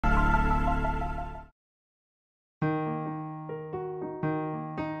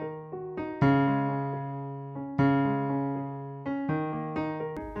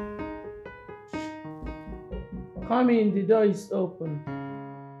Come in, the door is open.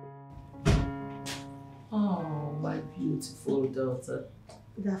 Oh, my beautiful daughter.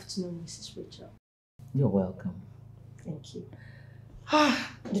 Good afternoon, Mrs. Rachel. You're welcome. Thank you.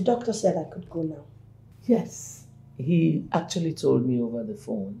 The doctor said I could go now. Yes, he actually told me over the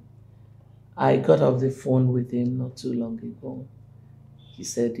phone. I got off the phone with him not too long ago. He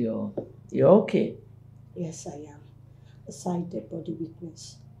said you're okay. Yes, I am. Aside the body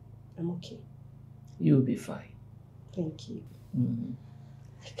weakness, I'm okay. You'll be fine. Thank you. Mm-hmm.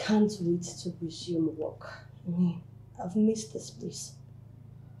 I can't wait to resume work. I mean, I've missed this place.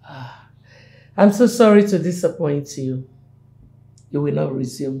 I'm so sorry to disappoint you. You will not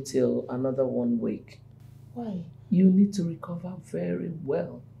resume till another 1 week. Why? You need to recover very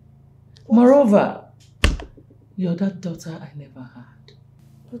well. Moreover, you're that daughter I never had.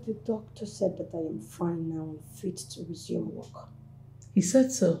 But the doctor said that I am fine now and fit to resume work. He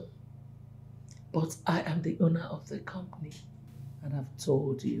said so. But I am the owner of the company. And I've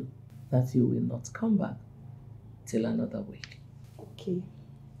told you that you will not come back till another week. Okay.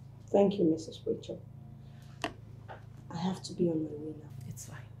 Thank you, Mrs. Rachel. I have to be on my way now. It's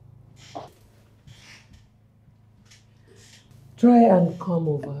fine. Try and come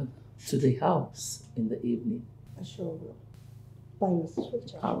over to the house in the evening. I sure will. Bye, Mrs.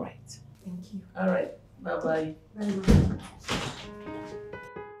 Rachel. All right. Thank you. All right. Bye-bye. Bye-bye.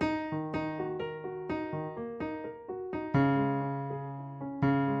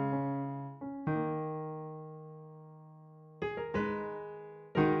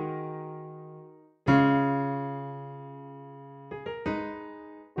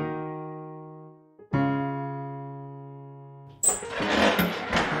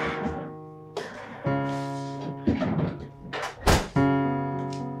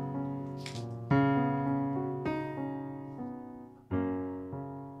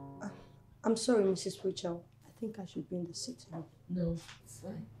 I'm sorry, Mrs. Rachel. I think I should be in the sitting room. No, it's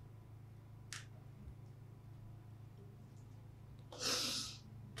fine.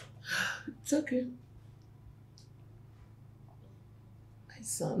 It's okay. My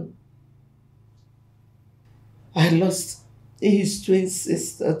son. I lost his twin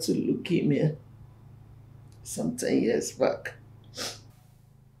sister to leukemia some 10 years back.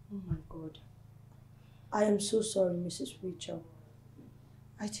 Oh my God. I am so sorry, Mrs. Rachel.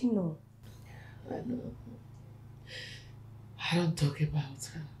 I didn't know. I know. I don't talk about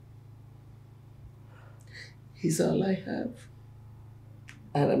her. He's all I have.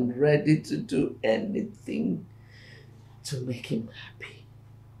 And I'm ready to do anything to make him happy.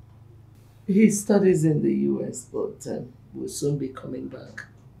 He studies in the US, but will soon be coming back.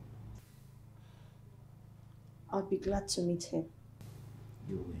 I'll be glad to meet him.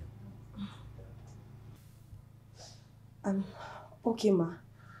 You will. Okay, Ma.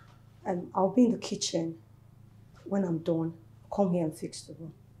 I'll be in the kitchen. When I'm done, come here and fix the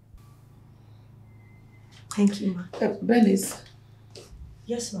room. Thank you, Ma. Bernice.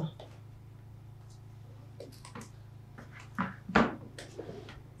 Yes, Ma.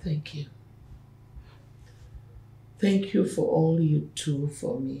 Thank you. Thank you for all you do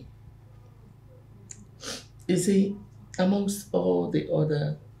for me. You see, amongst all the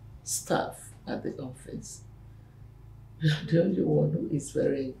other staff at the office, you're the only one who is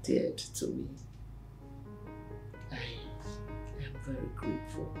very endeared to me. I am very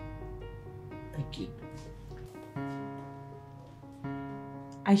grateful. Thank you.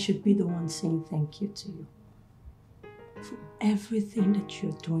 I should be the one saying thank you to you for everything that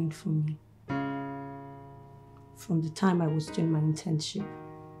you're doing for me. From the time I was doing my internship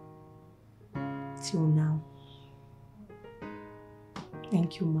till now.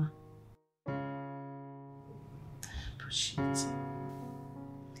 Thank you, Ma. Appreciate it.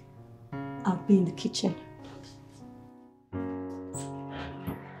 I'll be in the kitchen.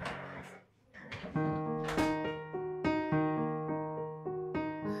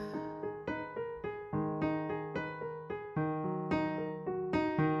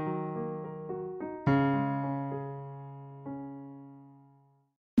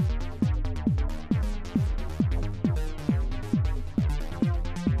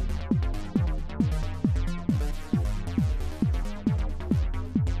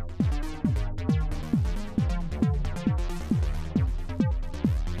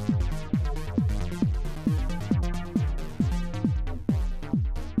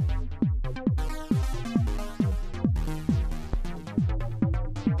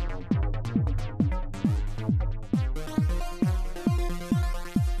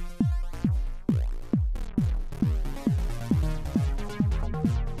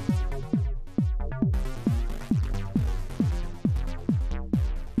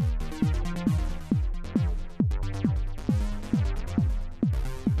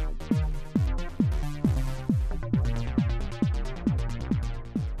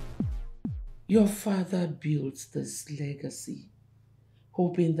 Your father built this legacy,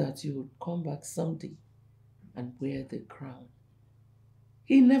 hoping that you would come back someday and wear the crown.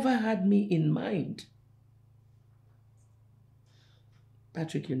 He never had me in mind.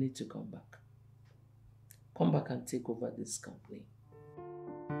 Patrick, you need to come back. Come back and take over this company.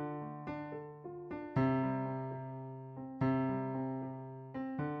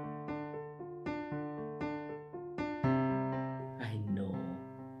 I know,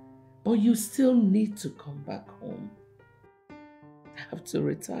 but you still need to come back home. I have to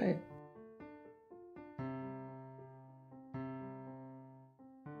retire.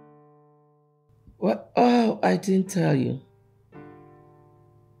 What? Oh, I didn't tell you.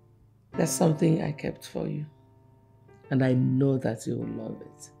 There's something I kept for you, and I know that you will love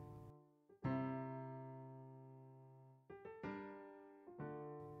it.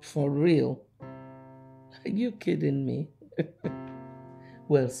 For real? Are you kidding me?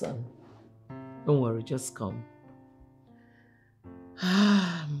 Well, son, don't worry, just come.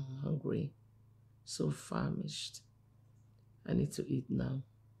 I'm hungry, so famished. I need to eat now.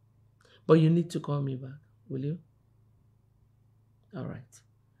 But you need to call me back, will you? All right.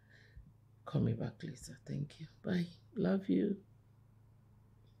 Call me back later. Thank you. Bye. Love you.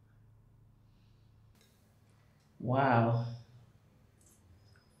 Wow.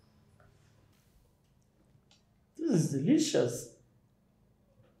 This is delicious.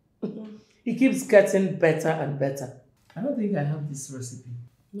 It keeps getting better and better. I don't think I have this recipe.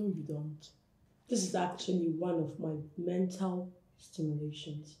 No, you don't. This is actually one of my mental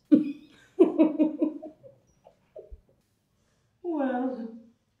stimulations. Well,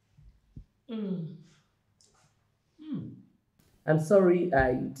 I'm sorry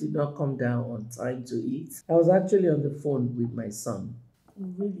I did not come down on time to eat. I was actually on the phone with my son.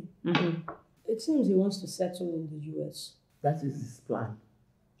 Really? It seems he wants to settle in the US. That is his plan.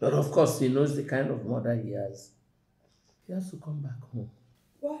 But of course, he knows the kind of mother he has. He has to come back home.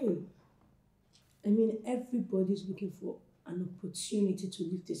 Why? I mean, everybody's looking for an opportunity to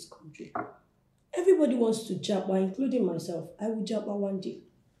leave this country. Everybody wants to japa, including myself. I will japa one day.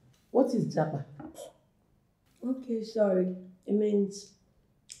 What is Japa? Okay, sorry. It means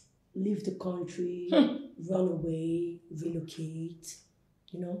leave the country, run away, relocate,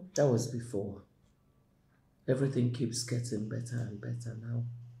 you know? That was before. Everything keeps getting better and better now.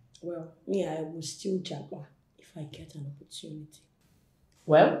 Well, me, I will still japa if I get an opportunity.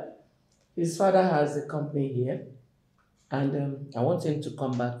 Well, his father has a company here, and I want him to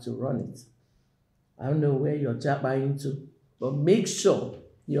come back to run it. I don't know where you're jabbing to, but make sure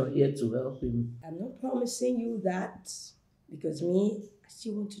you're here to help him. I'm not promising you that, because me, I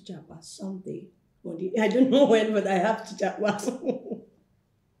still want to japa someday. One day. I don't know when, but I have to japa.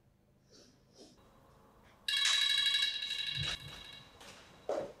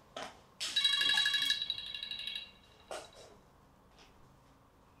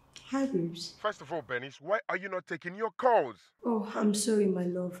 Hi, babes. First of all, Bernice, why are you not taking your calls? Oh, I'm sorry, my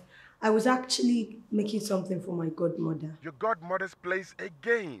love. I was actually making something for my godmother. Your godmother's place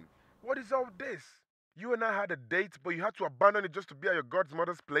again. What is all this? You and I had a date, but you had to abandon it just to be at your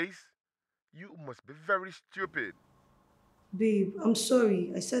godmother's place? You must be very stupid. Babe, I'm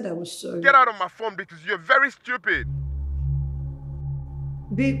sorry. I said I was sorry. Get out of my phone because you're very stupid.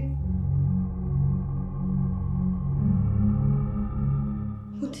 Babe.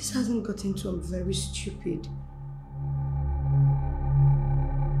 But this hasn't got into I'm very stupid.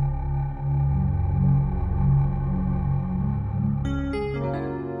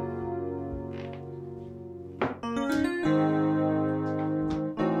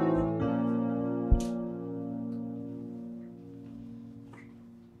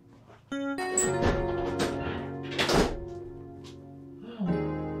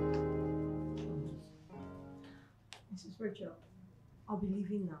 Mrs. Rachel, I'll be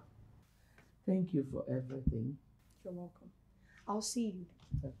leaving now. Thank you for everything. You're welcome. I'll see you.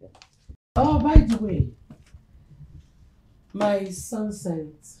 Okay. Oh, by the way, my son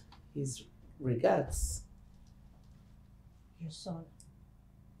sent his regards. Your son.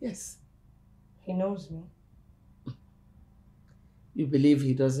 Yes. He knows me. You believe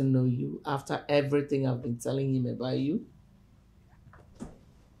he doesn't know you after everything I've been telling him about you?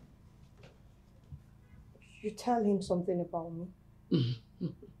 You tell him something about me.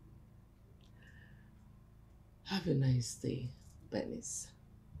 Have a nice day, Bernice.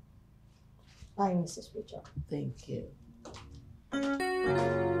 Bye, Mrs. Rachel. Thank you.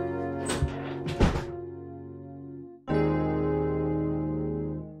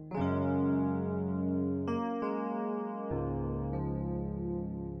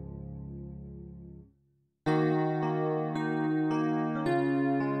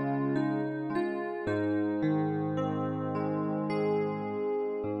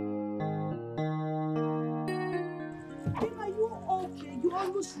 You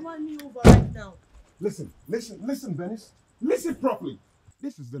almost ran me over right now. Listen, Venice. Listen properly.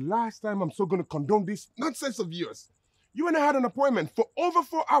 This is the last time I'm so going to condone this nonsense of yours. You and I had an appointment for over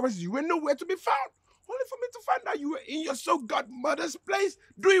 4 hours. You were nowhere to be found. Only for me to find out you were in your so-godmother's place.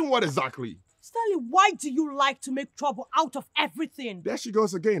 Doing what exactly? Stanley, why do you like to make trouble out of everything? There she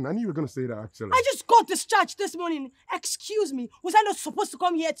goes again. I knew you were going to say that, actually. I just got discharged this morning. Excuse me. Was I not supposed to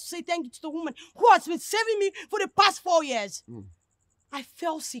come here to say thank you to the woman who has been saving me for the past 4 years? I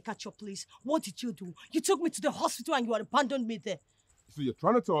fell sick at your place. What did you do? You took me to the hospital and you abandoned me there. So you're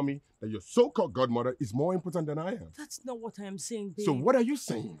trying to tell me that your so-called godmother is more important than I am? That's not what I am saying, babe. So what are you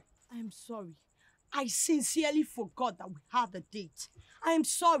saying? I am sorry. I sincerely forgot that we had a date. I am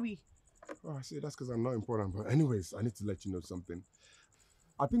sorry. Oh, I see. That's because I'm not important. But anyways, I need to let you know something.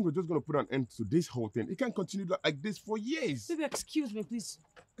 I think we're just going to put an end to this whole thing. It can't continue like this for years. Baby, excuse me, please.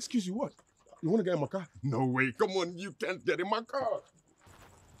 Excuse you what? You want to get in my car? No way. Come on. You can't get in my car.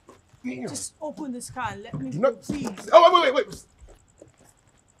 Just open this car and let me go, please. Oh, wait.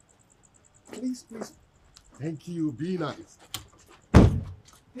 Please. Thank you. Be nice.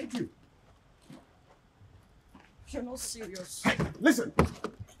 Thank you. You're not serious. Hey, listen.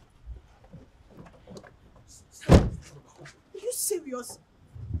 Are you serious?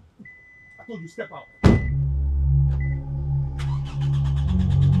 I told you step out.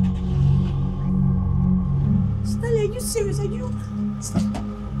 Stanley, are you serious? Are you...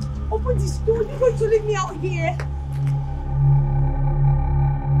 Open this door. You're going to leave me out here.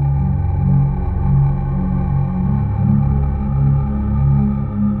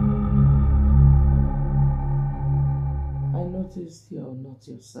 I noticed you're not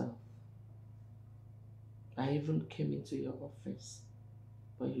yourself. I even came into your office,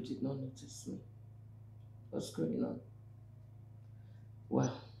 but you did not notice me. What's going on?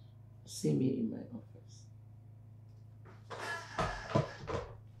 Well, see me in my office.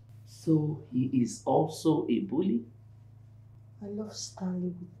 So he is also a bully? I love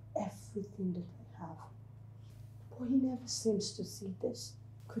Stanley with everything that I have. But he never seems to see this.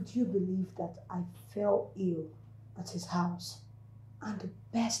 Could you believe that I fell ill at his house? And the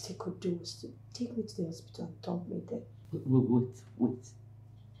best he could do was to take me to the hospital and dump me there. Wait.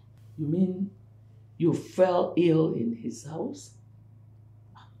 You mean you fell ill in his house?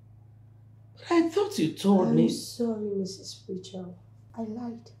 But I thought you told me... I'm sorry, Mrs. Rachel. I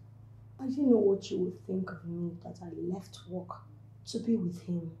lied. I didn't know what you would think of me that I left work to be with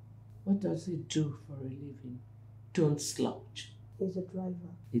him. What does he do for a living? Don't slouch. He's a driver.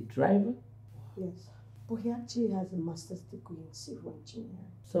 A driver? Yes. But he actually has a master's degree in civil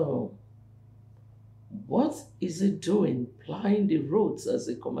engineering. So, what is he doing plying the roads as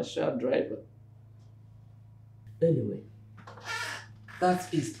a commercial driver? Anyway,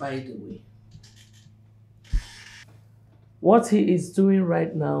 that is by the way. What he is doing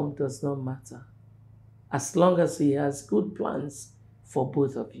right now does not matter, as long as he has good plans for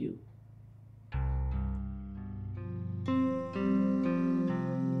both of you.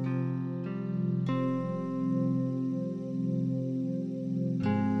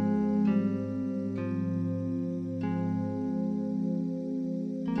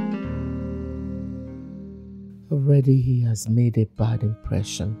 Already he has made a bad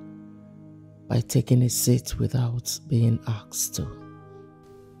impression by taking a seat without being asked to.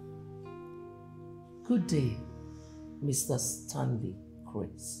 Good day, Mr. Stanley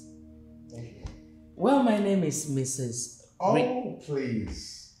Chris. Well, my name is Mrs. Oh,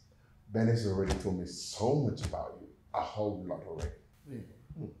 please. Benny's already told me so much about you. A whole lot already.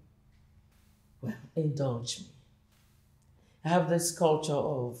 Really? Well, indulge me. I have this culture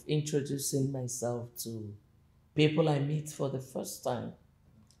of introducing myself to people I meet for the first time.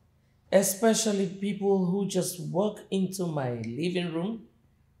 Especially people who just walk into my living room,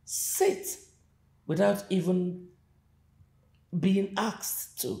 sit without even being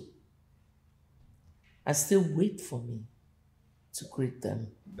asked to, and still wait for me to greet them.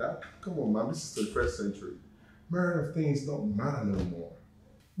 Dad, come on, man. This is the 21st century. Murder things don't matter no more.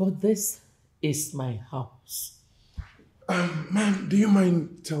 But this is my house. Ma'am, do you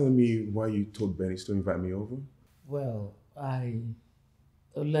mind telling me why you told Benny to invite me over? Well, I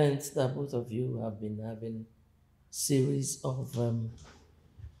learned that both of you have been having series of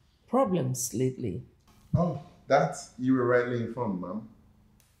problems lately. Oh, that you were rightly informed, ma'am.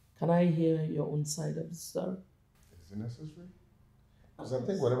 Can I hear your own side of the story? Is it necessary? Because I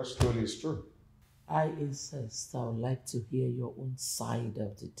think whatever she told you is true. I insist. I would like to hear your own side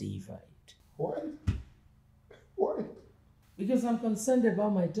of the divide. Why? Why? Because I'm concerned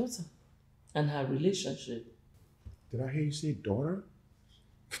about my daughter and her relationship. Did I hear you say daughter?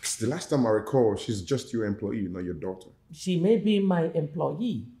 Because the last time I recall, she's just your employee, not your daughter. She may be my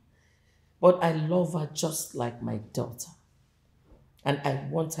employee, but I love her just like my daughter. And I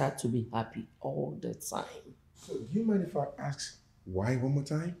want her to be happy all the time. So do you mind if I ask why one more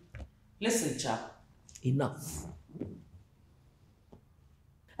time? Listen, chap, enough.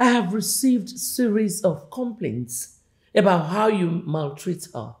 I have received series of complaints about how you maltreat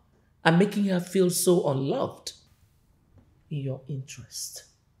her and making her feel so unloved. In your interest,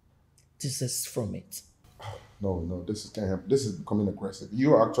 desist from it. No, this is can't happen. This is becoming aggressive.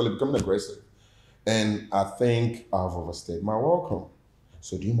 You are actually becoming aggressive. And I think I've overstayed my welcome.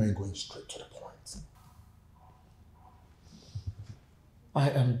 So do you mind going straight to the point?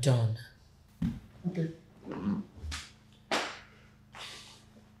 I am done. Okay.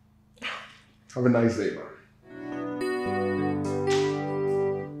 Have a nice day, man.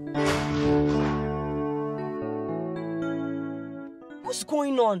 What's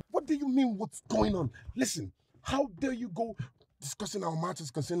going on? What do you mean, what's going on? Listen, how dare you go discussing our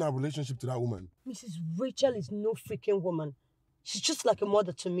matters concerning our relationship to that woman? Mrs. Rachel is no freaking woman. She's just like a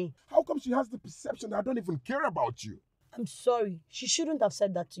mother to me. How come she has the perception that I don't even care about you? I'm sorry. She shouldn't have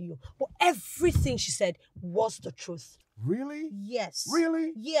said that to you. But everything she said was the truth. Really? Yes.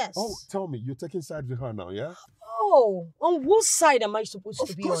 Really? Yes. Oh, tell me, you're taking sides with her now, yeah? Oh, on what side am I supposed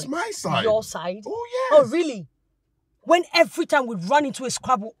to be on? Of course, my side. Your side? Oh, yes. Oh, really? When every time we run into a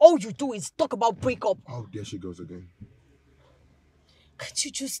scrabble, all you do is talk about breakup. Oh, there she goes again. Can't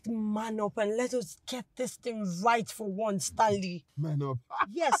you just man up and let us get this thing right for once, Stanley? Man up.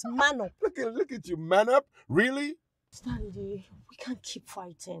 Yes, man up. Look at you, man up. Really? Stanley, we can't keep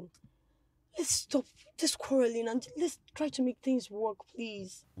fighting. Let's stop this quarreling and let's try to make things work,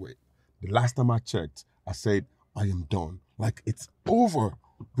 please. Wait, the last time I checked, I said, I am done. Like, it's over.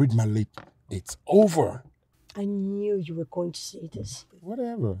 Read my lip. It's over. I knew you were going to say this.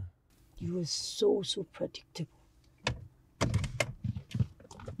 Whatever. You were so predictable.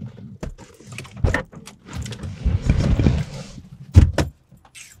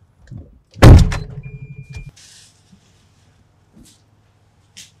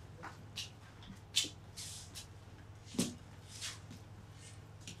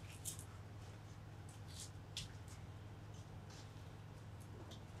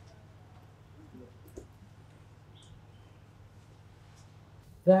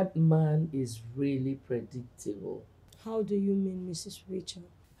 That man is really predictable. How do you mean, Mrs. Rachel?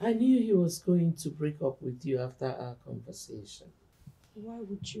 I knew he was going to break up with you after our conversation. Why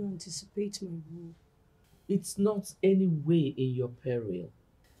would you anticipate my rule? It's not any way in your peril.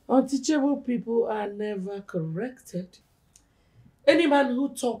 Unteachable people are never corrected. Any man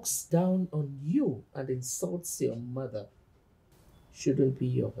who talks down on you and insults your mother shouldn't be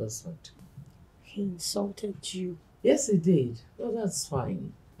your husband. He insulted you. Yes, he did. Well, that's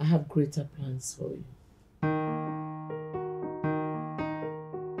fine. I have greater plans for you.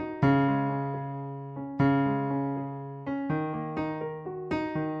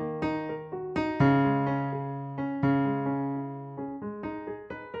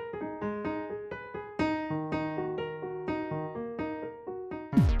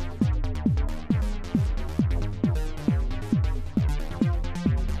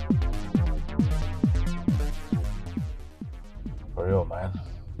 For real, man.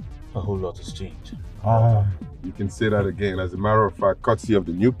 A whole lot has changed. You can say that again. As a matter of fact, courtesy of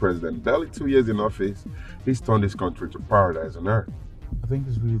the new president, barely 2 years in office, he's turned this country to paradise on earth. I think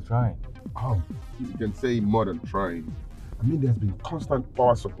he's really trying. Oh, you can say more than trying. I mean, there's been constant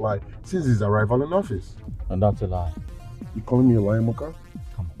power supply since his arrival in office. And that's a lie. You calling me a liar, Mocha?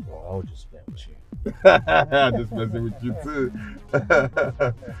 Come on, bro. I was just playing with you. Just messing with you too.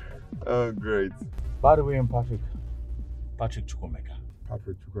 Oh, great. By the way, I'm Patrick Chukwemeka.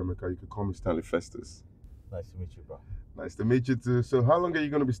 Patrick Chukwemeka, you could call me Stanley Festus. Nice to meet you, bro. Nice to meet you too. So how long are you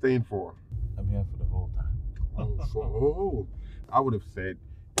going to be staying for? I'm here for the whole time. Oh, I would have said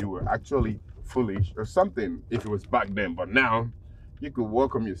you were actually foolish or something if it was back then. But now, you could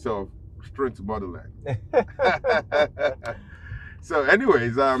welcome yourself straight to motherland. So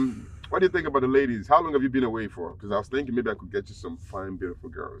anyways, what do you think about the ladies? How long have you been away for? Because I was thinking maybe I could get you some fine, beautiful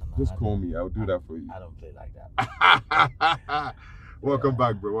girls. Just call me. I'll do that for you. I don't play like that. Welcome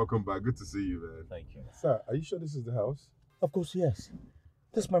back, bro. Welcome back. Good to see you, man. Thank you. Sir, are you sure this is the house? Of course, yes.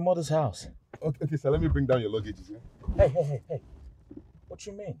 This is my mother's house. Okay, so let me bring down your luggage. Yeah? Hey. What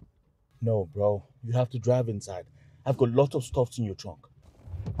you mean? No, bro. You have to drive inside. I've got lots of stuff in your trunk.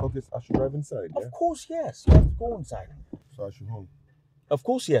 Okay, so I should drive inside, yeah? Of course, yes. You have to go inside. So I should honk? Of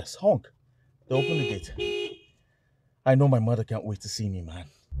course, yes. Honk. They open the gate. I know my mother can't wait to see me, man.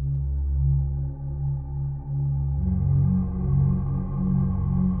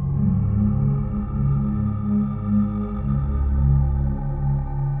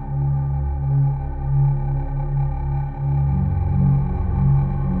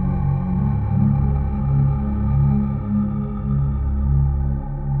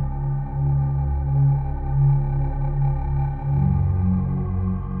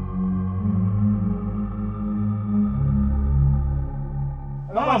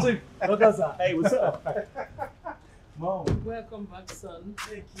 Hey, what's up? Mom. Welcome back, son.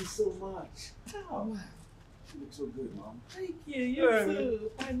 Thank you so much. Oh, You look so good, Mom. thank you. You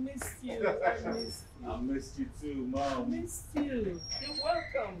too. I missed you. I missed you. I missed you too, I Mom. missed you. You're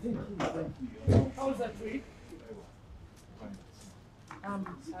welcome. Thank you. How was that trip? I'm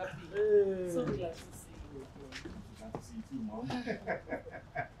happy. So glad to see you. Glad to see you too, Mom.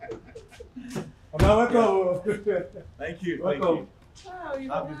 Welcome. Thank you. Welcome. Wow,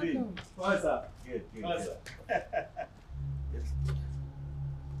 you're Happy day. welcome. What's up? Good, good. What's good. up?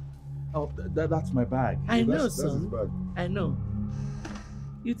 Oh, that's my bag. I know, That's his son. bag. I know.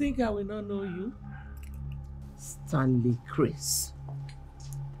 You think I will not know you? Stanley Chris.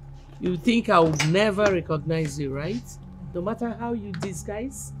 You think I would never recognize you, right? No matter how you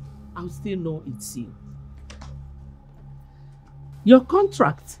disguise, I'll still know it's you. Your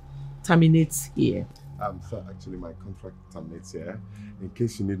contract terminates here. Sir, actually, my contract terminates here. In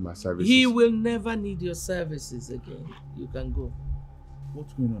case you need my services. He will never need your services again. You can go.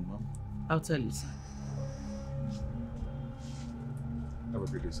 What's going on, Mom? I'll tell you, sir. Have a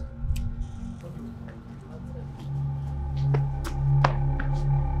good day, sir.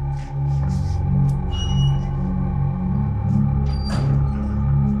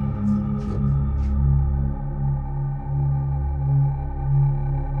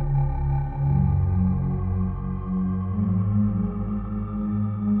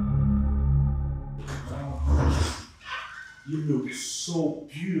 You look so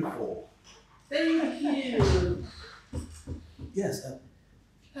beautiful. Thank you. Yes.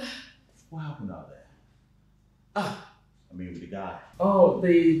 What happened out there? I mean, with the guy. Oh,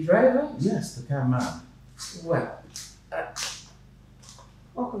 the driver? Yes, the cat man. Well,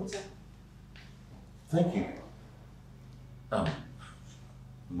 Welcome, sir. Thank you.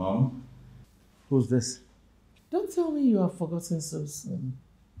 Mom? Who's this? don't tell me you have forgotten so soon.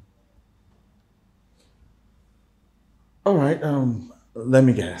 All right, let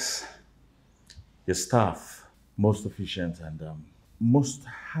me guess. Your staff, most efficient and most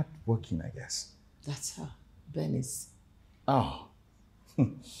hardworking, I guess. That's her, Bernice. Oh,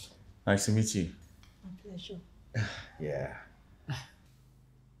 nice to meet you. My pleasure. Yeah.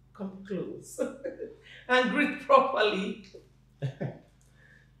 Come close and greet properly.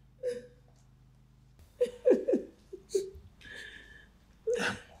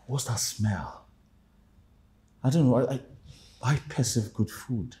 What's that smell? I don't know. I perceive good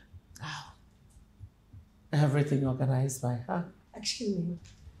food. Oh, everything organized by her. Excuse me.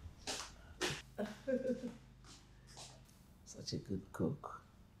 Such a good cook.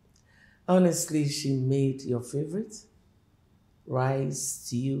 Honestly, she made your favorite rice,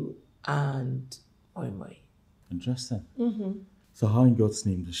 stew, and moi moi. Interesting. Mm-hmm. So how in God's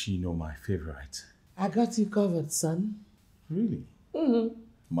name does she know my favorite? I got you covered, son. Really? Mm-hmm.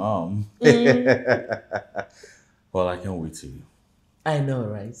 Mom? Well, I can't wait to. I know,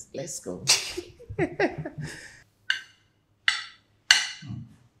 right? Let's go.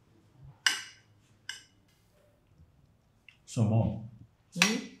 So, Mom,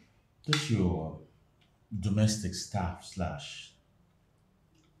 this your domestic staff slash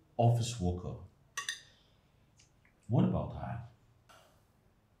office worker. What about her?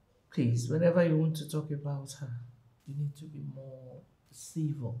 Please, whenever you want to talk about her, you need to be more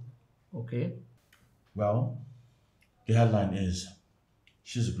civil, okay? Well, the headline is,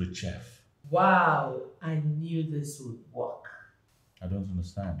 she's a great chef. Wow, I knew this would work. I don't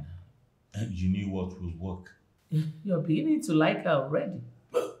understand. You knew what would work. You're beginning to like her already.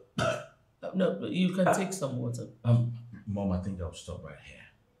 No, you can take some water. Mom, I think I'll stop right here.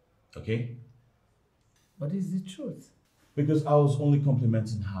 Okay? What is the truth? Because I was only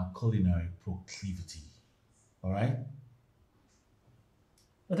complimenting her culinary proclivity. All right?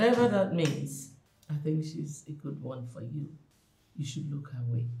 Whatever that means, I think she's a good one for you. You should look her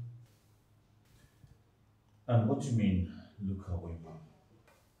way. And what do you mean, look away, Mom?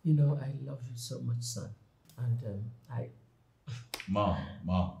 You know, I love you so much, son. And Mom.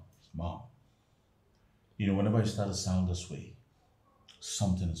 You know, whenever you start to sound this way,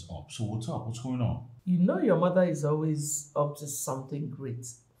 something is up. So what's up? What's going on? you know your mother is always up to something great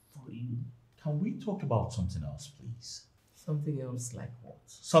for you. Can we talk about something else, please? Something else like what?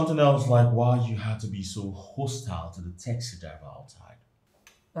 Something else like why you had to be so hostile to the taxi driver outside.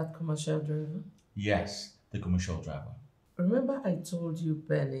 That commercial driver? Yes, the commercial driver. Remember I told you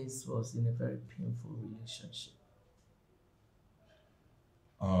Bernice was in a very painful relationship.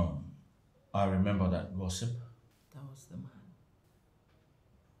 I remember that gossip. That was the man.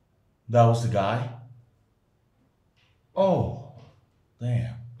 That was the guy? Oh,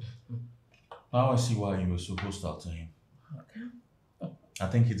 damn. Now I see why you were so hostile to him. Okay. I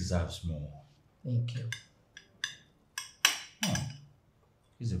think he deserves more. Thank you. Hmm.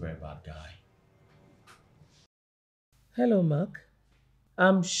 He's a very bad guy. Hello, Mark.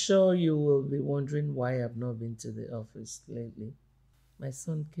 I'm sure you will be wondering why I've not been to the office lately. My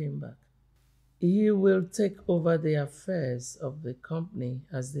son came back. He will take over the affairs of the company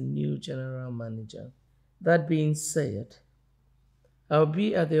as the new general manager. That being said, I'll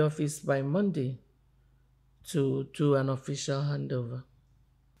be at the office by Monday to do an official handover.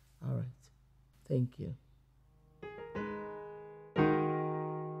 All right. Thank you.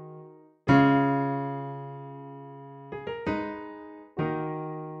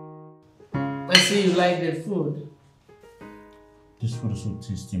 I see you like the food. This food is so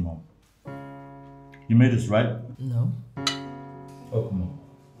tasty, Mom. You made this, right? No. Oh, come on.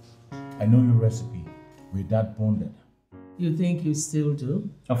 I know your recipe. We're that bonded. You think you still do?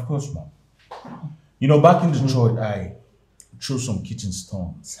 Of course, Mom. You know, back in Detroit, I threw some kitchen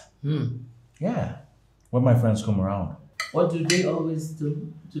stones. Yeah, when my friends come around. What do they always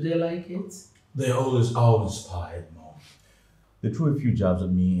do? Do they like it? They're always inspired, Mom. They throw a few jabs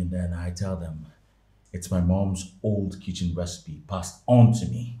at me and then I tell them it's my mom's old kitchen recipe passed on to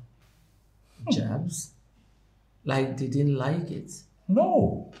me. Jabs? Like they didn't like it?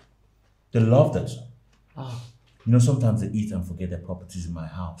 No, they loved it. Oh. You know, sometimes they eat and forget their properties in my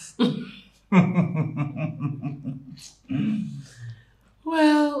house.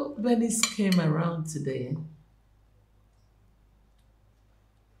 Well, Venice came around today.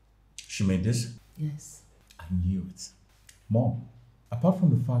 She made this? Yes. I knew it. Mom, apart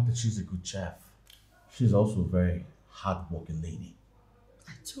from the fact that she's a good chef, she's also a very hard-working lady.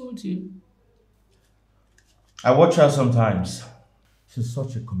 I told you. I watch her sometimes. She's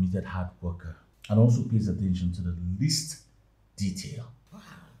such a committed hard worker and also pays attention to the least detail.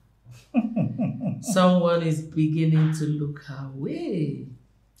 Someone is beginning to look her way.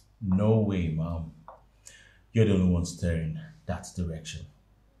 No way, Mom. You're the only one staring that direction.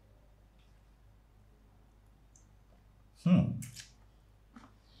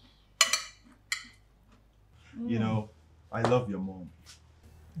 You know, I love your mom.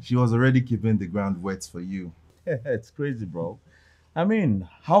 She was already keeping the ground wet for you. It's crazy, bro. I mean,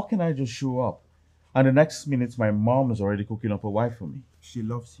 how can I just show up and the next minute my mom is already cooking up a wife for me? She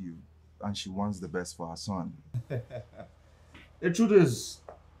loves you and she wants the best for her son. The truth is,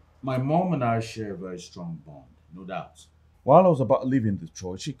 my mom and I share a very strong bond, no doubt. While I was about leaving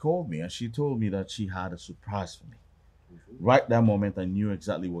Detroit, she called me and she told me that she had a surprise for me. Right that moment, I knew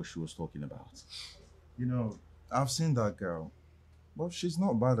exactly what she was talking about. You know, I've seen that girl, but she's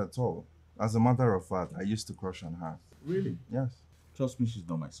not bad at all. As a matter of fact, I used to crush on her. Really? Yes. Trust me, she's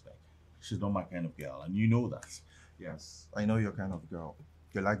not my spec. She's not my kind of girl, and you know that. Yes, I know your kind of girl.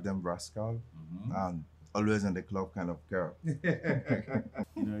 You like them rascal and always in the club kind of girl. You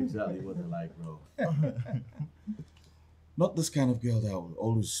know exactly what I like, bro. Not this kind of girl that will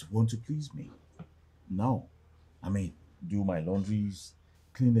always want to please me. No. I mean, do my laundries,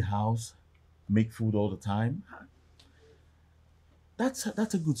 clean the house, make food all the time. That's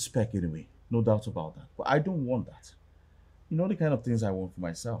a good spec anyway, no doubt about that. But I don't want that. You know the kind of things I want for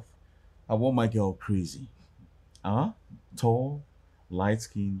myself. I want my girl crazy. Tall,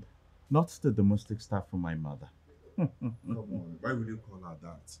 light-skinned, not the domestic stuff from my mother. Come on, why would you call her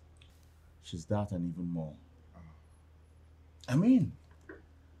that? She's that and even more. I mean,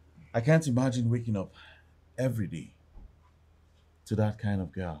 I can't imagine waking up every day to that kind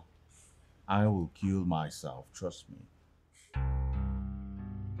of girl. I will kill myself, trust me.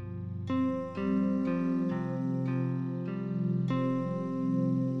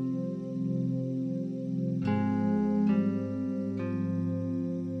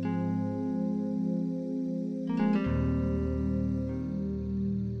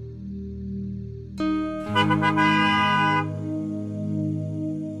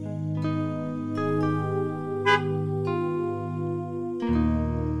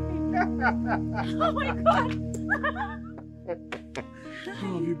 Oh my God!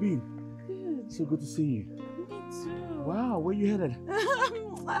 How have you been? Good. So good to see you. Me too. Wow, where you headed?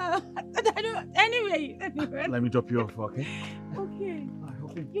 Anyway. Let me drop you off, okay? Okay. I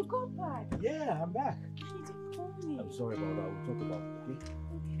hope you... You got back. Yeah, I'm back. You didn't call me. I'm sorry about that. We'll talk about it, okay?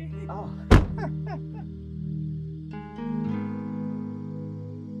 Okay. Ah.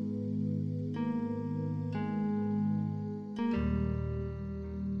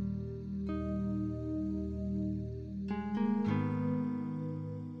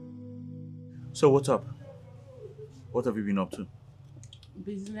 So what's up? What have you been up to?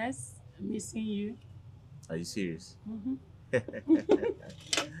 Business. Missing you. Are you serious? Mm-hmm.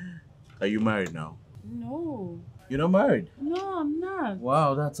 Are you married now? No. You're not married? No, I'm not. not.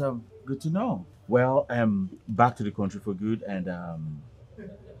 Wow, that's good to know. Well, back to the country for good, and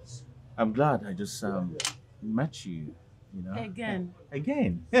I'm glad I just met you. You know, Again.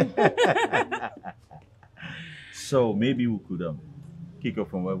 again. So maybe we could kick off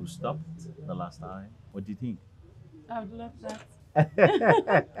from where we stopped the last time. What do you think? I would love that.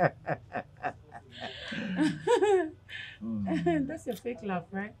 That's a fake laugh,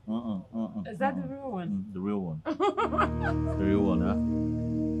 right? Is that the real one? The real one. The real one, huh?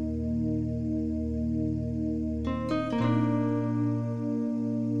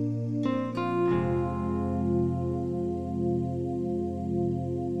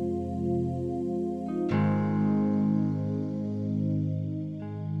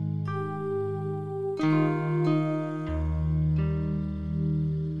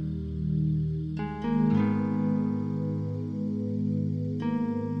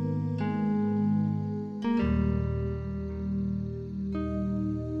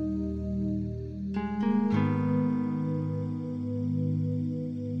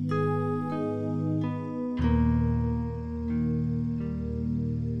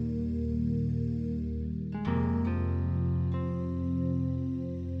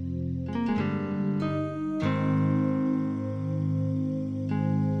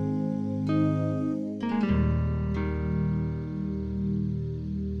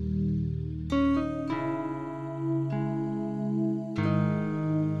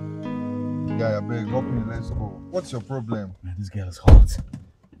 Guy, I beg, help me, let's go. What's your problem? Man, this girl is hot.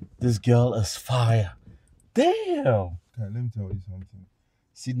 This girl is fire. Damn. Okay, let me tell you something.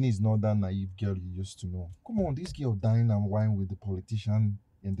 Sydney is not that naive girl you used to know. Come on, this girl dine and wine with the politician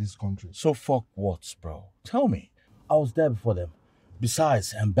in this country. So fuck what, bro? Tell me. I was there before them.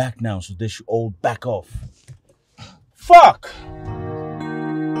 Besides, I'm back now, so they should all back off. Fuck!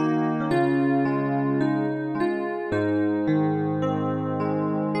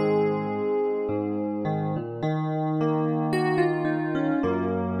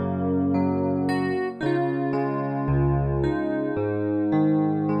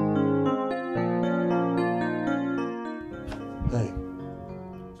 Hey,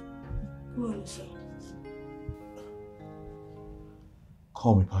 Go on, sir.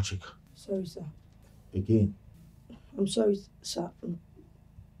 call me Patrick. Sorry, sir. Again. I'm sorry, sir.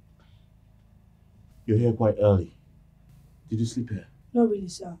 You're here quite early. Did you sleep here? Not really,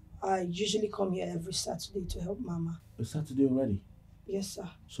 sir. I usually come here every Saturday to help Mama. It's Saturday already. Yes, sir.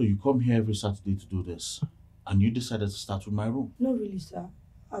 So you come here every Saturday to do this. And you decided to start with my room. Not really, sir.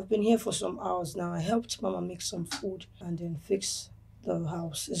 I've been here for some hours now. I helped Mama make some food and then fix the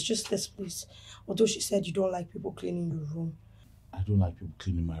house. It's just this place. Although she said you don't like people cleaning your room. I don't like people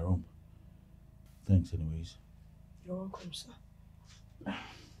cleaning my room. Thanks anyways. You're welcome, sir.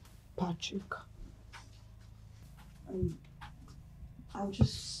 Patrick.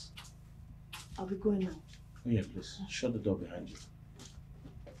 I'll be going now. Oh yeah, please. Shut the door behind you.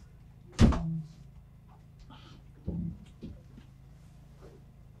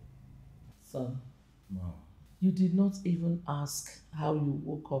 Son, Mom. you did not even ask how you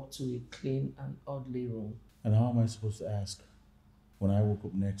woke up to a clean and orderly room. And how am I supposed to ask when I woke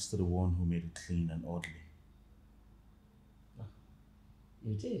up next to the one who made it clean and orderly?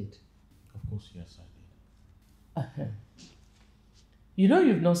 You did. Of course, yes, I did. You know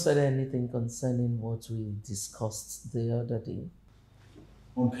you've not said anything concerning what we discussed the other day.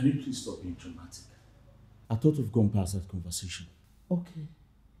 Mom, can you please stop being dramatic? I thought we've gone past that conversation. Okay.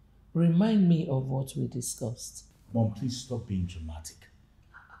 Remind me of what we discussed. Mom, please stop being dramatic.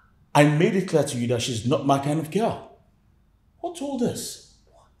 I made it clear to you that she's not my kind of girl. What's all this?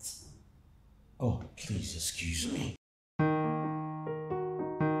 What? Oh, please excuse me.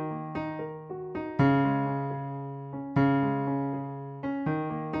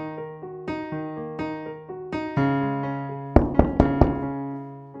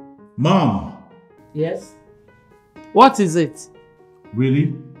 Mom! Yes? What is it?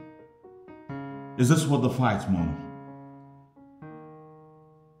 Really? Is this what the fight, Mom?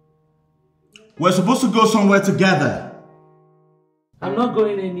 We're supposed to go somewhere together. I'm not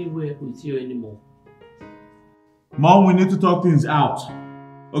going anywhere with you anymore. Mom, we need to talk things out.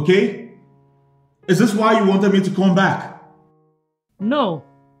 Okay? Is this why you wanted me to come back? No.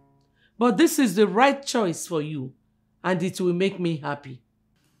 But this is the right choice for you, and it will make me happy.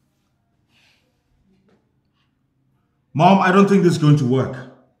 Mom, I don't think this is going to work.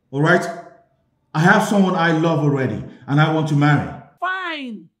 Alright? I have someone I love already, and I want to marry.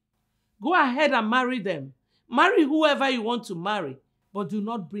 Fine. Go ahead and marry them. Marry whoever you want to marry, but do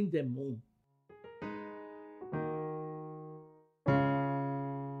not bring them home.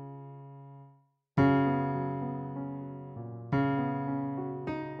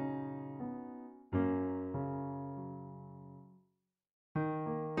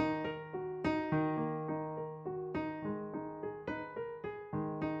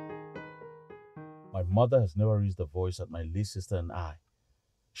 My mother has never raised a voice at my late sister and I.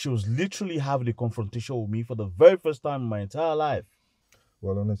 She was literally having a confrontation with me for the very first time in my entire life.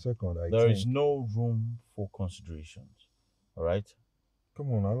 Well, on a second, There is no room for considerations. All right?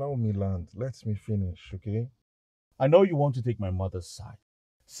 Come on, allow me land. Let me finish, okay? I know you want to take my mother's side.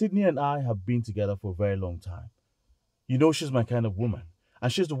 Sydney and I have been together for a very long time. You know she's my kind of woman,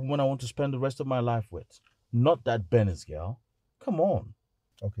 and she's the woman I want to spend the rest of my life with. Not that Bennett's girl. Come on.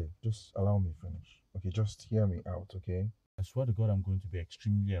 Okay, just allow me finish. Okay, just hear me out, okay? I swear to God I'm going to be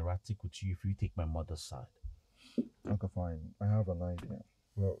extremely erratic with you if you take my mother's side. Okay, fine. I have an idea.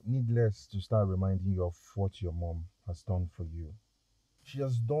 Well, needless to start reminding you of what your mom has done for you. She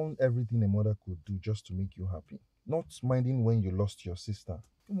has done everything a mother could do just to make you happy. Not minding when you lost your sister.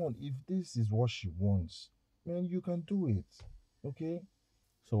 Come on, if this is what she wants, man, you can do it. Okay?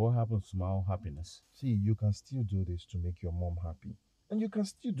 So what happens to my own happiness? See, you can still do this to make your mom happy. And you can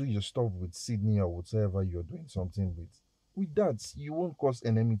still do your stuff with Sydney or whatever you're doing something with. With that, you won't cause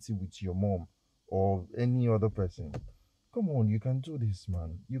enmity with your mom or any other person. Come on, you can do this,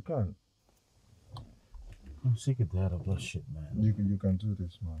 man. You can. I'm sick and tired of that shit, man. You can do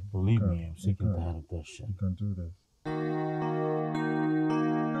this, man. Believe me, I'm sick and tired of that shit. You can do this.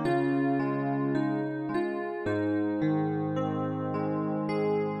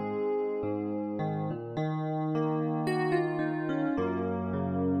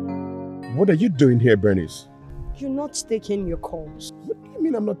 What are you doing here, Bernice? You're not taking your calls. What do you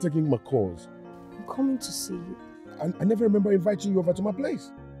mean I'm not taking my calls? I'm coming to see you. I never remember inviting you over to my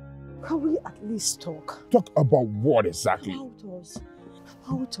place. Can we at least talk? Talk about what exactly?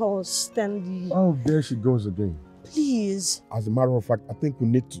 About us, Stanley. Oh, there she goes again. Please. As a matter of fact, I think we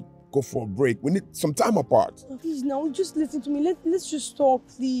need to go for a break. We need some time apart. Please, now, just listen to me. Let's just talk,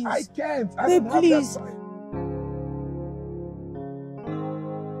 please. I can't. I Babe, don't have please. that time.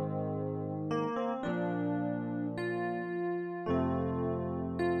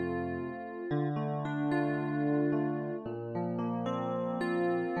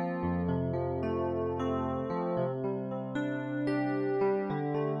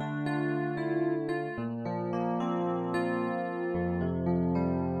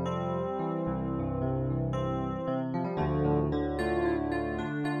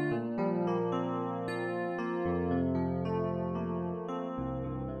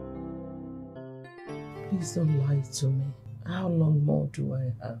 Please don't lie to me. How long more do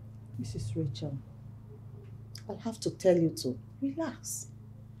I have? Mrs. Rachel, I'll have to tell you to relax.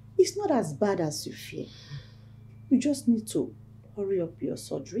 It's not as bad as you fear. You just need to hurry up your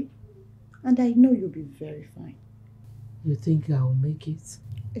surgery, and I know you'll be very fine. You think I'll make it?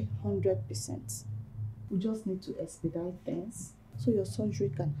 100%. We just need to expedite things so your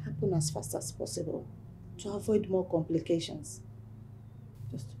surgery can happen as fast as possible to avoid more complications.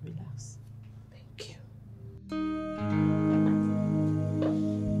 Just relax. Thank you.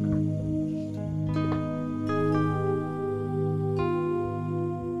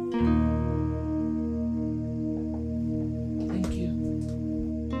 Thank you.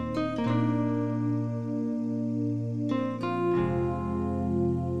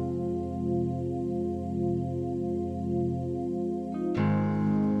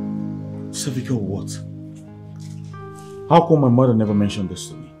 Cervical what? How come my mother never mentioned this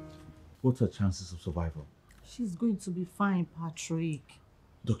to me? What's her chances of survival? She's going to be fine, Patrick.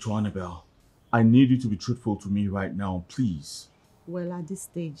 Dr. Annabelle, I need you to be truthful to me right now, please. Well, at this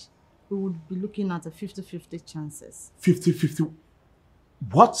stage, we would be looking at a 50-50 chances. 50-50?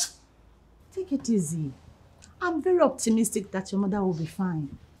 What? Take it easy. I'm very optimistic that your mother will be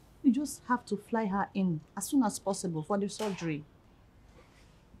fine. You just have to fly her in as soon as possible for the surgery.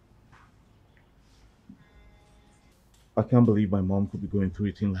 I can't believe my mom could be going through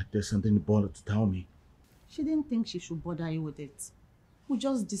a thing like this and didn't bother to tell me. She didn't think she should bother you with it. We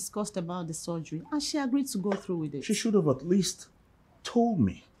just discussed about the surgery and she agreed to go through with it. She should have at least told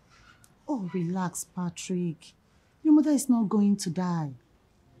me. Oh, relax, Patrick. Your mother is not going to die.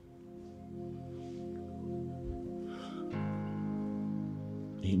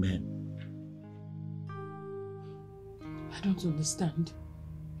 Amen. I don't understand.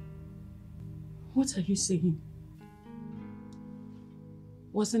 What are you saying?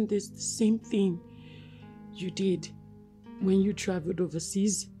 Wasn't this the same thing you did when you traveled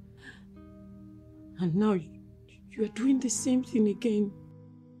overseas? And now you are doing the same thing again.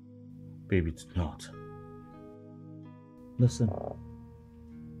 Baby, it's not. Listen.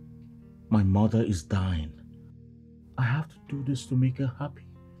 My mother is dying. I have to do this to make her happy.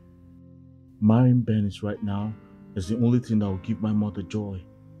 Marrying Bernice right now is the only thing that will give my mother joy.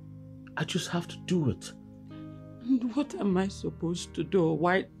 I just have to do it. And what am I supposed to do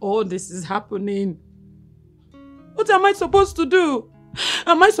while all this is happening? What am I supposed to do?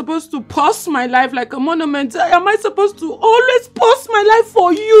 Am I supposed to pause my life like a monument? Am I supposed to always pause my life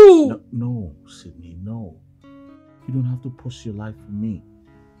for you? No, Sydney, no. You don't have to pause your life for me.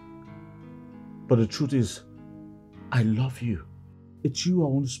 But the truth is, I love you. It's you I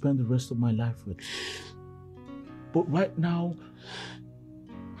want to spend the rest of my life with. But right now,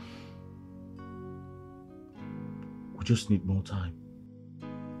 we just need more time.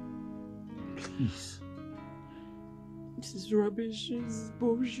 Please. This is rubbish. This is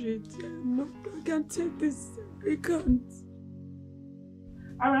bullshit. I can't take this. I can't.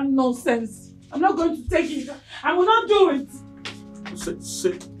 Around nonsense. I'm not going to take it. I will not do it.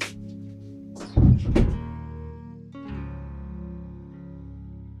 Sit.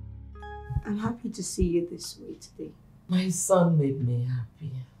 I'm happy to see you this way today. My son made me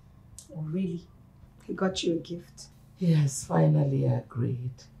happy. Oh, really? He got you a gift? He has finally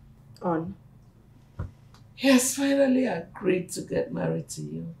agreed. On? He has finally agreed to get married to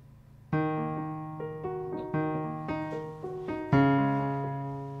you.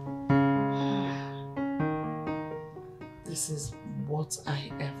 This is what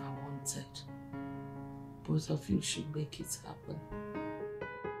I ever wanted. Both of you should make it happen.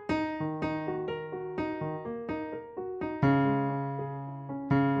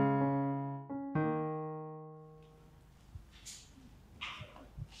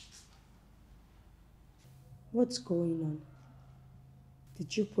 What's going on?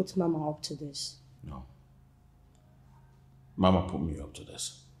 Did you put Mama up to this? No. Mama put me up to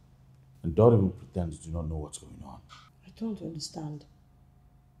this. And daughter who pretends do not know what's going on. I don't understand.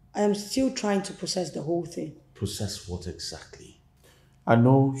 I am still trying to process the whole thing. Process what exactly? I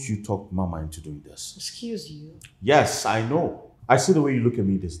know you talked Mama into doing this. Excuse you? Yes, I know. I see the way you look at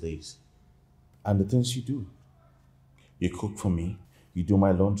me these days. And the things you do. You cook for me. You do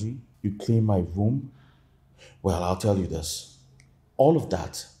my laundry. You clean my room. Well, I'll tell you this. All of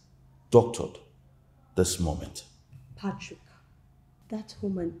that doctored this moment. Patrick, that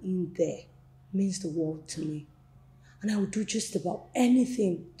woman in there means the world to me. And I would do just about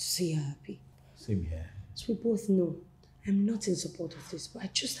anything to see her happy. Same here. As we both know, I'm not in support of this, but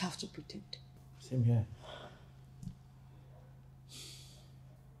I just have to pretend. Same here.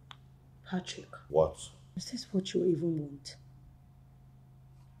 Patrick. What? Is this what you even want?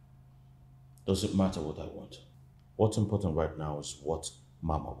 Doesn't matter what I want. What's important right now is what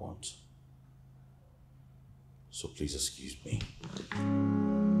Mama wants. So please excuse me.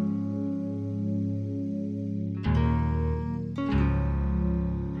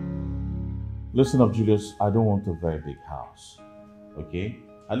 Listen up, Julius. I don't want a very big house. Okay?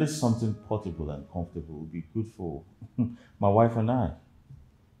 At least something portable and comfortable would be good for my wife and I.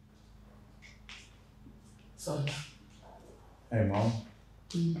 Son. Hey, Mom.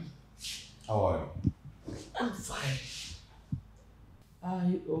 How are you? I'm fine.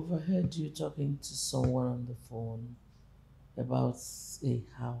 I overheard you talking to someone on the phone about a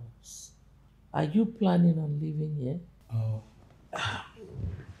house. Are you planning on living here?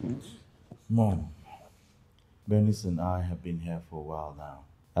 Mom, Bernice and I have been here for a while now.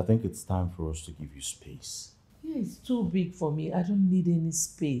 I think it's time for us to give you space. Yeah, it's too big for me. I don't need any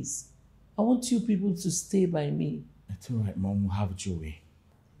space. I want you people to stay by me. It's all right, Mom. We'll have it your way.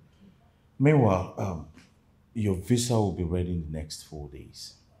 Meanwhile, your visa will be ready in the next 4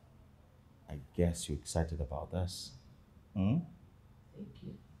 days. I guess you're excited about this. Thank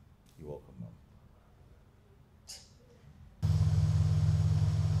you. You're welcome, Mom.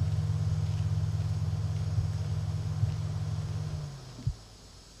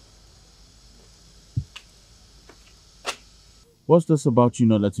 What's this about you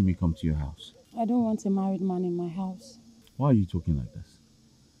not letting me come to your house? I don't want a married man in my house. Why are you talking like this?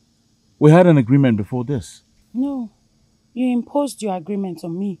 We had an agreement before this. No, you imposed your agreement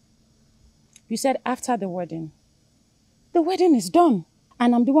on me. You said after the wedding. The wedding is done,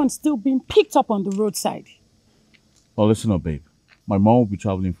 and I'm the one still being picked up on the roadside. Oh, listen up, babe. My mom will be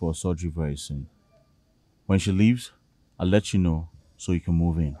traveling for a surgery very soon. When she leaves, I'll let you know so you can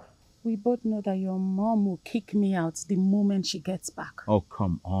move in. We both know that your mom will kick me out the moment she gets back. Oh,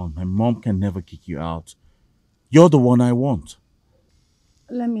 come on. My mom can never kick you out. You're the one I want.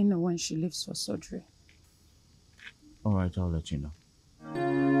 Let me know when she leaves for surgery. All right, I'll let you know.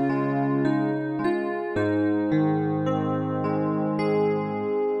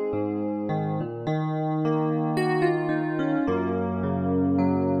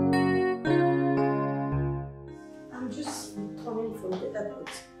 I'm just coming from the airport.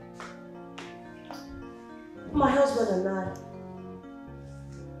 My husband and I.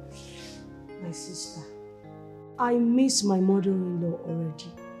 My sister. I miss my mother-in-law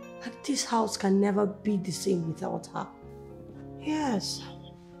already. And this house can never be the same without her. Yes,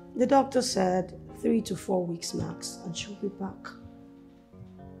 the doctor said 3 to 4 weeks max and she'll be back.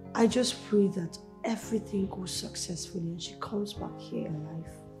 I just pray that everything goes successfully and she comes back here alive.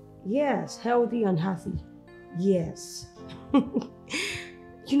 Yes, healthy and happy. Yes.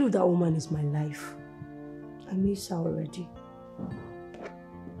 You know that woman is my life. I miss her already.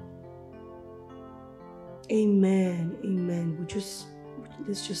 Amen, amen.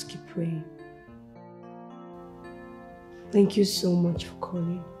 Let's just keep praying. Thank you so much for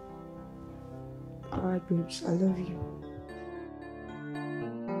calling. Alright, babes, I love you.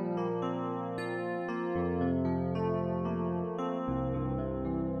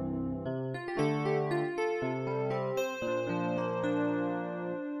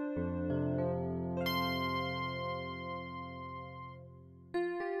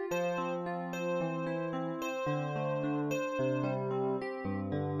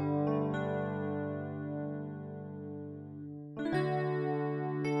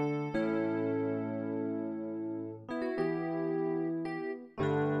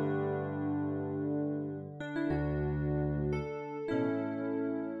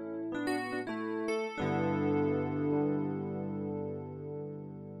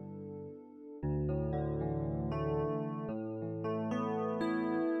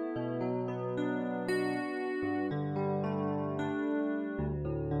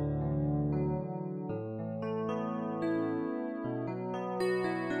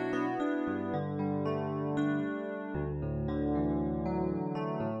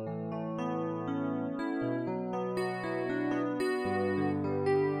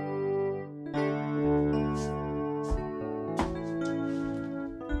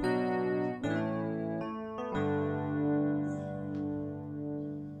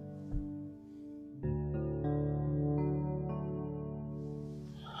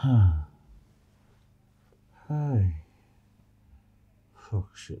 Hey. Fuck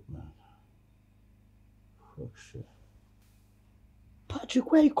shit, man. Fuck shit. Patrick,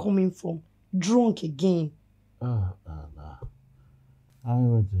 where are you coming from? Drunk again? Nah. I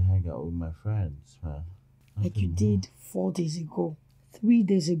went to hang out with my friends, man. Like you did 4 days ago, 3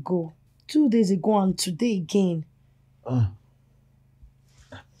 days ago, 2 days ago, and today again.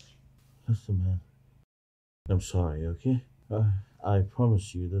 Listen, man. I'm sorry, okay? I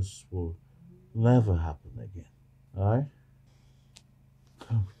promise you this will never happen again. Alright?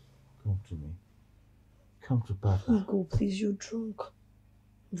 Come to me. Come to Papa. Nico, please, you're drunk.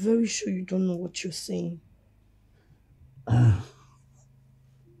 I'm very sure you don't know what you're saying. I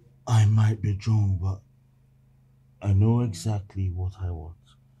might be drunk, but I know exactly what I want.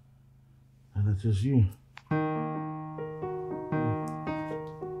 And it is you.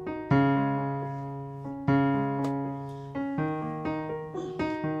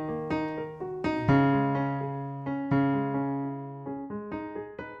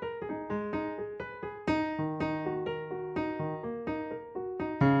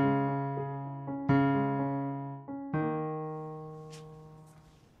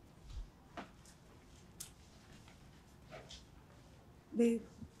 Babe,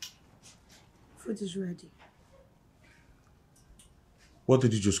 food is ready. What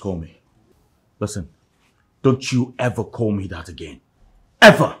did you just call me? Listen, don't you ever call me that again.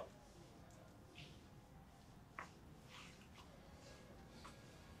 Ever!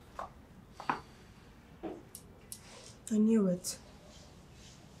 I knew it.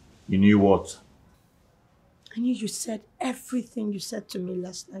 You knew what? I knew you said everything you said to me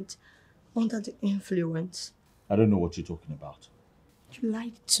last night under the influence. I don't know what you're talking about. You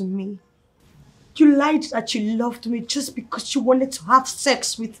lied to me. You lied that you loved me just because you wanted to have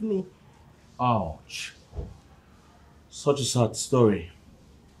sex with me. Ouch. Such a sad story.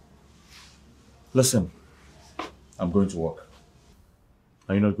 Listen, I'm going to work.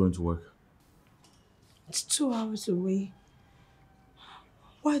 Are you not going to work? It's 2 hours away.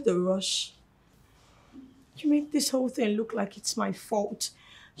 Why the rush? You make this whole thing look like it's my fault.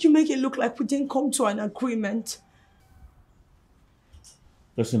 You make it look like we didn't come to an agreement.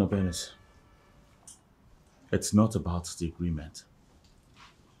 Listen, Obenis. It's not about the agreement.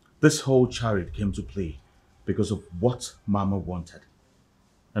 This whole charade came to play because of what Mama wanted,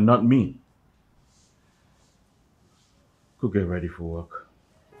 and not me. Go get ready for work.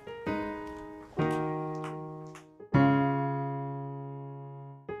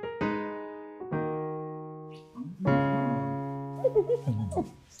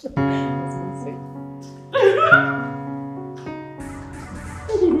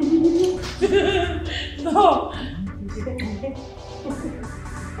 No.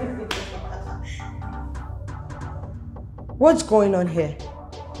 What's going on here?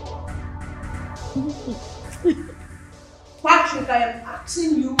 Patrick, I am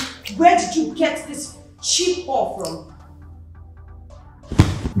asking you, where did you get this cheap whore from?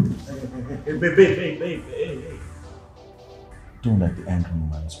 Hey, babe. Don't let the angry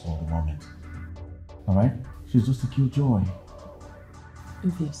woman spoil the moment. Alright? She's just a cute joy.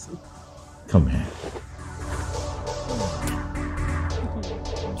 Obviously. Come here.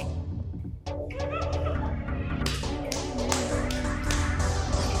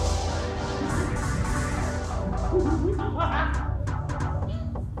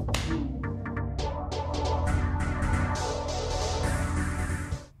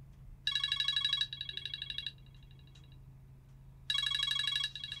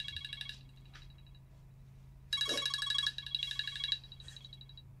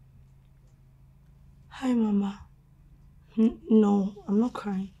 Hi, Mama. No, I'm not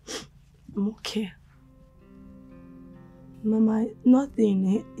crying. I'm okay. Mama,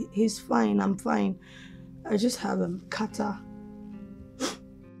 nothing. He's fine. I'm fine. I just have a catarrh.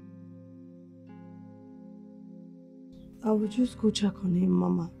 I will just go check on him,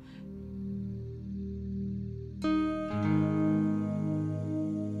 Mama.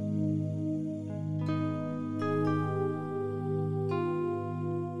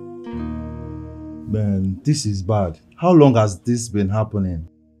 Man, this is bad. How long has this been happening?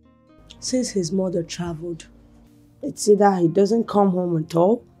 Since his mother traveled. It's either he doesn't come home at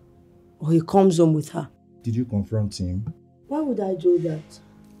all, or he comes home with her. Did you confront him? Why would I do that?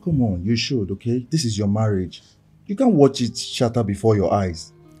 Come on, you should, okay? This is your marriage. You can't watch it shatter before your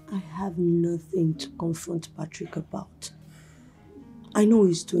eyes. I have nothing to confront Patrick about. I know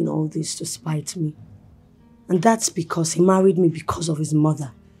he's doing all this to spite me. And that's because he married me because of his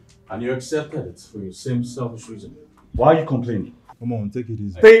mother. And you accepted it for your same selfish reason. Why are you complaining? Come on, take it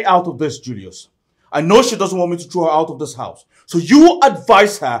easy. Stay out of this, Julius. I know she doesn't want me to throw her out of this house. So you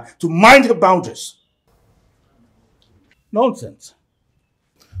advise her to mind her boundaries. Nonsense.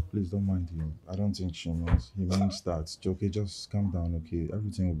 Please don't mind him. I don't think she means. He means that. Okay, just calm down, okay?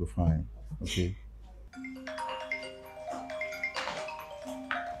 Everything will be fine, okay?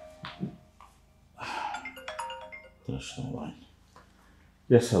 There's no line.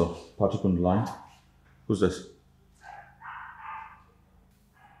 Yes, hello. Patrick on the line. Who's this?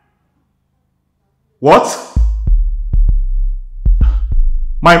 What?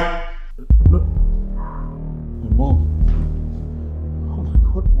 My mom. Oh my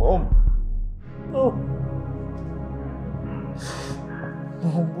God, Mom. Oh.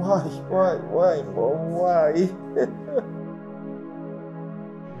 Mom, why, Mom, why?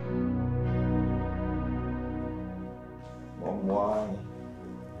 Mom, why?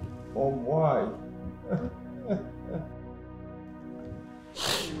 Mom, why?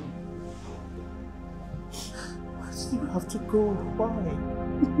 Why do you have to go? Why?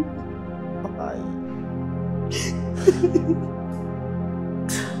 Why? Why?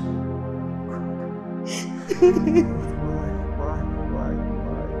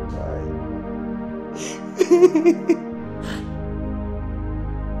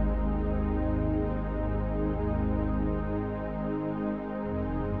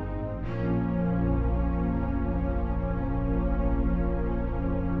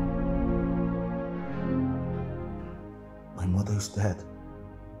 My mother is dead.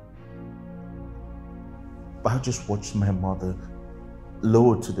 I just watched my mother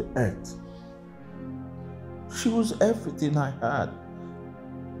lowered to the earth. She was everything I had.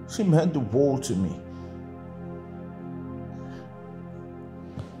 She meant the world to me.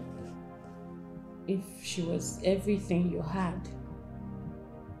 If she was everything you had,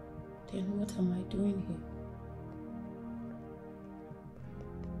 then what am I doing here?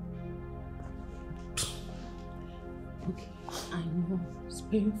 Okay, I know it's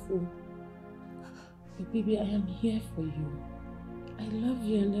painful. But baby, I am here for you. I love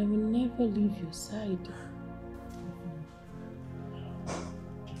you and I will never leave your side.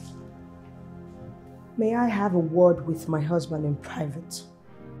 May I have a word with my husband in private?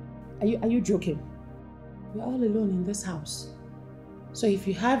 Are you joking? We're all alone in this house. So if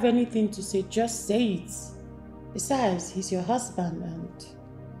you have anything to say, just say it. Besides, he's your husband and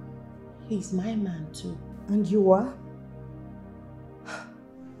he's my man too. And you are?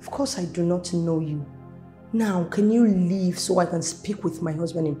 Of course I do not know you. Now, can you leave so I can speak with my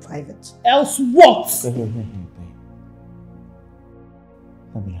husband in private? Else what? Hey.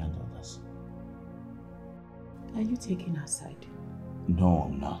 Let me handle this. Are you taking her side? No,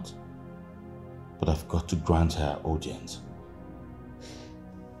 I'm not. But I've got to grant her audience.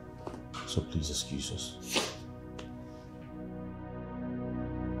 So please excuse us.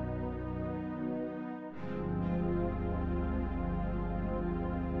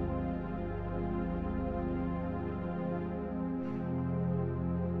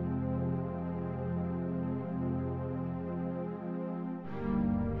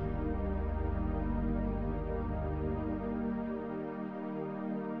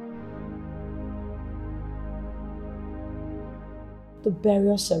 The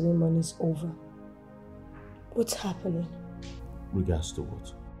burial ceremony is over. What's happening? Regards to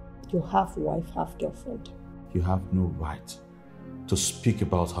what? Your half-wife, half-girlfriend. You have no right to speak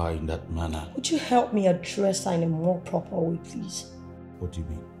about her in that manner. Would you help me address her in a more proper way, please? What do you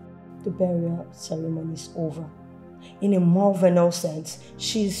mean? The burial ceremony is over. In a more venal sense,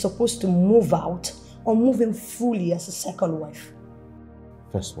 she is supposed to move out or move in fully as a second wife.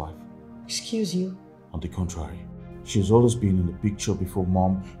 First wife. Excuse you? On the contrary, she's always been in the picture before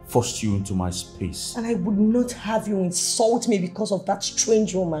Mom forced you into my space. And I would not have you insult me because of that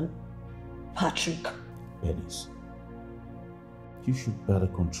strange woman, Patrick. Bernice, you should better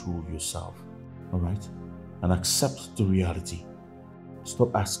control yourself, alright? And accept the reality.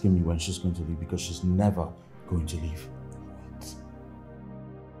 Stop asking me when she's going to leave because she's never going to leave. What?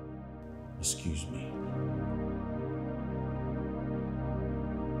 Excuse me.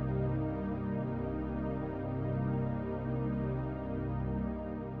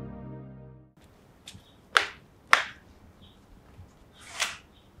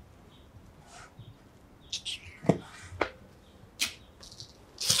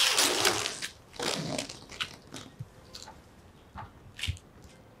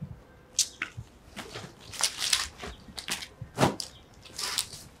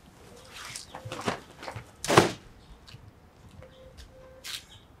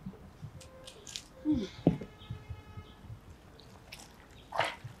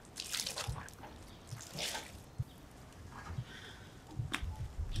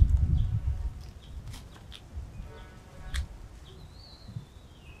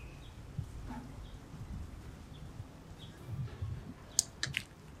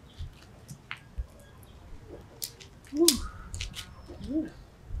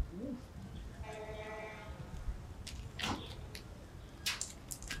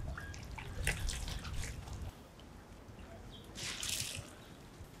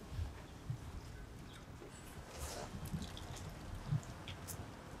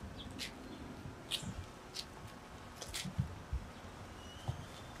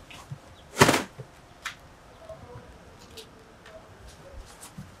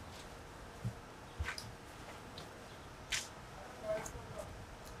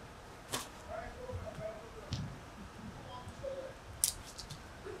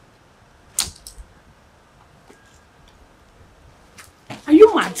 Are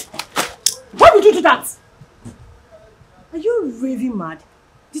you mad? Why would you do that? Are you really mad?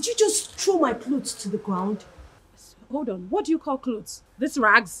 Did you just throw my clothes to the ground? Hold on, what do you call clothes? This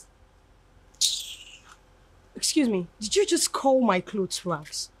rags? Excuse me, did you just call my clothes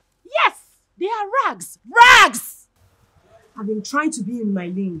rags? Yes, they are rags. Rags! I've been trying to be in my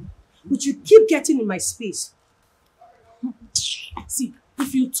lane, but you keep getting in my space. See,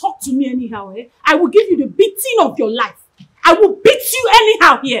 if you talk to me anyhow, I will give you the beating of your life. I will beat you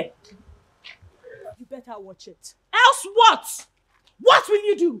anyhow here. You better watch it. Else what? What will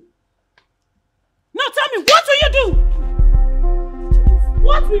you do? Now tell me, what will you do?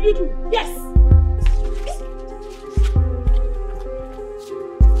 What will you do? Yes.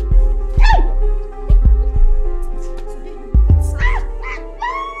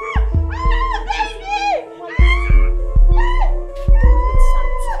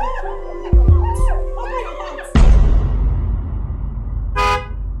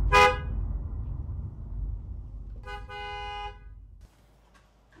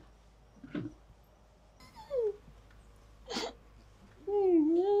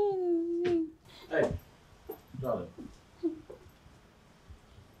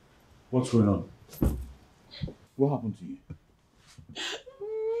 What's going on? What happened to you?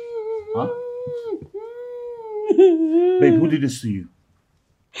 Huh? Babe, who did this to you?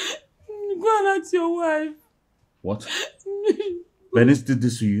 Go and ask your wife. What? Bernice did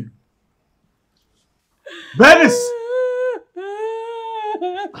this to you? Bernice!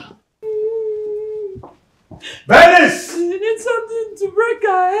 Bernice! She needs something to break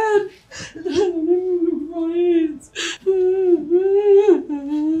her head. For it.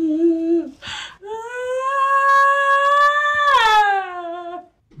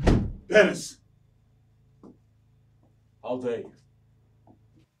 Bernice! How dare you?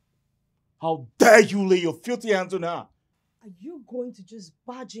 How dare you lay your filthy hands on her? Are you going to just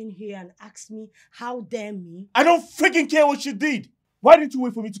barge in here and ask me how dare me? I don't freaking care what she did. Why didn't you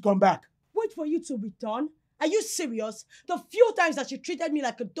wait for me to come back? Wait for you to return? Are you serious? The few times that she treated me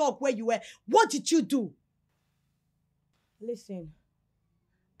like a dog where you were, what did you do? Listen,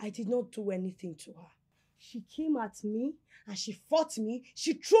 I did not do anything to her. She came at me and she fought me.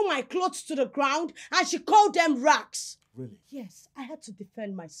 She threw my clothes to the ground and she called them rags. Really? Yes, I had to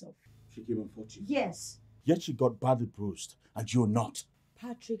defend myself. She came and fought you? Yes. Yet she got badly bruised, and you're not.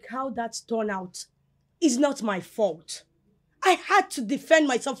 Patrick, how that turned out is not my fault. I had to defend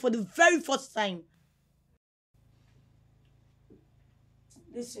myself for the very first time.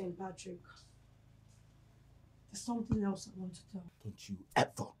 Listen, Patrick. There's something else I want to tell. Don't you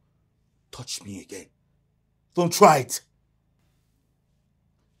ever touch me again. Don't try it.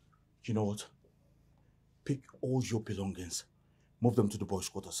 You know what? Pick all your belongings. Move them to the boys'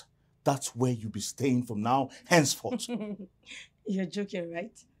 quarters. That's where you'll be staying from now henceforth. You're joking,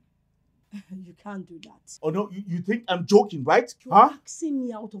 right? You can't do that. Oh no, you think I'm joking, right? You're asking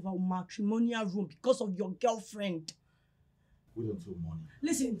me out of our matrimonial room because of your girlfriend. We don't feel money.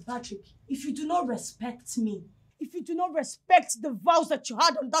 Listen, Patrick, if you do not respect me, if you do not respect the vows that you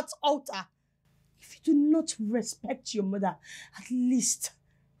had on that altar, if you do not respect your mother, at least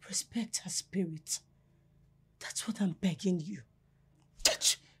respect her spirit. That's what I'm begging you.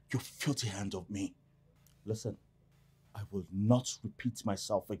 Get your filthy hand off me. Listen, I will not repeat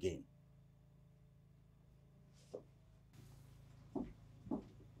myself again.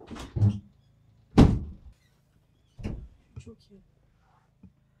 Joking.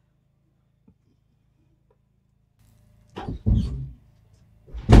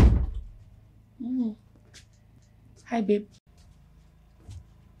 Hi, babe.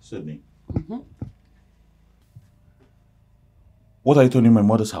 Sydney. What are you turning my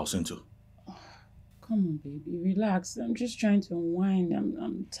mother's house into? Come on, baby. Relax. I'm just trying to unwind.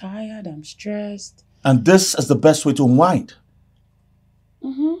 I'm tired. I'm stressed. And this is the best way to unwind.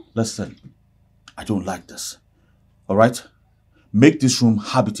 Listen, I don't like this. All right? Make this room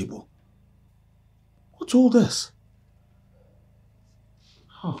habitable. What's all this?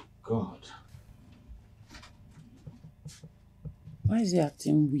 Oh, God. Why is he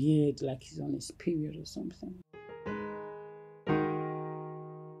acting weird, like he's on his period or something?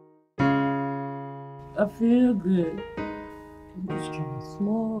 I feel good. I'm just trying to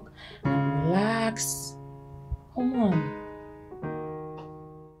smoke and relax. Come on.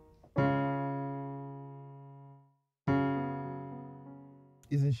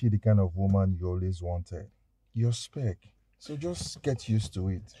 Isn't she the kind of woman you always wanted? You're spec, so just get used to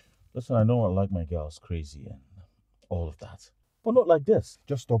it. Listen, I know I like my girls crazy and all of that. But not like this.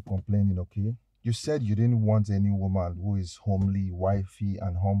 Just stop complaining, okay? You said you didn't want any woman who is homely, wifey,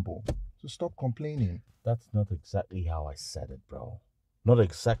 and humble. So stop complaining. That's not exactly how I said it, bro. Not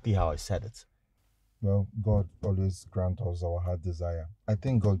exactly how I said it. Well, God always grants us our heart desire. I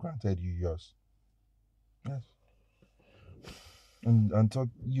think God granted you yours. Yes. And talk,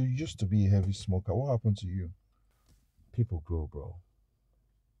 you used to be a heavy smoker. What happened to you? People grow, bro.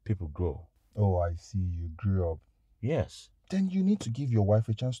 People grow. Oh, I see. You grew up. Yes. Then you need to give your wife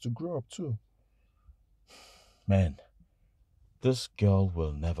a chance to grow up too. Man, this girl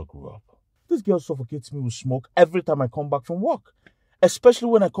will never grow up. This girl suffocates me with smoke every time I come back from work. Especially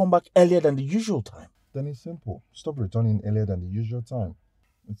when I come back earlier than the usual time. Then it's simple. Stop returning earlier than the usual time.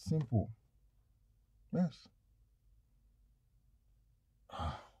 It's simple. Yes.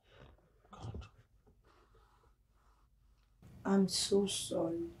 God. I'm so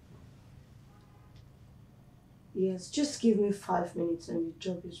sorry. Yes, just give me 5 minutes and the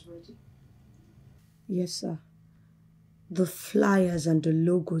job is ready. Yes, sir. The flyers and the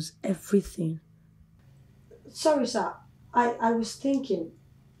logos, everything. Sorry, sir. I was thinking.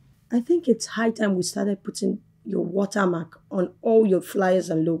 I think it's high time we started putting your watermark on all your flyers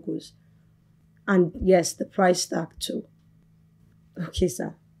and logos. And yes, the price tag too. Okay,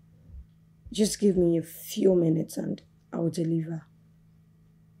 sir. Just give me a few minutes and I will deliver.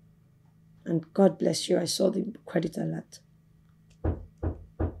 And God bless you. I saw the credit alert.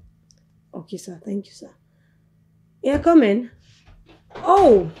 Okay, sir. Thank you, sir. Yeah, come in.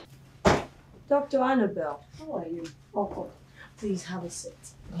 Oh, Dr. Annabelle. How are you? Oh, please have a seat.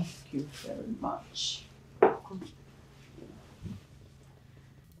 Thank you very much.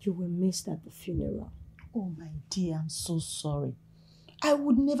 You were missed at the funeral. Oh, my dear, I'm so sorry. I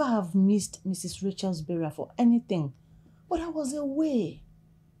would never have missed Mrs. Rachel's burial for anything, but I was away.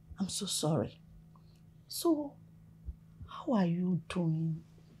 I'm so sorry. So, how are you doing?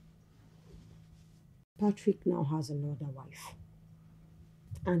 Patrick now has another wife.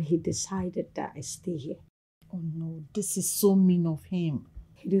 And he decided that I stay here. Oh no, this is so mean of him.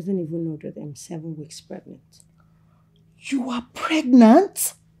 He doesn't even know that I'm 7 weeks pregnant. You are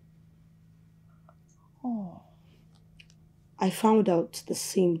pregnant? Oh. I found out the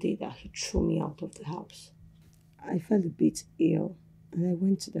same day that he threw me out of the house. I felt a bit ill and I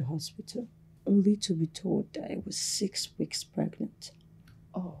went to the hospital, only to be told that I was 6 weeks pregnant.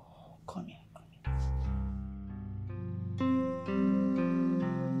 Oh, come here.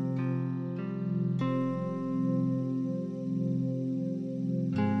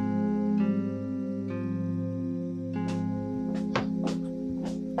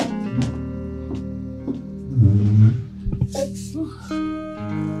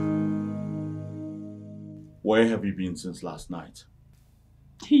 Where have you been since last night?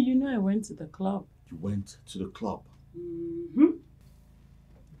 You know I went to the club. You went to the club? Mm-hmm.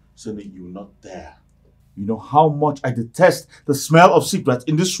 Cindy, you were not there. You know how much I detest the smell of cigarettes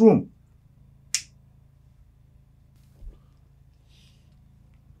in this room.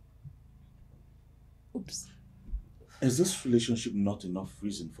 Oops. Is this relationship not enough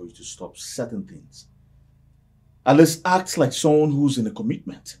reason for you to stop certain things? At least act like someone who's in a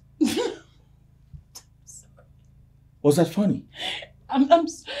commitment. Was that funny? I'm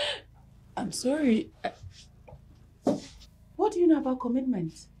sorry. What do you know about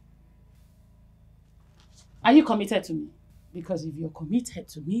commitment? Are you committed to me? Because if you're committed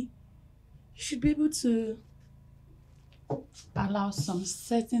to me, you should be able to allow some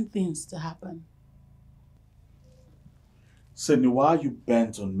certain things to happen. Sydney, why are you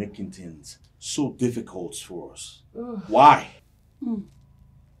bent on making things so difficult for us? Ugh. Why?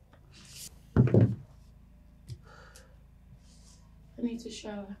 I need to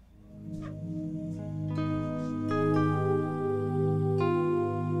shower.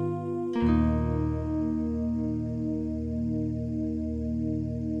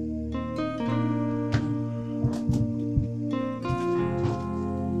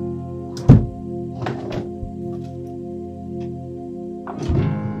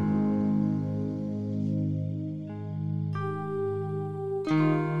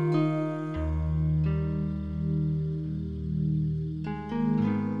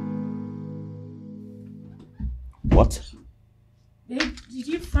 What? Babe, did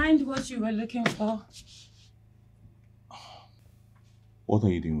you find what you were looking for? What are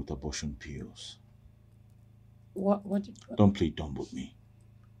you doing with abortion pills? What? Don't play dumb with me.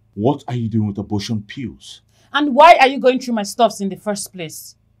 What are you doing with abortion pills? And why are you going through my stuffs in the first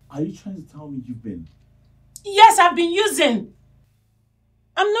place? Are you trying to tell me you've been... Yes, I've been using.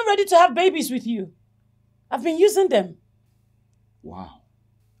 I'm not ready to have babies with you. I've been using them. Wow.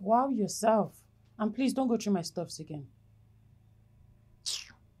 Wow yourself. And please don't go through my stuffs again.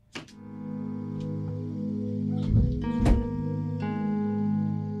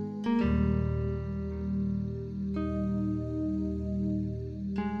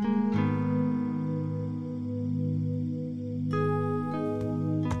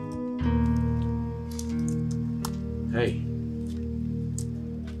 Hey.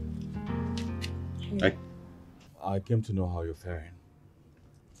 I came to know how you're faring.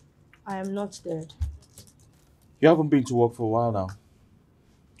 I am not dead. You haven't been to work for a while now.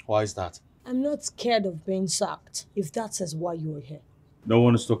 Why is that? I'm not scared of being sacked, if that is why you are here. No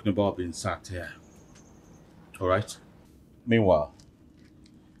one is talking about being sacked here. Alright? Meanwhile,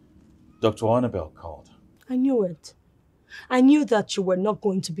 Dr. Annabelle called. I knew it. I knew that you were not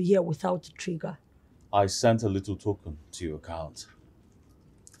going to be here without a trigger. I sent a little token to your account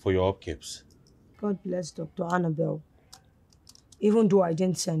for your upkeeps. God bless Dr. Annabelle. Even though I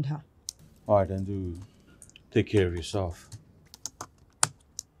didn't send her. Alright, then do take care of yourself.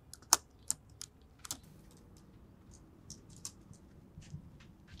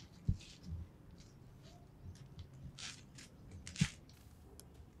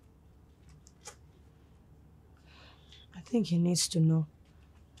 I think he needs to know.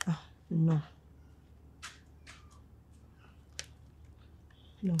 No.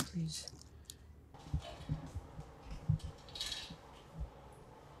 No, please.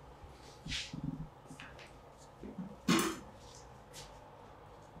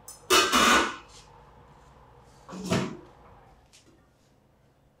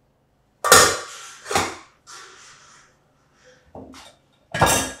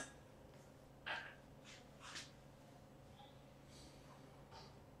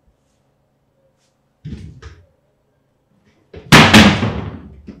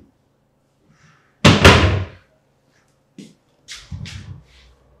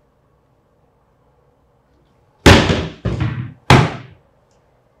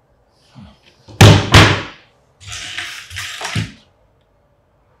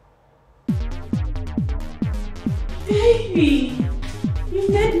 Baby, you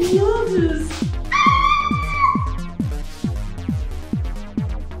made noodles.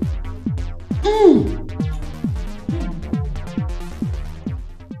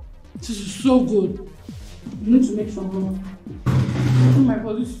 This is so good. You need to make some more. Oh my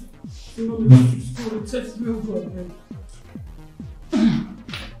God, this tastes real good.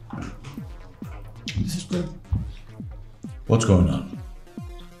 This is good. What's going on?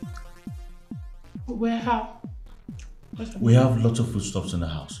 We have lots of foodstuffs in the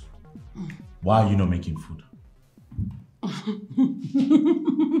house. Why are you not making food?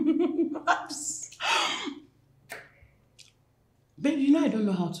 Babe, you know I don't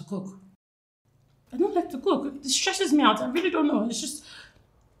know how to cook. I don't like to cook. It stresses me out. I really don't know. It's just...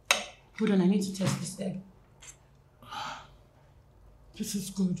 Hold on, I need to test this egg. This is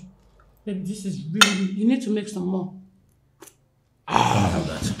good. Baby, this is really... You need to make some more. I have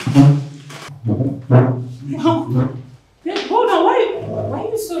that. Hey, hold on. Why are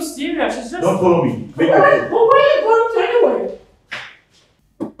you so serious? It's just... Don't follow me. Where are you going to anyway?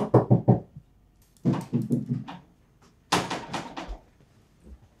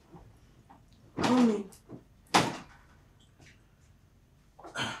 Come in.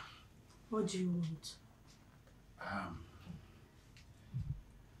 What do you want?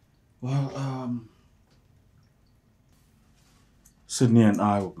 Sydney and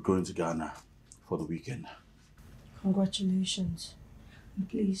I will be going to Ghana for the weekend. Congratulations. And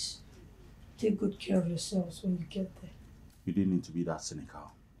please, take good care of yourselves when you get there. You didn't need to be that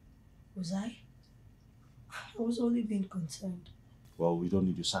cynical. Was I? I was only being concerned. Well, we don't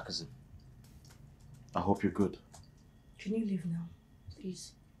need your sarcasm. I hope you're good. Can you leave now,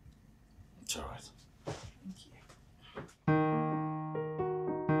 please? It's alright. Thank you.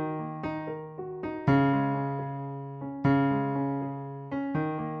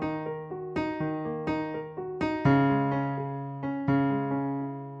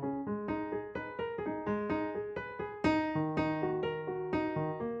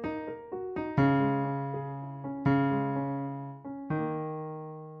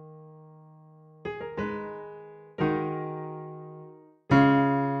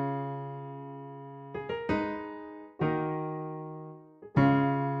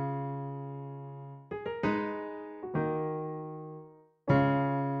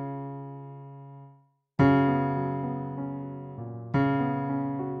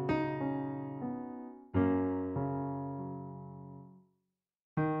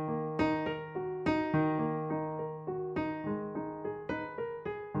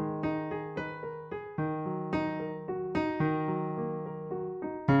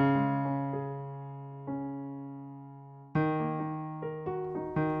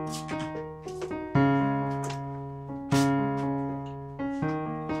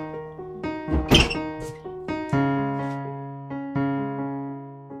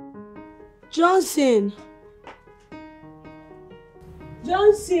 Johnson!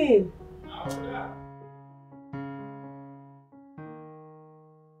 Johnson!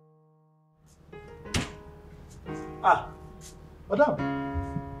 Ah, madam.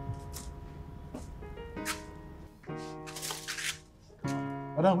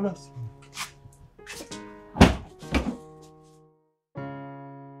 Madam, relax.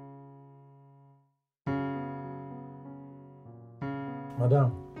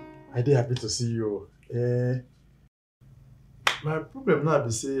 Madam, I dey happy to see you. My problem now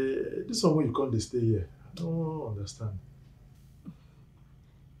be say this one wey you come dey stay here. I don't understand.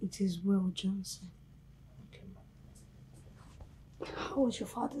 It is well, Johnson. How was your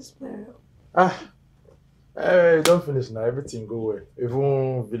father's burial? Don't finish now. Everything go well.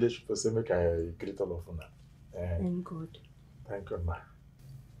 Even village people say make I greet all of una. Thank God. Thank God, ma.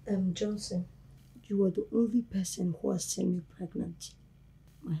 Johnson, you are the only person who has seen me pregnant.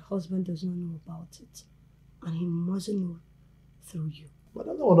 My husband does not know about it, and he mustn't know through you. But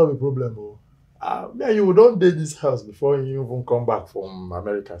that will not be a problem, oh. Man, you don't date this house before you even come back from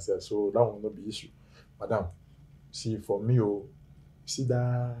America, sir, so that will not be issue. Madam, see, for me, oh, see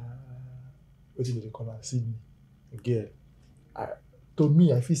that, what did they call her? Sydney, girl. To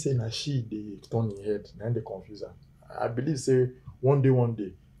me, I feel saying that she, they turn in head, and they confuse her. I believe, say, one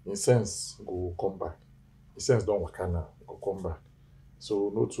day, in sense, go come back. In sense, don't work now, go come back.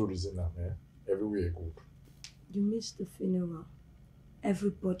 So, no true reason now, man. Everywhere good. You missed the funeral.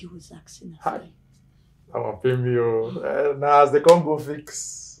 Everybody was asking after you. I'm gonna pay me, oh. Now, as they come go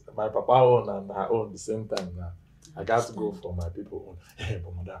fix my papa own and her own the same time now. I got to go for my people own.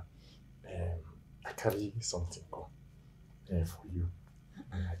 But madam, I carry something come for you.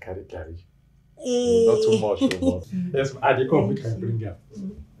 I carry. Hey. Not too much, but yes, I dey come, we can bring her.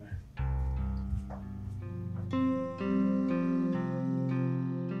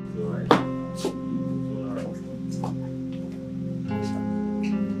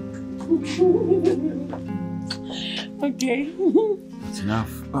 Okay. That's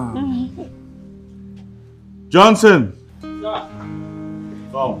enough. Johnson! Yeah.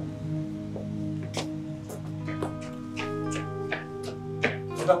 Oh.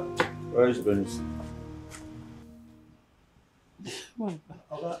 Where is Bernice? What?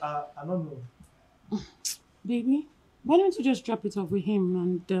 I don't know. Baby, why don't you just drop it off with him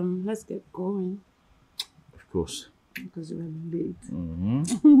and let's get going? Of course. Because we're late.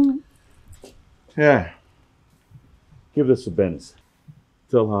 Mm-hmm. Yeah. Give this to Bernice.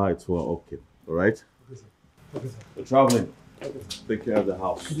 Tell her it's for okay. All right? Okay, sir. Okay, sir. We're traveling. Okay, sir. Take care of the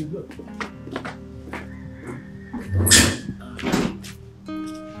house. Okay, good.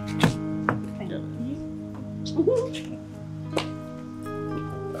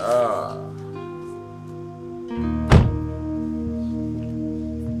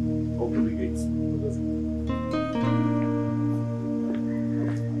 Open the gates.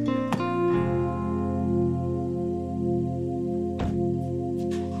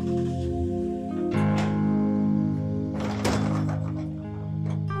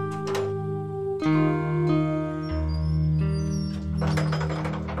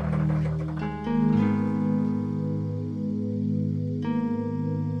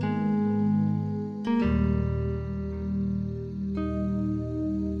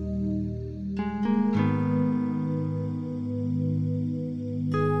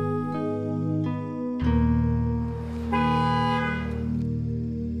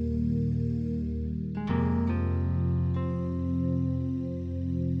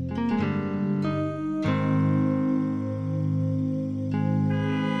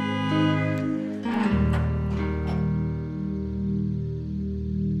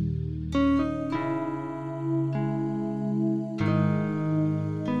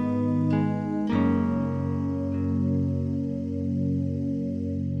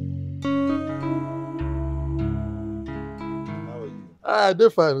 They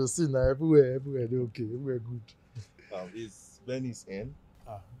fine. See now, everywhere, they okay, everywhere good. Is Benny's in?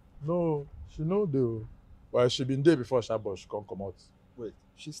 No, she know though. Well, she been there before Shabo, she can't come out. Wait,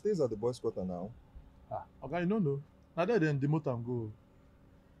 she stays at the boys' quarter now? Okay, you know. Now there then demote and go.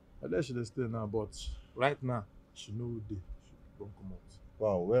 And there she dey stay now, but right now, she know day. She can't come out.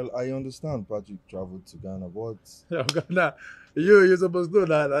 Wow, well, I understand Patrick traveled to Ghana, but... Yeah, Ghana, you're supposed to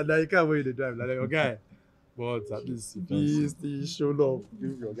know that you can't wait to drive, like your guy. But at least if you still show love,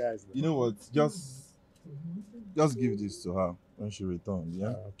 give your guys. You know what? Just give this to her when she returns,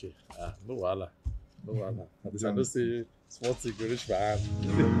 yeah? Okay. No wahala. No wahala. At least I don't say small thing go reach my hand.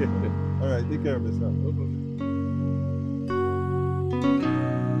 Alright, take care of yourself. No problem.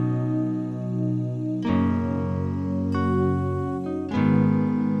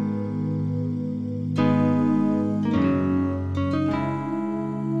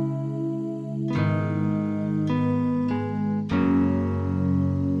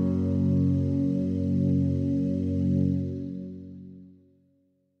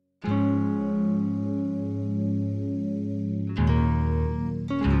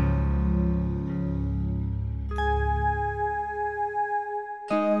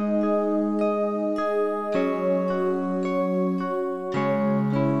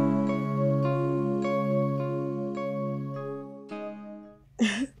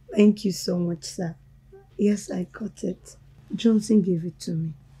 Thank you so much, sir. Yes, I got it. Johnson gave it to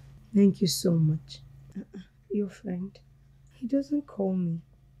me. Thank you so much. Your friend, he doesn't call me.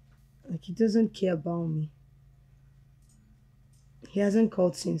 Like, he doesn't care about me. He hasn't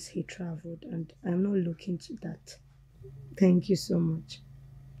called since he traveled, and I'm not looking to that. Thank you so much.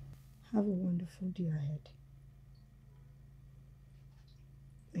 Have a wonderful day ahead.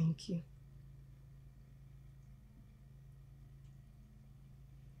 Thank you.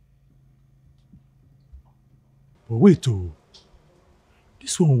 But wait,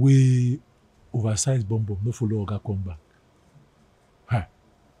 this one way oversized bomb no follow Oga come back. Huh.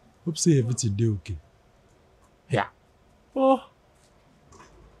 Hope say everything dey okay. Yeah. Oh.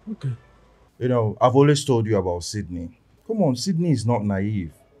 Okay. You know, I've always told you about Sydney. Come on, Sydney is not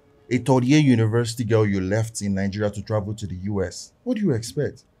naive. A third-year university girl you left in Nigeria to travel to the US. What do you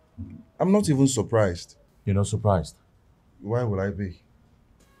expect? I'm not even surprised. You're not surprised? Why would I be?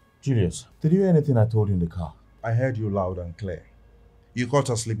 Julius, did you hear anything I told you in the car? I heard you loud and clear. You caught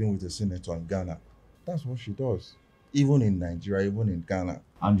her sleeping with a senator in Ghana. That's what she does. Even in Nigeria, even in Ghana.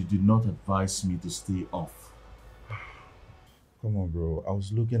 And you did not advise me to stay off. Come on, bro. I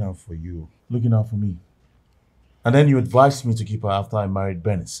was looking out for you. Looking out for me? And then you advised me to keep her after I married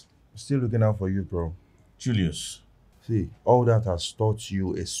Bennis. Still looking out for you, bro. Julius. See, all that has taught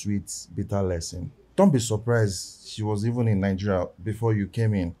you a sweet, bitter lesson. Don't be surprised she was even in Nigeria before you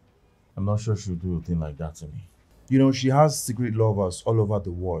came in. I'm not sure she'll do a thing like that to me. You know, she has secret lovers all over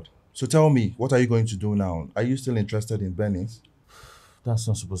the world. So tell me, what are you going to do now? Are you still interested in Bennis? That's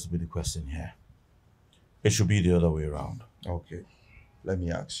not supposed to be the question here. It should be the other way around. Okay. Let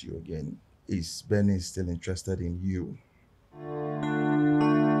me ask you again. Is Bennis still interested in you?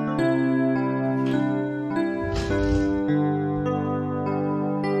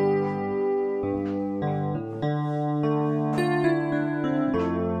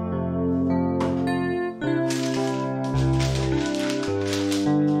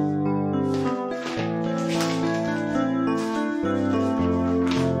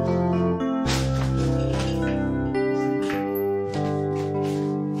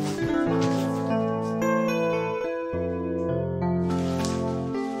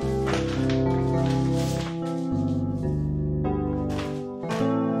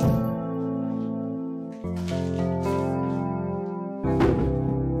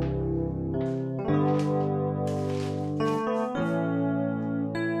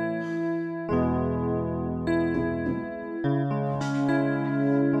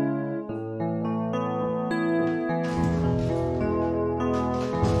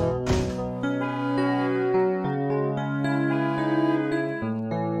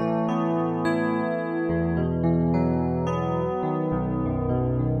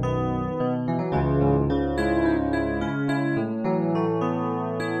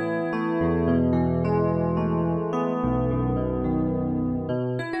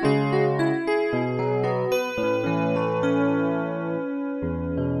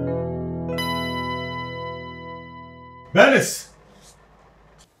 Bernice!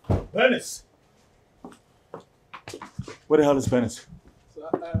 Bernice! Where the hell is Bernice?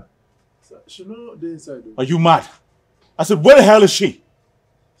 Sir, she no dey inside. Are you mad? I said, where the hell is she?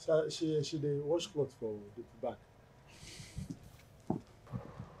 Sir, she dey wash clothes for the back.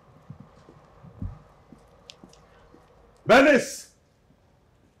 Bernice!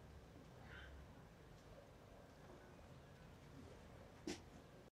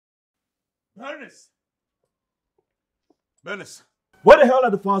 Bernice! Bernice, where the hell are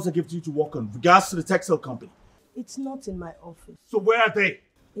the files I gave to you to work on regards to the textile company? It's not in my office. So where are they?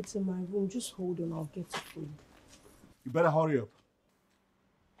 It's in my room. Just hold on, I'll get it for you. You better hurry up.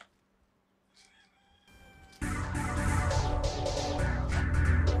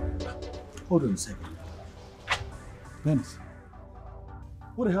 Hold on a second. Bernice,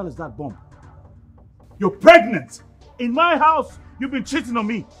 what the hell is that bomb? You're pregnant! In my house, you've been cheating on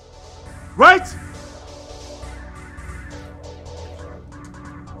me. Right?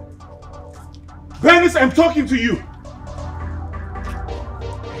 Bernice, I'm talking to you.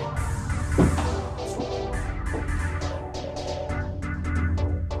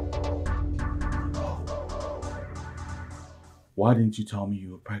 Why didn't you tell me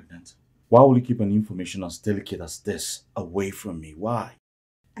you were pregnant? Why will you keep an information as delicate as this away from me? Why?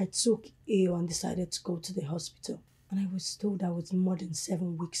 I took ill and decided to go to the hospital. And I was told I was more than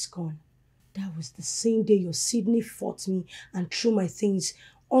 7 weeks gone. That was the same day your Sydney fought me and threw my things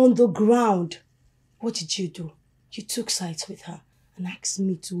on the ground. What did you do? You took sides with her and asked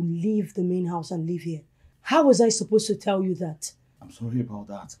me to leave the main house and live here. How was I supposed to tell you that? I'm sorry about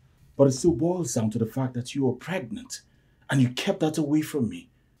that. But it still boils down to the fact that you were pregnant and you kept that away from me.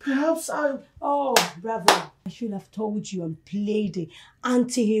 Perhaps I... Oh, bravo. I should have told you and played the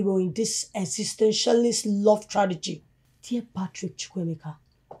anti-hero in this existentialist love tragedy. Dear Patrick Chukwemeka,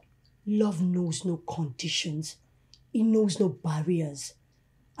 love knows no conditions. It knows no barriers.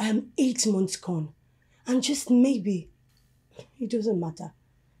 I am 8 months gone. And just maybe, it doesn't matter.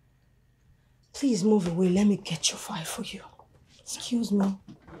 Please move away. Let me get your file for you. Excuse me.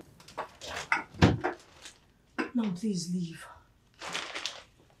 Now please leave.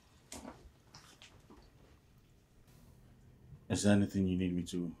 Is there anything you need me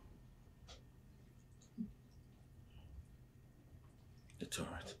to? It's all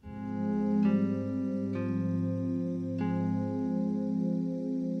right.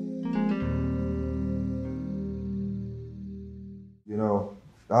 You know,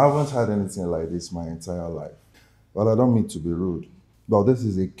 I haven't had anything like this my entire life. Well, I don't mean to be rude, but this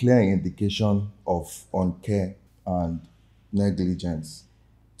is a clear indication of uncare and negligence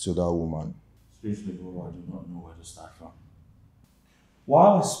to that woman. Seriously, bro, I do not know where to start from.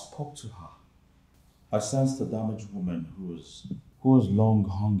 While I spoke to her, I sensed a damaged woman who was long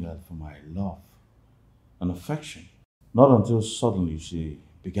hungered for my love and affection. Not until suddenly she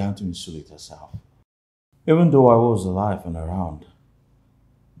began to insulate herself. Even though I was alive and around,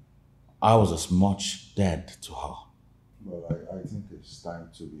 I was as much dead to her. Well, I think it's time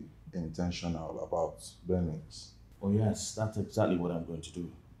to be intentional about Bernice. Oh yes, that's exactly what I'm going to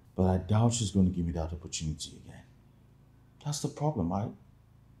do. But I doubt she's going to give me that opportunity again. That's the problem.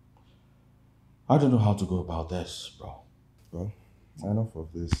 I don't know how to go about this, bro. Well, enough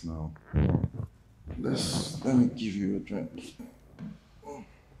of this now. Let me give you a drink.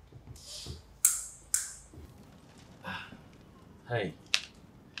 Hey,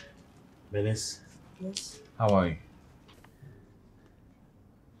 Bernice. Yes? How are you?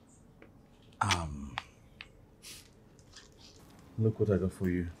 Look what I got for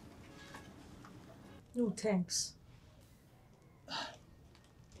you. No, thanks.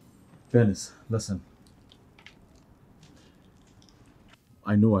 Bernice, listen.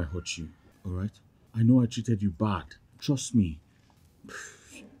 I know I hurt you, alright? I know I treated you bad. Trust me.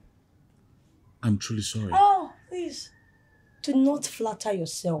 I'm truly sorry. Oh, please. Do not flatter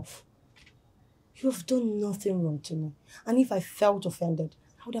yourself. You have done nothing wrong to me. And if I felt offended,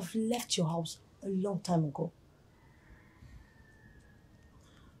 I would have left your house a long time ago.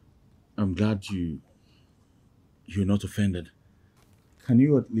 I'm glad you're not offended. Can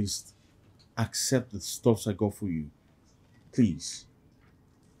you at least accept the stuff I got for you? Please.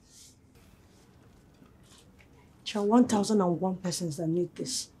 There are 1,001 persons that need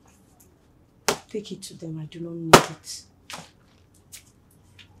this. Take it to them. I do not need it.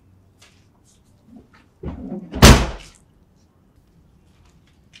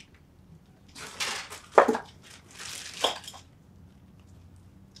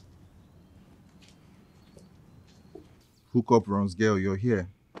 Hookup runs, girl, you're here.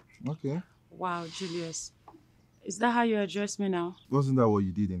 Okay. Wow, Julius. Is that how you address me now? Wasn't that what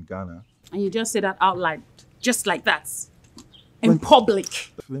you did in Ghana? And you just say that out loud. Just like that. In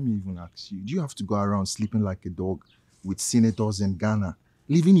public. Let me even ask you, do you have to go around sleeping like a dog with senators in Ghana,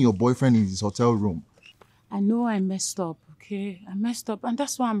 leaving your boyfriend in his hotel room? I know I messed up, okay? I messed up and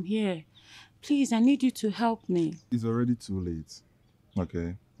that's why I'm here. Please, I need you to help me. It's already too late.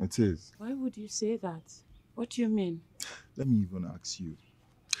 Okay, it is. Why would you say that? What do you mean? Let me even ask you,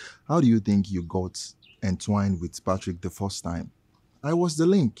 how do you think you got entwined with Patrick the first time? I was the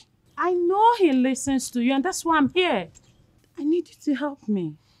link. I know he listens to you and that's why I'm here. I need you to help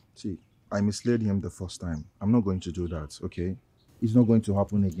me. See, I misled him the first time. I'm not going to do that, okay? It's not going to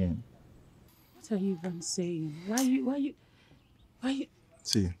happen again. What are you even saying? Why you...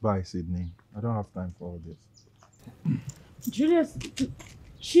 See, bye, Sydney. I don't have time for all this. Julius,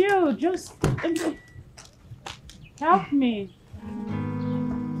 chill, just help me.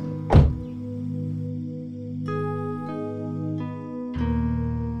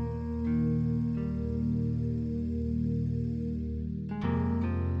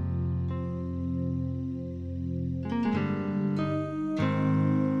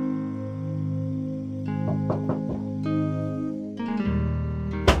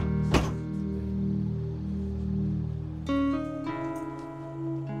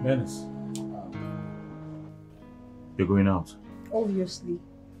 Venice, you're going out. Obviously.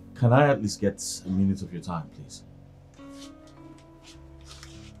 Can I at least get a minute of your time, please?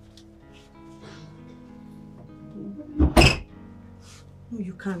 No,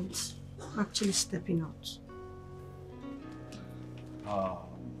 you can't. I'm actually stepping out.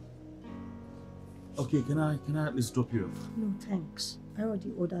 Okay, can I at least drop you off? No, thanks. I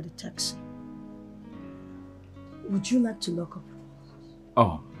already ordered a taxi. Would you like to lock up?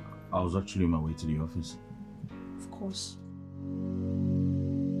 Oh, I was actually on my way to the office. Of course.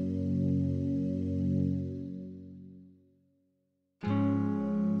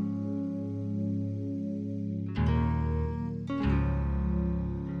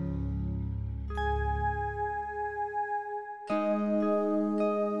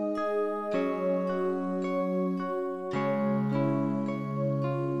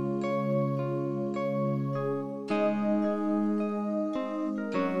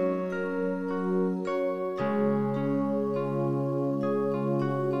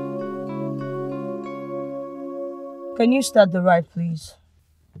 Can you start the ride, please?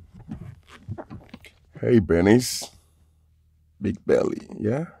 Hey, Benny's. Big belly,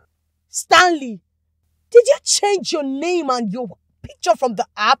 yeah? Stanley, did you change your name and your picture from the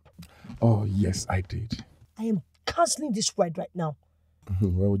app? Oh, yes, I did. I am cancelling this ride right now.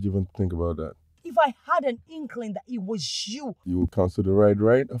 Why would you even think about that? If I had an inkling that it was you. You will cancel the ride,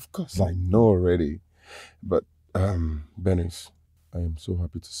 right? Of course, I know already. But, Benny's, I am so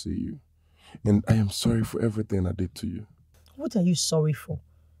happy to see you. And I am sorry for everything I did to you. What are you sorry for?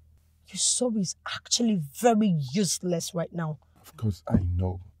 Your sorry is actually very useless right now. Of course, I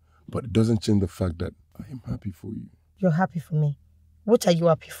know. But it doesn't change the fact that I am happy for you. You're happy for me. What are you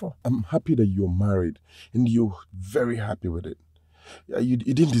happy for? I'm happy that you're married and you're very happy with it. You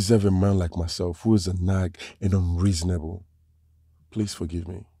didn't deserve a man like myself who is a nag and unreasonable. Please forgive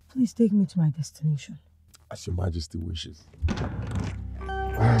me. Please take me to my destination. As your majesty wishes.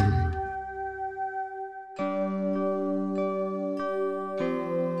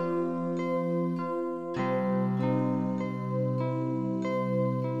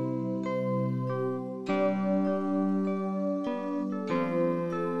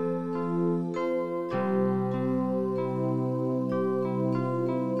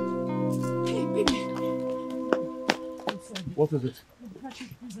 What is it? Patrick,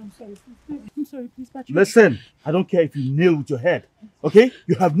 please, I'm sorry. I'm sorry, please, Patrick. Listen, I don't care if you kneel with your head, okay?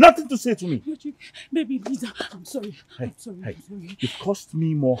 You have nothing to say to me. Patrick, baby, please, I'm sorry. Hey, I'm sorry. hey, I'm sorry. you've caused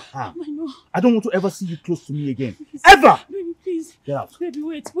me more harm. I know. I don't want to ever see you close to me again. Please, Ever! Baby, please. Get out. Baby,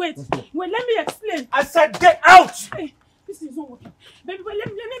 wait. Let me explain. I said get out! Hey, this is not working. Baby, wait,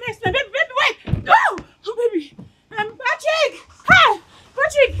 let me explain. Baby, wait. No! Oh, baby. Patrick! Hi!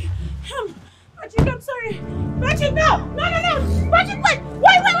 Patrick! Patrick, I'm sorry. Patrick, no! Patrick, wait!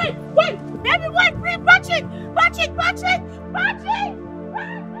 Baby, wait, please, Patrick!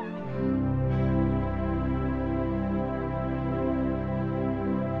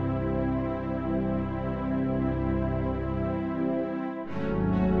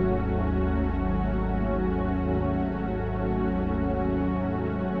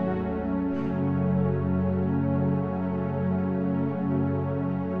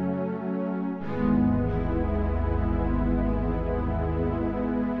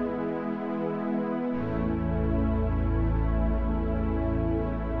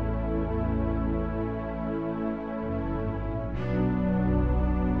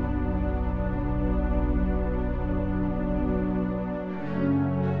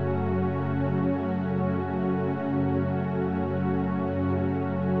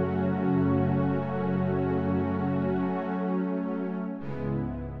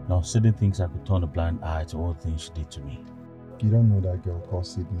 Now Sydney thinks I could turn a blind eye to all the things she did to me. You don't know that girl called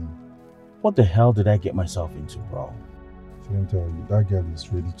Sydney. What the hell did I get myself into, bro? So let me tell you, that girl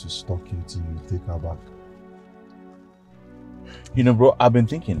is ready to stalk you till you take her back. You know, bro, I've been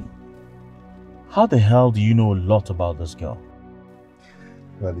thinking, how the hell do you know a lot about this girl?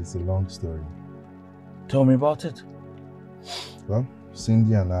 Well, it's a long story. Tell me about it. Well,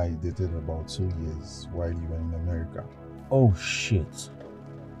 Cindy and I dated about 2 years while you were in America. Oh shit.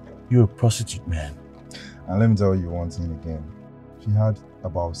 You're a prostitute, man. And let me tell you one thing again. She had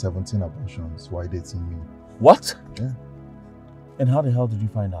about 17 abortions while dating me. What? Yeah. And how the hell did you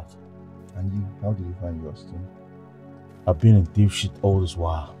find out? And you, how did you find yours too? I've been in deep shit all this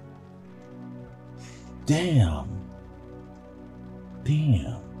while. Damn.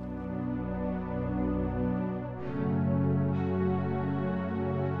 Damn.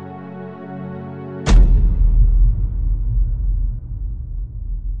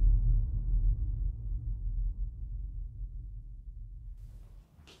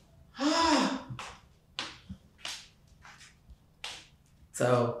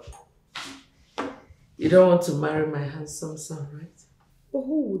 So, you don't want to marry my handsome son, right? But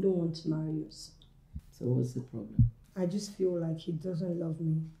who wouldn't want to marry your son? So what's the problem? I just feel like he doesn't love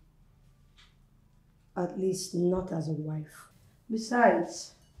me. At least not as a wife.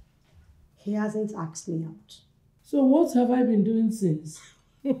 Besides, he hasn't asked me out. So what have I been doing since?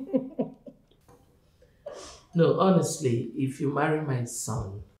 No, honestly, if you marry my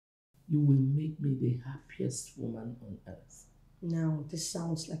son, you will make me the happiest woman on earth. Now, this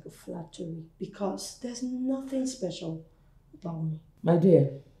sounds like a flattery because there's nothing special about me. My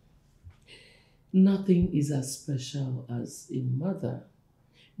dear, nothing is as special as a mother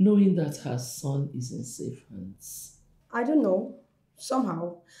knowing that her son is in safe hands. I don't know.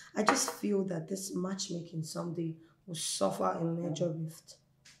 Somehow, I just feel that this matchmaking someday will suffer a major rift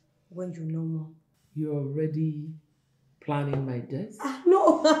when you know more. You're already planning my death?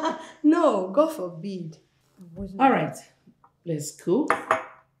 No, no, God forbid. All right, let's cook.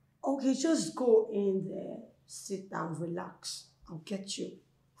 Okay, just go in there, sit down, relax. I'll get you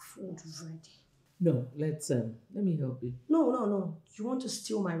food ready. No, let me help you. No. You want to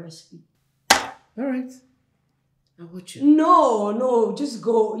steal my recipe? All right, I'll watch you. No, just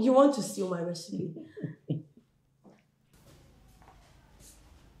go. You want to steal my recipe?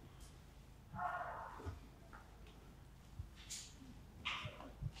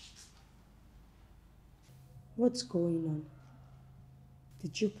 What's going on?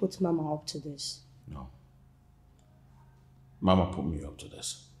 Did you put Mama up to this? No. Mama put me up to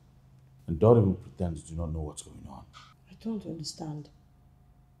this. And don't even pretend you do not know what's going on. I don't understand.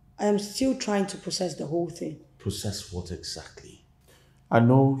 I am still trying to process the whole thing. Process what exactly? I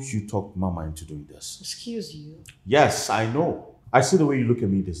know you talked Mama into doing this. Excuse you? Yes, I know. I see the way you look at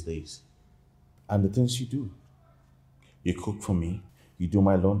me these days. And the things you do. You cook for me. You do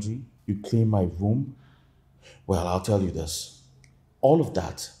my laundry. You clean my room. Well, I'll tell you this. All of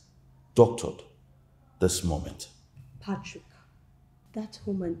that doctored this moment. Patrick, that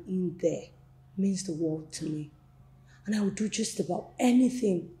woman in there means the world to me. And I will do just about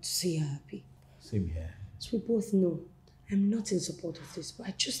anything to see her happy. Same here. As we both know, I'm not in support of this, but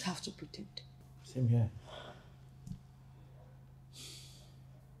I just have to pretend. Same here.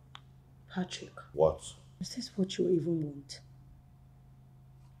 Patrick. What? Is this what you even want?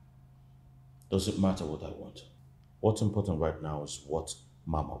 Doesn't matter what I want. What's important right now is what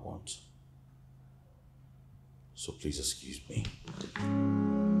Mama wants. So please excuse me.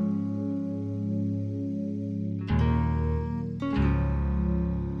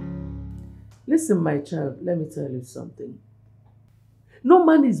 Listen, my child, let me tell you something. No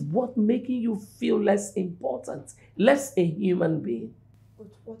man is worth making you feel less important, less a human being. But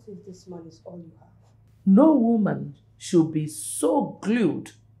what if this man is all you have? No woman should be so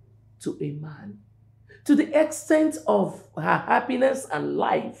glued to a man, to the extent of her happiness and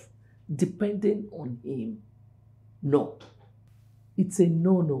life depending on him. No. It's a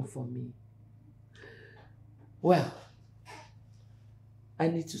no-no for me. Well, I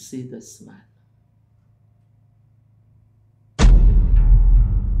need to see this man.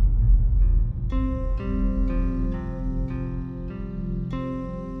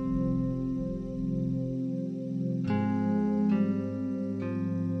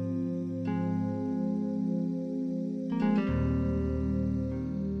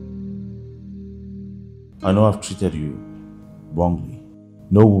 I know I've treated you wrongly.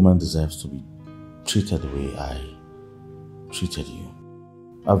 No woman deserves to be treated the way I treated you.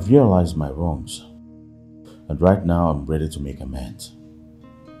 I've realized my wrongs, and right now I'm ready to make amends.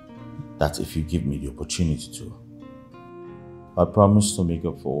 That if you give me the opportunity to, I promise to make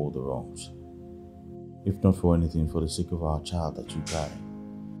up for all the wrongs. If not for anything, for the sake of our child that you carry.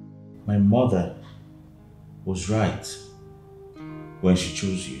 My mother was right when she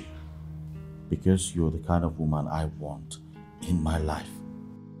chose you. Because you're the kind of woman I want in my life.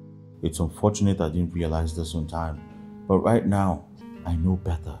 It's unfortunate I didn't realize this on time, but right now, I know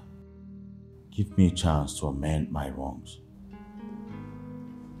better. Give me a chance to amend my wrongs.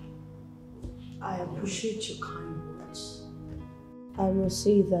 I appreciate your kind words. I must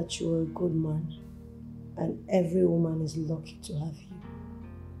say that you are a good man, and every woman is lucky to have you.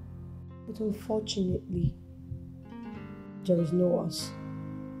 But unfortunately, there is no us.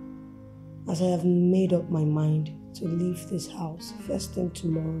 As I have made up my mind to leave this house first thing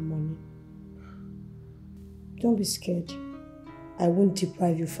tomorrow morning. Don't be scared. I won't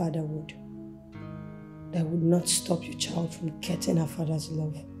deprive you fatherhood. That would not stop your child from getting her father's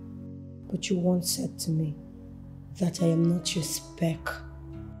love. But you once said to me that I am not your speck.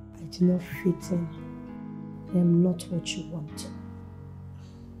 I do not fit in. I am not what you want.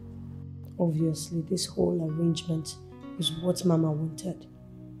 Obviously, this whole arrangement is what Mama wanted.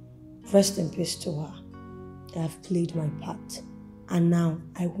 Rest in peace to her. I have played my part, and now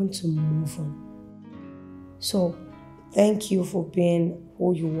I want to move on. So, thank you for being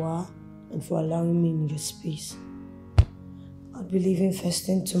who you are and for allowing me in your space. I'll be leaving first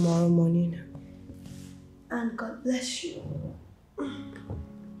thing tomorrow morning. And God bless you.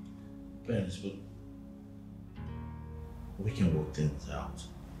 Parents, but we can work things out.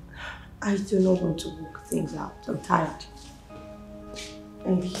 I do not want to work things out. I'm tired.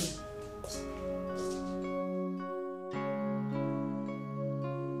 Thank you.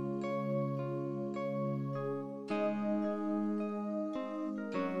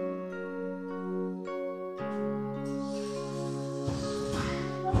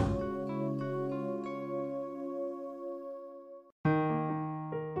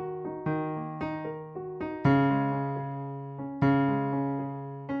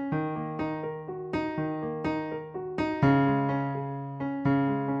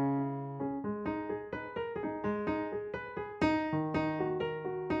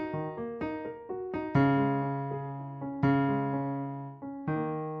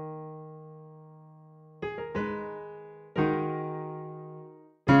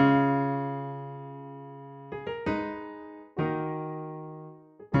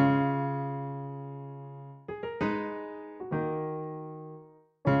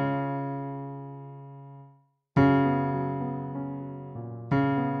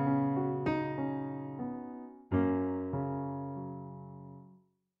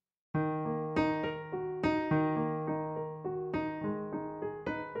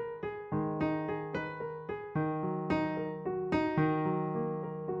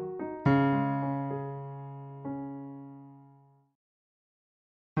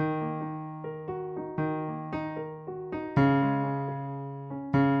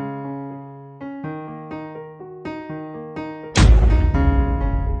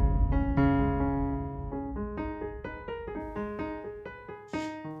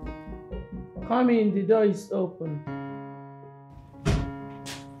 Come in, the door is open.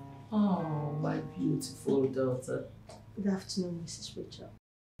 Oh, my beautiful daughter. Good afternoon, Mrs. Rachel.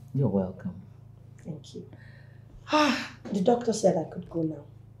 You're welcome. Thank you. The doctor said I could go now.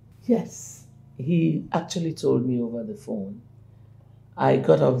 Yes, he actually told me over the phone. I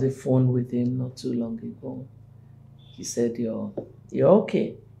got off the phone with him not too long ago. He said you're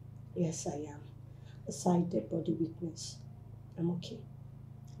okay. Yes, I am. Aside the body weakness, I'm okay.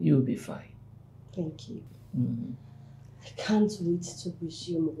 You'll be fine. Thank you. Mm-hmm. I can't wait to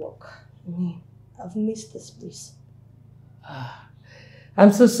resume work. I mean, I've missed this place.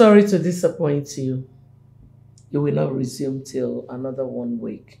 I'm so sorry to disappoint you. You will not resume till another 1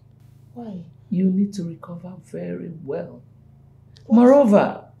 week. Why? You need to recover very well.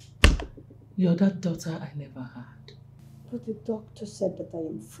 Moreover, you're that daughter I never had. But the doctor said that I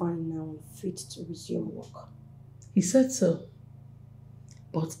am fine now and fit to resume work. He said so.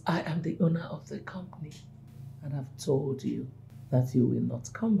 But I am the owner of the company, and I've told you that you will not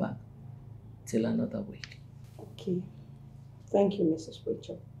come back till another week. Okay. Thank you, Mrs.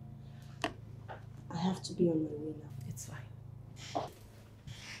 Rachel. I have to be on my way now. It's fine.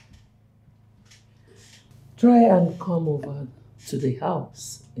 Try and come over to the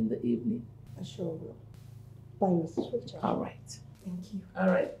house in the evening. I sure will. Bye, Mrs. Rachel. All right. Thank you. All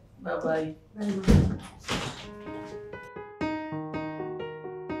right. Bye-bye. Bye-bye.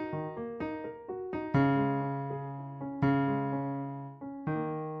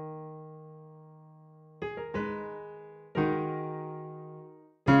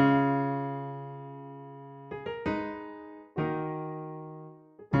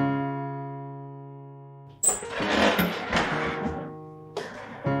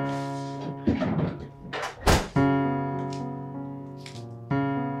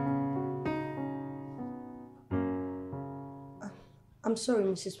 I'm sorry,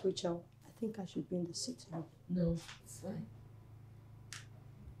 Mrs. Rachel. I think I should be in the sitting room. No, it's fine.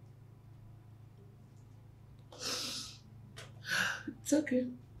 It's okay.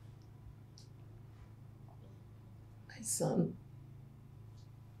 My son,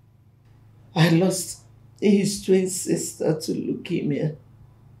 I lost his twin sister to leukemia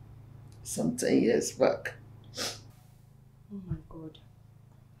some 10 years back. Oh my God.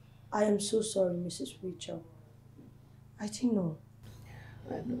 I am so sorry, Mrs. Rachel. I didn't know.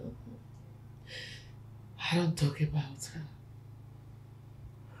 I know. I don't talk about her.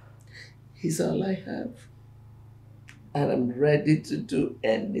 He's all I have. And I'm ready to do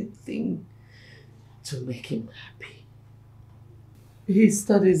anything to make him happy. He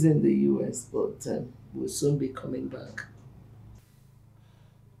studies in the US, but will soon be coming back.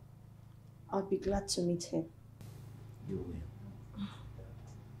 I'll be glad to meet him. You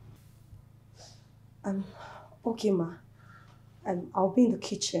will. Okay, Ma. I'll be in the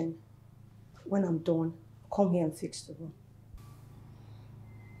kitchen. When I'm done, come here and fix the room.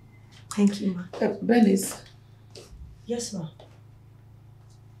 Thank you, Ma. Bernice. Yes, Ma.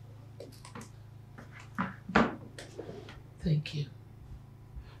 Thank you.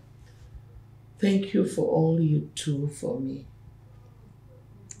 Thank you for all you do for me.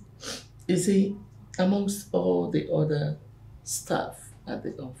 You see, amongst all the other staff at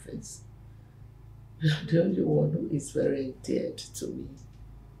the office, you're the only one who is very endeared to me.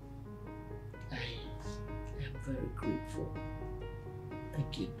 I am very grateful.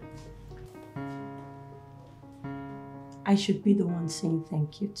 Thank you. I should be the one saying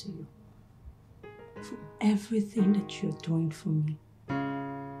thank you to you for everything that you're doing for me.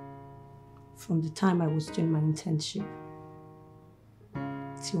 From the time I was doing my internship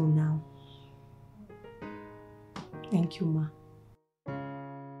till now. Thank you, Ma. I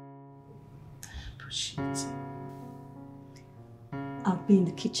appreciate it. I'll be in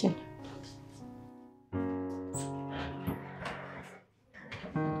the kitchen.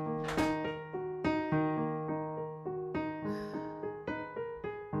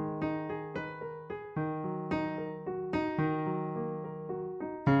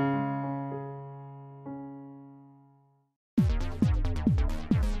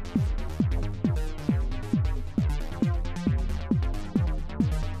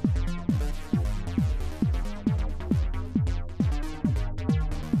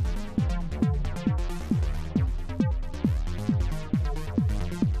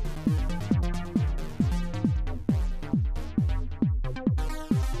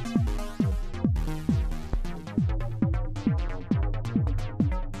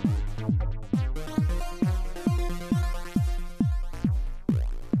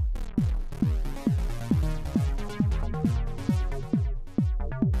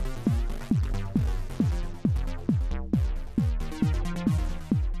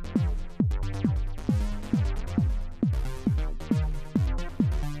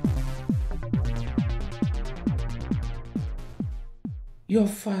 Your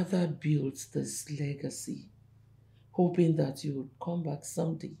father built this legacy, hoping that you would come back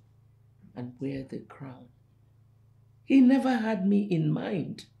someday and wear the crown. He never had me in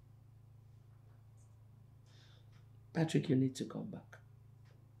mind. Patrick, you need to come back.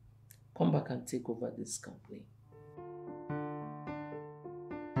 Come back and take over this company.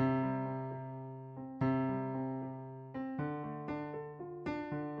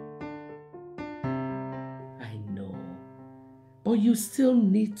 I know, but you still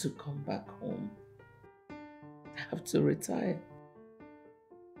need to come back home. I have to retire.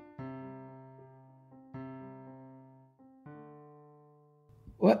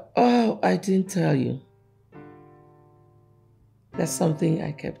 What? Oh, I didn't tell you. There's something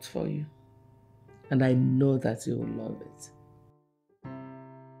I kept for you, and I know that you will love it.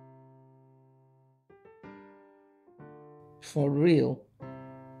 For real?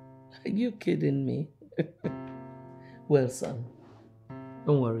 Are you kidding me? Well, son,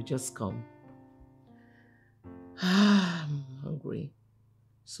 don't worry, just come. I'm hungry,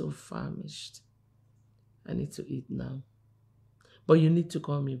 so famished. I need to eat now. But you need to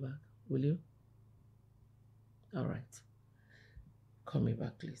call me back, will you? All right. Call me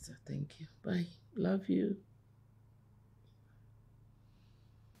back later. Thank you. Bye. Love you.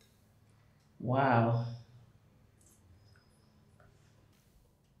 Wow.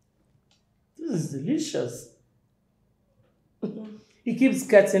 This is delicious. It keeps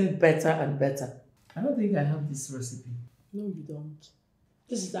getting better and better. I don't think I have this recipe. No, you don't.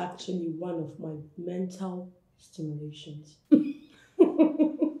 This is actually one of my mental stimulations.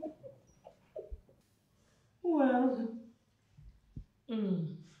 Well.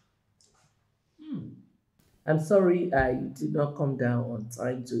 I'm sorry I did not come down on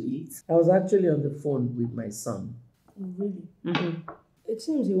time to eat. I was actually on the phone with my son. Oh, really? Mm-hmm. It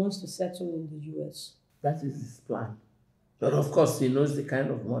seems he wants to settle in the US. That is his plan. But of course, he knows the kind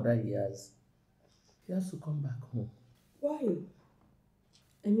of mother he has. He has to come back home. Why?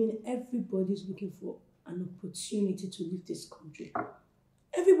 I mean, everybody's looking for an opportunity to leave this country.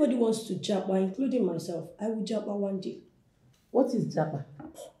 Everybody wants to japa, including myself. I will japa one day. What is japa?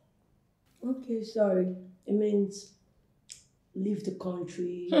 Okay, sorry. It means leave the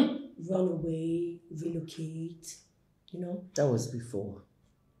country, run away, relocate, you know? That was before.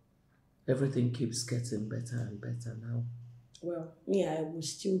 Everything keeps getting better and better now. Well, me, I will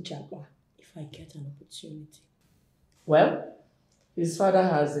still japa if I get an opportunity. Well, his father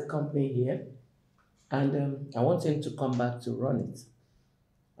has a company here, and I want him to come back to run it.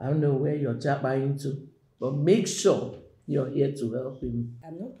 I don't know where you're japaing to, but make sure you're here to help him.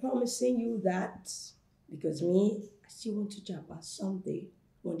 I'm not promising you that, because me, I still want to japa someday.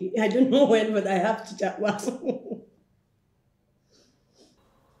 One day. I don't know when, but I have to japa.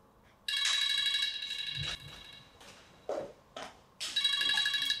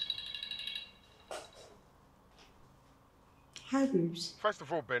 Hi, babes. First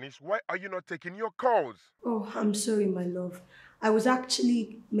of all, Bernice, why are you not taking your calls? Oh, I'm sorry, my love. I was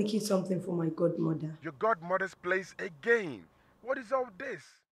actually making something for my godmother. Your godmother's place again. What is all this?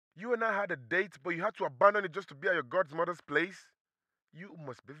 You and I had a date, but you had to abandon it just to be at your godmother's place? You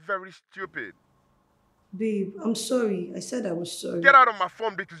must be very stupid. Babe, I'm sorry. I said I was sorry. Get out of my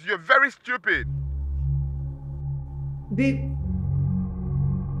phone because you're very stupid. Babe.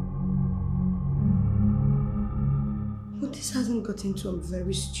 But this hasn't got into I'm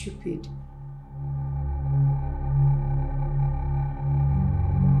very stupid.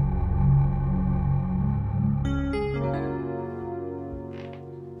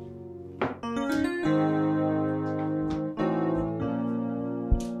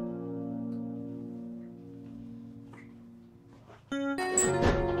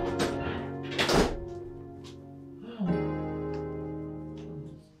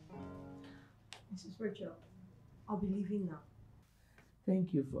 Mrs. Rachel, I'll be leaving now.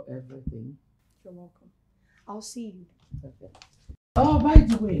 Thank you for everything. You're welcome. I'll see you. Okay. Oh, by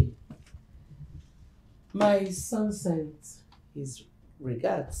the way, my son sent his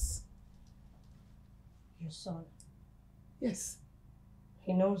regards. Your son? Yes.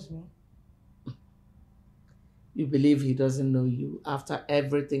 He knows me. You believe he doesn't know you after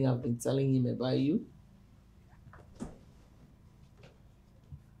everything I've been telling him about you?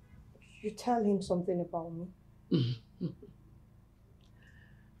 You tell him something about me.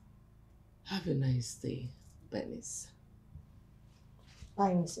 Have a nice day, Bernice.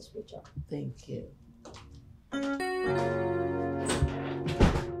 Bye, Mrs. Rachel. Thank you.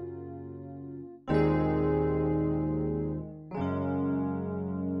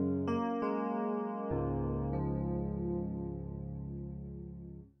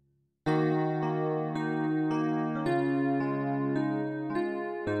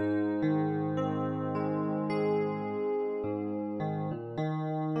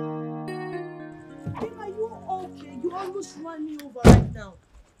 Run me over right now.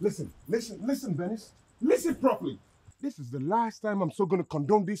 Listen, Bernice. Listen properly. This is the last time I'm so going to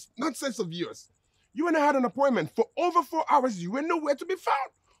condone this nonsense of yours. You and I had an appointment for over 4 hours. You were nowhere to be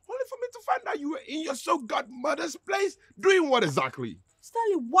found. Only for me to find out you were in your so-godmother's place. Doing what exactly?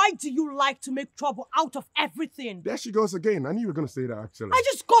 Stanley, why do you like to make trouble out of everything? There she goes again. I knew you were going to say that, actually. I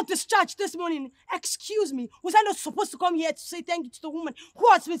just got discharged this morning. Excuse me. Was I not supposed to come here to say thank you to the woman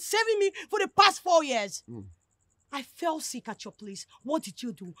who has been saving me for the past 4 years? I fell sick at your place. What did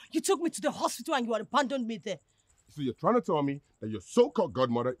you do? You took me to the hospital and you abandoned me there. So you're trying to tell me that your so-called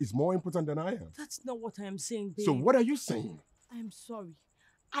godmother is more important than I am? That's not what I am saying, babe. So what are you saying? I am sorry.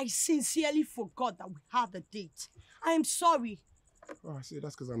 I sincerely forgot that we had a date. I am sorry. Oh, I see.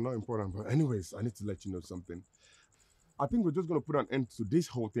 That's because I'm not important. But anyways, I need to let you know something. I think we're just going to put an end to this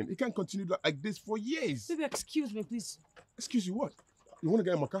whole thing. It can't continue like this for years. Baby, excuse me, please. Excuse you what? You want to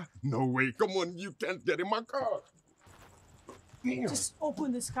get in my car? No way. Come on. You can't get in my car. Just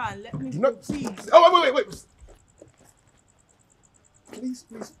open this car and let me go, please. Oh, wait. Please.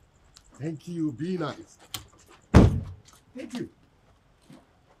 Thank you. Be nice. Thank you.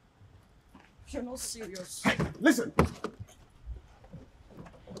 You're not serious. Hey, listen.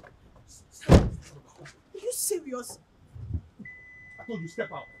 Are you serious? I told you step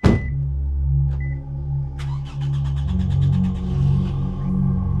out.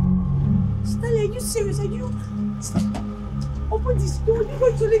 Stanley, are you serious? Are you... Open this door. You're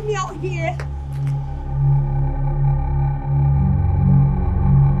going to leave me out here.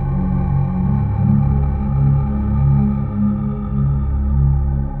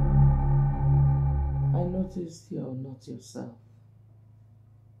 not yourself.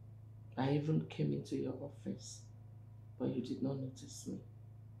 I even came into your office, but you did not notice me.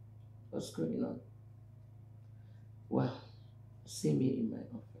 What's going on? Well, see me in my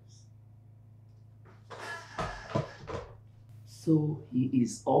office. So he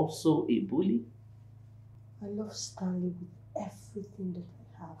is also a bully? I love Stanley with everything that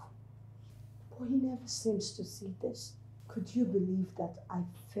I have. But he never seems to see this. Could you believe that I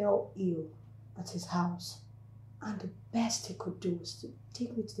fell ill at his house? And the best he could do was to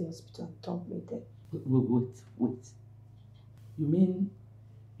take me to the hospital and dump me there. Wait. You mean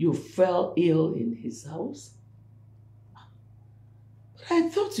you fell ill in his house? But I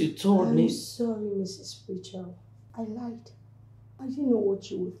thought you told me... I'm sorry, Mrs. Rachel. I lied. I didn't know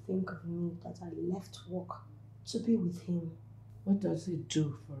what you would think of me that I left work to be with him. What does he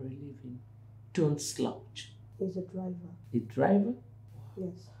do for a living? Don't slouch. He's a driver. A driver?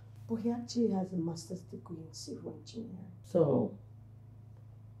 Yes. But he actually has a master's degree in civil engineering. So,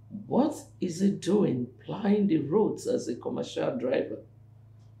 what is he doing plying the roads as a commercial driver?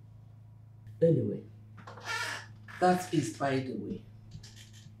 Anyway, that is by the way.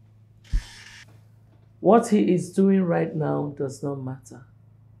 What he is doing right now does not matter,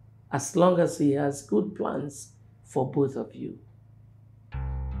 as long as he has good plans for both of you.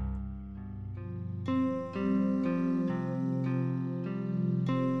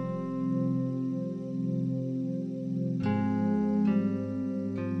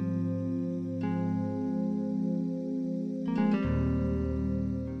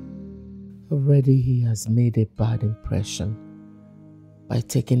 Already he has made a bad impression by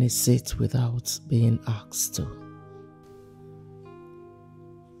taking a seat without being asked to.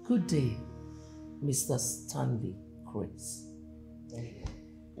 Good day, Mr. Stanley Chris.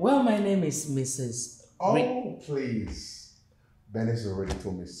 Well, my name is Mrs. Oh, please. Benny's already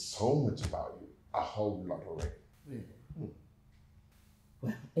told me so much about you. A whole lot already. Really?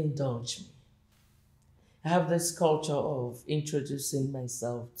 Well, indulge me. I have this culture of introducing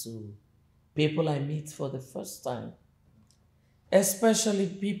myself to people I meet for the first time, especially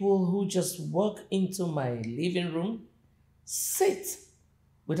people who just walk into my living room, sit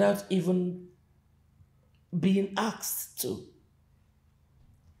without even being asked to,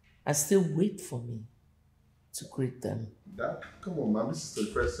 and still wait for me to greet them. Dad, come on, man. This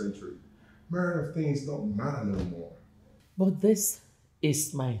is the 21st century. Manner of things don't matter no more. But this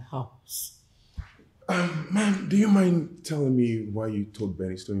is my house. Ma'am, do you mind telling me why you told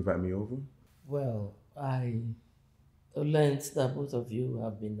Benny to invite me over? Well, I learned that both of you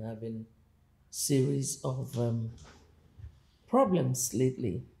have been having series of problems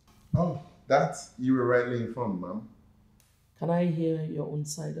lately. Oh, that you were rightly informed, ma'am. Can I hear your own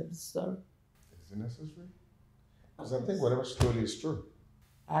side of the story? Is it necessary? Because I think whatever she told you is true.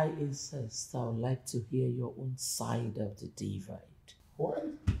 I insist. I would like to hear your own side of the divide. Why?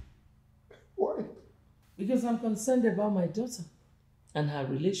 Why? Because I'm concerned about my daughter and her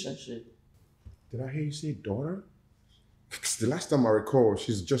relationship. Did I hear you say daughter? Because the last time I recall,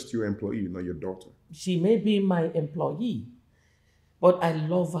 she's just your employee, not your daughter. She may be my employee, but I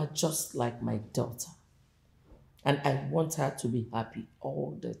love her just like my daughter. And I want her to be happy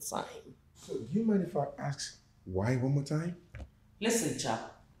all the time. So do you mind if I ask why one more time? Listen,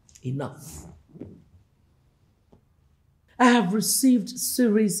 chap, enough. I have received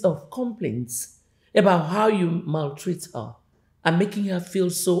series of complaints about how you maltreat her and making her feel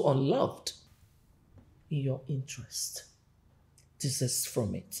so unloved. In your interest, desist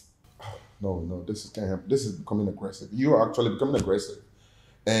from it. No, this can't happen. This is becoming aggressive. You are actually becoming aggressive.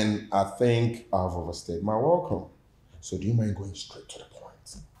 And I think I've overstayed my welcome. So do you mind going straight to the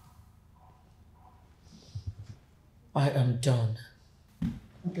point? I am done.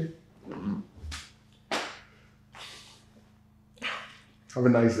 Okay. Have a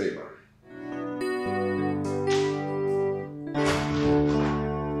nice day, man.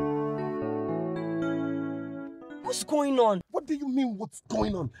 What's going on? What do you mean, what's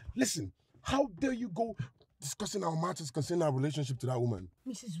going on? Listen, how dare you go discussing our matters concerning our relationship to that woman?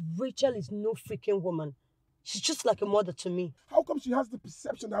 Mrs. Rachel is no freaking woman. She's just like a mother to me. How come she has the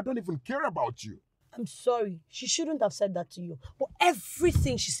perception that I don't even care about you? I'm sorry. She shouldn't have said that to you. But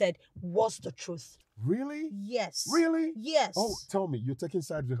everything she said was the truth. Really? Yes. Really? Yes. Oh, tell me, you're taking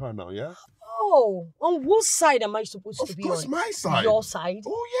sides with her now, yeah? Oh, on what side am I supposed to be on? Of course, my side. Your side?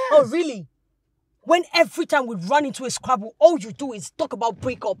 Oh, yes. Oh, really? When every time we run into a scrabble, all you do is talk about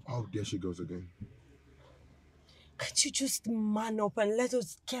breakup. Oh, there she goes again. Can't you just man up and let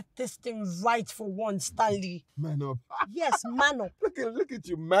us get this thing right for once, Stanley? Man up. Yes, man up. Look at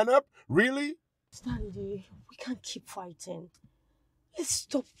you, man up. Really? Stanley, we can't keep fighting. let's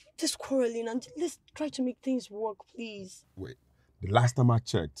stop this quarreling and let's try to make things work, please. Wait, the last time I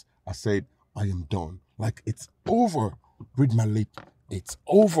checked, I said, I am done. Like, it's over. Read my lip. It's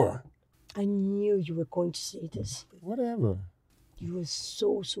over. I knew you were going to say this. Whatever. You were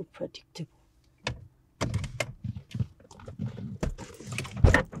so predictable.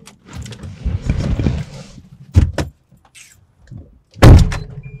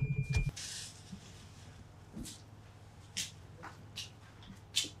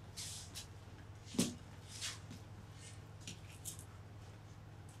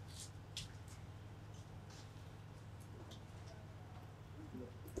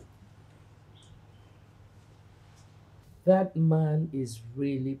 That man is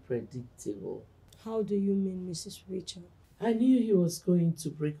really predictable. How do you mean, Mrs. Rachel? I knew he was going to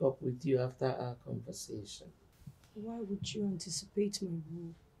break up with you after our conversation. Why would you anticipate my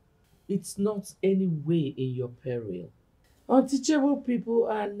rule? It's not any way in your peril. Unteachable people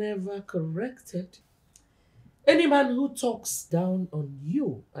are never corrected. Any man who talks down on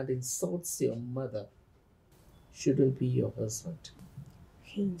you and insults your mother shouldn't be your husband.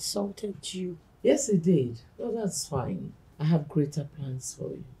 He insulted you. Yes, he did. Well, that's fine. I have greater plans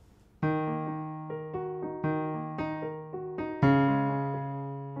for you.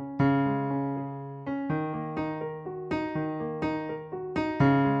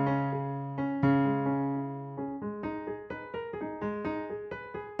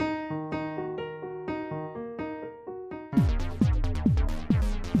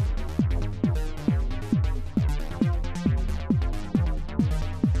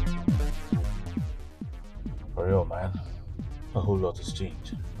 For real, man. A whole lot has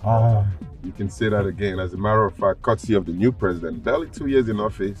changed. You can say that again. As a matter of fact, courtesy of the new president, barely 2 years in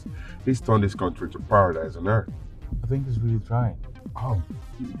office, he's turned this country to paradise on earth. I think he's really trying. Oh,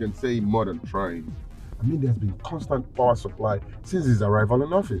 you can say more than trying. I mean, there's been constant power supply since his arrival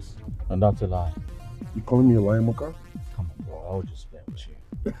in office. And that's a lie. You calling me a liar, Mocha? Come on, bro. I was just playing with you.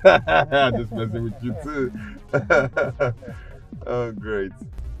 Just messing with you too. Oh, great.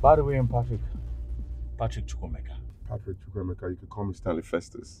 By the way, I'm Patrick Chukwemeka. Patrick Chukwemeka, you could call me Stanley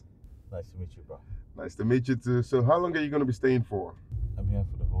Festus. Nice to meet you, bro. Nice to meet you too. So how long are you going to be staying for? I'm here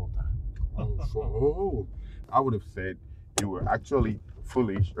for the whole time. Oh, I would have said you were actually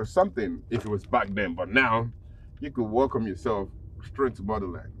foolish or something if it was back then, but now you could welcome yourself straight to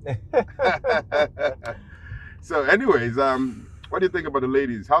motherland. So anyways, what do you think about the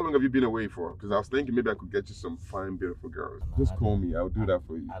ladies? How long have you been away for? Because I was thinking maybe I could get you some fine, beautiful girls. Just call me. I'll do that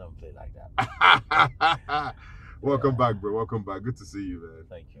for you. I don't play like that. Welcome back, bro. Welcome back. Good to see you, man.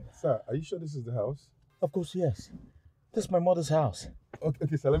 Thank you. Sir, are you sure this is the house? Of course, yes. This is my mother's house.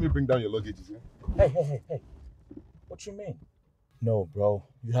 Okay, so let me bring down your luggage. Hey. What you mean? No, bro.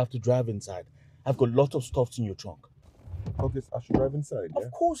 You have to drive inside. I've got lots of stuff in your trunk. Okay, so I should drive inside, yeah?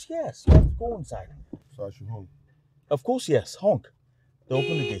 Of course, yes. You have to go inside. So I should honk? Of course, yes. Honk. They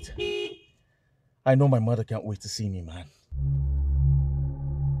open the gate. I know my mother can't wait to see me, man.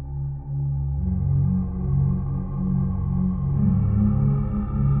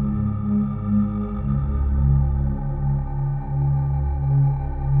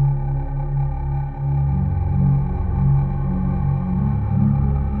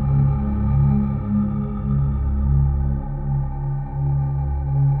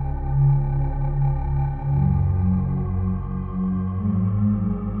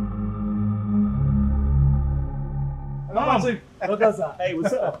 Hey,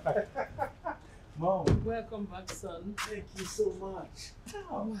 what's up? Mom. Welcome back, son. Thank you so much.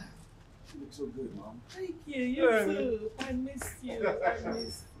 Oh, you look so good, Mom. Thank you. You too. I missed you.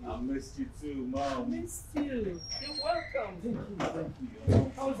 I missed you too, Mom. I missed you. You're welcome. Thank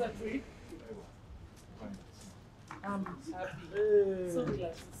you. How was that trip? I'm happy. So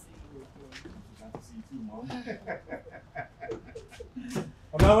glad to see you. Glad to see you too, Mom.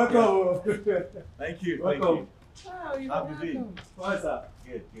 Welcome. Thank you. Welcome. Thank you. Wow, you're How have you welcome. What's up?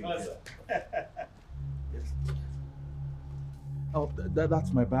 Good. What's Good. up? Yes. Oh,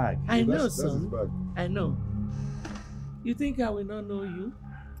 that's my bag. I know, That's his son. bag. I know. You think I will not know you?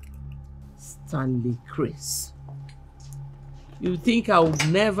 Stanley Chris. You think I would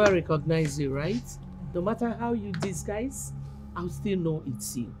never recognize you, right? No matter how you disguise, I'll still know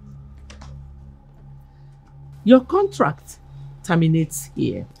it's you. Your contract terminates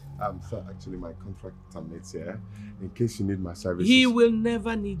here. Sir, actually my contract terminates here. In case you need my services. He will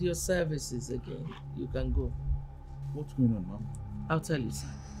never need your services again. You can go. What's going on, Mom? I'll tell you, sir.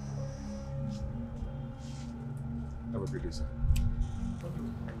 Have a good day, sir.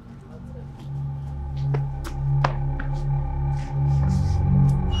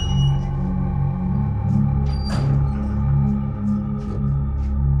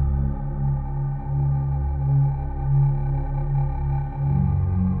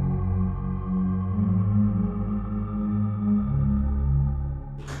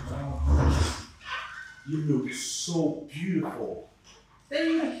 You look so beautiful.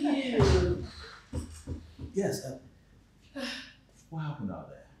 Thank you. Yes. What happened out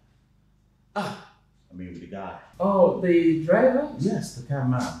there? I mean, with the guy. Oh, the driver? Yes, the car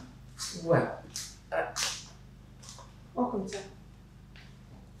man. Well, Welcome, sir.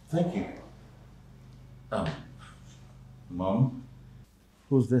 Thank you. Mom?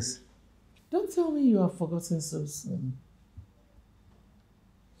 Who's this? don't tell me you have forgotten so soon.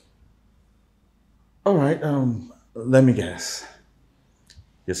 All right, let me guess.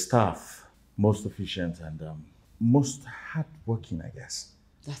 Your staff, most efficient and most hardworking, I guess.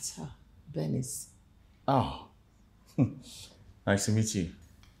 That's her, Bernice. Oh, nice to meet you.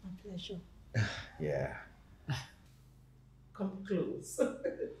 My pleasure. Yeah. Come close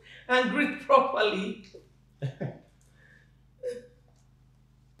and greet properly.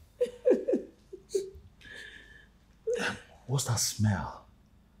 What's that smell?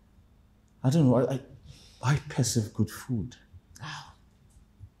 I don't know. I perceive good food. Oh,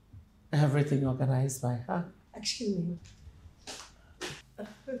 everything organized by her. Excuse me.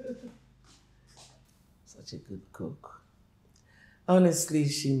 Such a good cook. Honestly,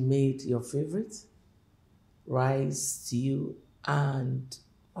 she made your favorite rice, stew, and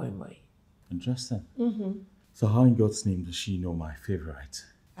moi moi. Interesting. Mm-hmm. So how in God's name does she know my favorite?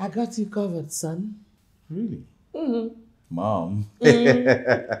 I got you covered, son. Really? Mm-hmm. Mom?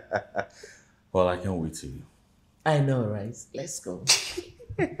 Well, I can't wait to. I know, right? Let's go.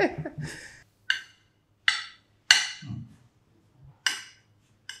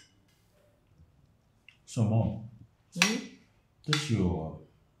 So, Mom, this your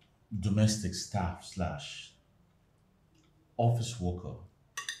domestic staff slash office worker.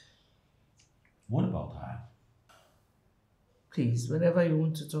 What about her? Please, whenever you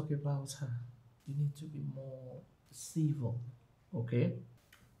want to talk about her, you need to be more civil, okay?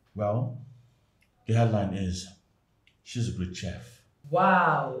 Well, the headline is, she's a great chef.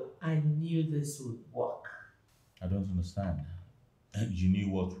 Wow, I knew this would work. I don't understand. You knew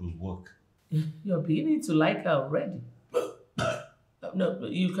what would work. You're beginning to like her already. No,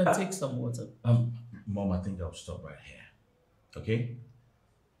 you can take some water. Mom, I think I'll stop right here. Okay?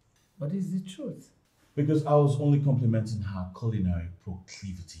 What is the truth? Because I was only complimenting her culinary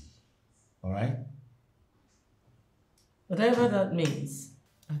proclivity. Alright? Whatever that means,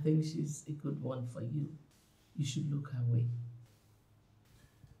 I think she's a good one for you. You should look her way.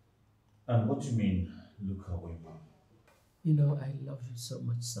 And what do you mean, look her way, Mom? You know, I love you so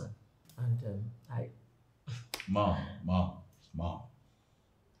much, son. And Mom.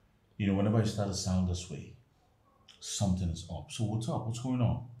 You know, whenever you start to sound this way, something is up. So what's up? What's going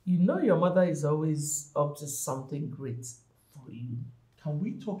on? You know your mother is always up to something great for you. Can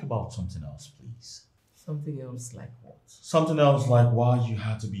we talk about something else, please? Something else like what? Something else like why you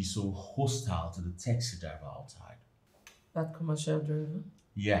had to be so hostile to the taxi driver outside. That commercial driver?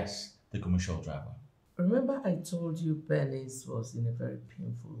 Yes, the commercial driver. Remember I told you Bernice was in a very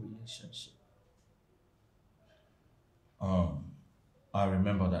painful relationship? I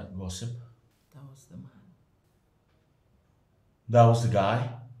remember that gossip. That was the man. That was the guy?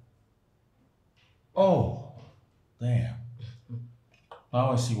 Oh, damn.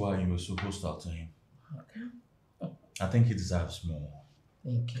 Now I see why you were so hostile to him. Okay. I think he deserves more.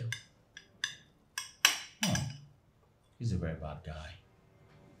 Thank you. He's a very bad guy.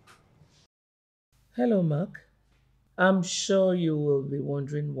 Hello, Mark. I'm sure you will be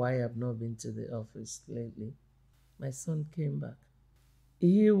wondering why I've not been to the office lately. My son came back.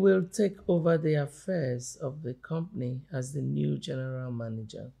 He will take over the affairs of the company as the new general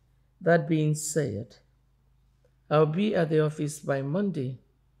manager. That being said, I'll be at the office by Monday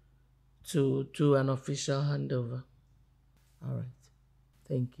to do an official handover. All right.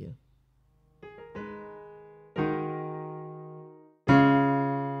 Thank you.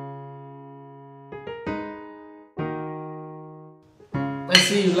 I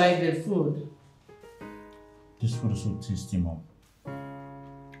see you like the food. This food is so tasty, Mom.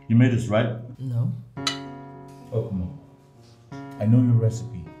 You made this, right? No. Oh, come on. I know your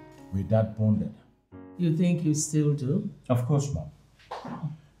recipe. We're that bonded. You think you still do? Of course, Mom.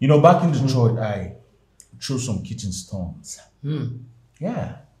 You know, back in Detroit, I threw some kitchen stones.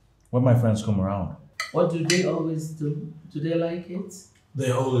 Yeah, when my friends come around. What do they always do? Do they like it?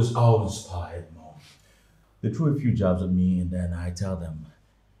 They're always inspired, Mom. They throw a few jabs at me and then I tell them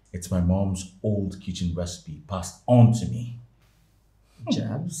it's my mom's old kitchen recipe passed on to me.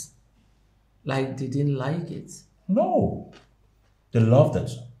 Jabs? Like they didn't like it? No, they loved it.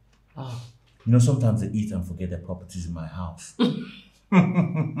 Oh. You know, sometimes they eat and forget their properties in my house.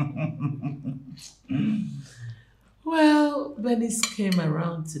 Well, Bernice came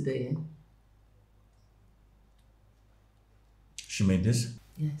around today. She made this?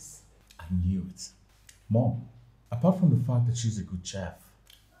 Yes. I knew it. Mom, apart from the fact that she's a good chef,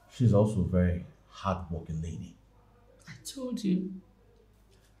 she's also a very hard-working lady. I told you.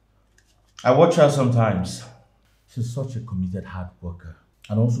 I watch her sometimes. She's such a committed hard worker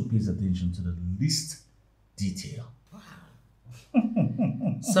and also pays attention to the least detail.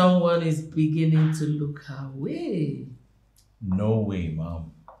 Someone is beginning to look her way. No way,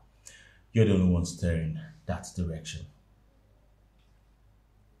 Mom. You're the only one staring that direction.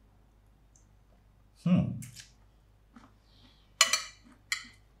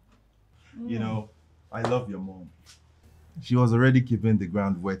 You know, I love your mom. She was already keeping the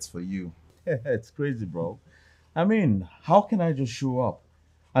ground wet for you. It's crazy, bro. I mean, how can I just show up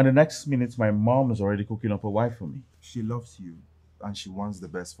and the next minute my mom is already cooking up a wife for me? She loves you and she wants the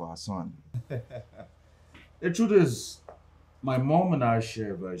best for her son. The truth is, my mom and I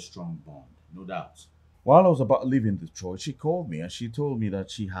share a very strong bond, no doubt. While I was about leaving Detroit, she called me and she told me that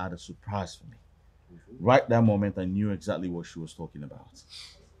she had a surprise for me. Right that moment, I knew exactly what she was talking about.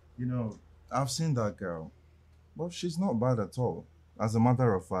 You know, I've seen that girl, but she's not bad at all. As a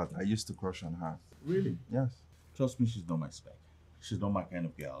matter of fact, I used to crush on her. Really? Yes. Trust me, she's not my spec. She's not my kind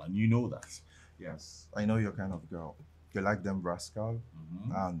of girl, and you know that. Yes, I know your kind of girl. You like them rascal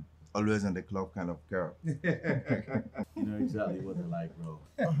and always in the club kind of girl. You know exactly what I like, bro.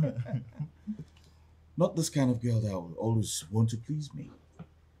 Not this kind of girl that will always want to please me.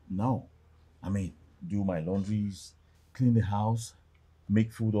 No. I mean, do my laundries, clean the house,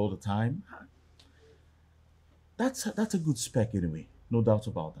 make food all the time. That's a good spec anyway, no doubt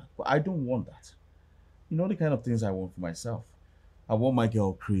about that. But I don't want that. You know the kind of things I want for myself. I want my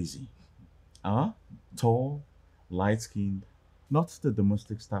girl crazy. Tall, light-skinned, not the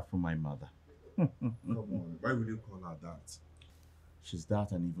domestic stuff from my mother. Come on, why would you call her that? She's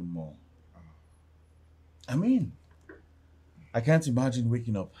that and even more. I mean, I can't imagine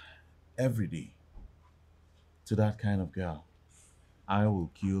waking up every day to that kind of girl. I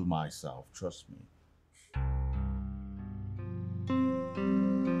will kill myself, trust me.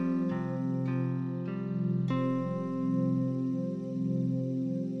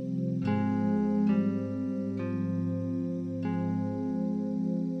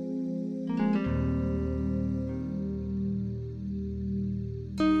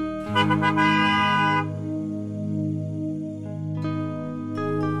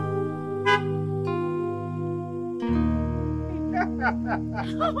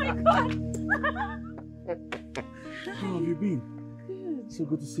 Oh my God! How have you been? Good. So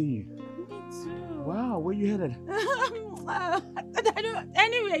good to see you. Me too. Wow, where you headed?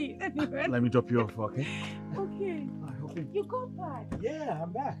 Anyway. Let me drop you off, okay? Okay. I hope you... You got back. Yeah,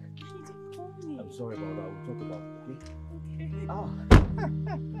 I'm back. You didn't call me. I'm sorry about that. We'll talk about it, okay? Okay. Ah.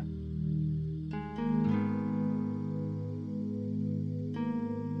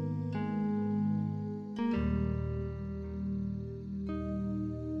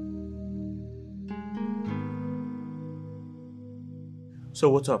 So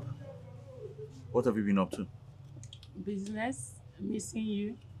what's up? What have you been up to? Business. Missing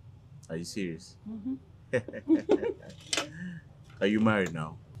you. Are you serious? Mm-hmm. Are you married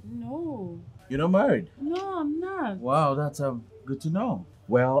now? No. You're not married? No, I'm not. Wow, that's good to know.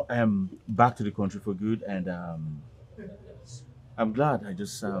 Well, I'm back to the country for good, and I'm glad I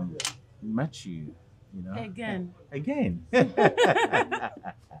just met you. You know. Again.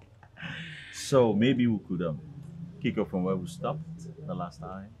 So maybe we could kick off from where we stopped the last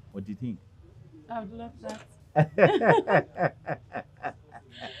time. What do you think? I would love that.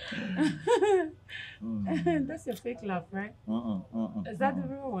 That's a fake laugh, right? Is that the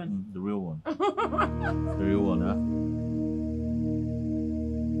real one? The real one. The real one, huh?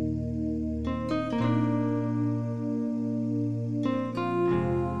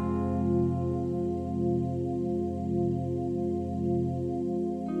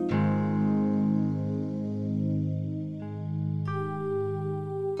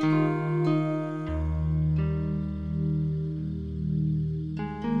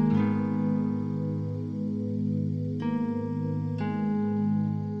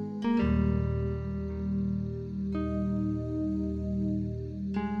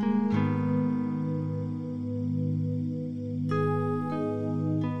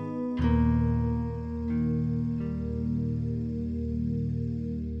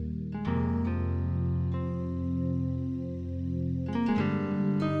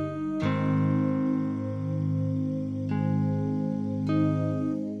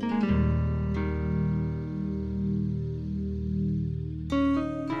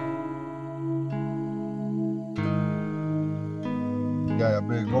 Guy, I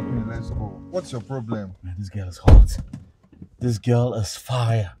beg, hop in, let's go. What's your problem? Man, this girl is hot. This girl is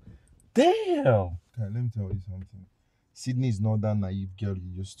fire. Damn. Okay, let me tell you something. Sydney is not that naive girl you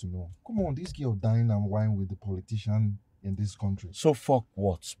used to know. Come on, this girl dine and wine with the politician in this country. So fuck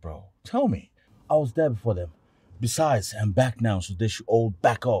what, bro? Tell me. I was there before them. Besides, I'm back now, so they should all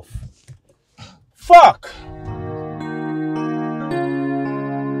back off. Fuck!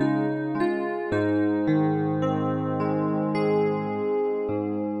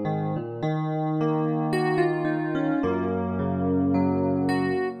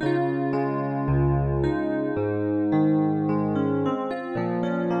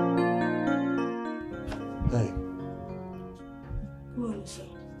 Hey. Go on, sir.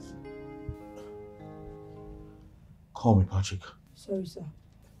 Call me, Patrick. Sorry, sir.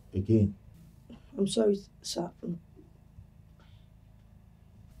 Again. I'm sorry, sir.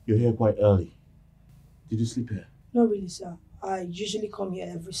 You're here quite early. Did you sleep here? Not really, sir. I usually come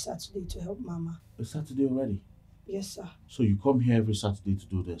here every Saturday to help Mama. It's Saturday already. Yes, sir. So you come here every Saturday to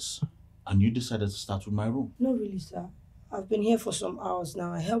do this, and you decided to start with my room. Not really, sir. I've been here for some hours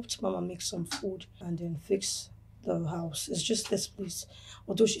now. I helped Mama make some food and then fix the house. It's just this place.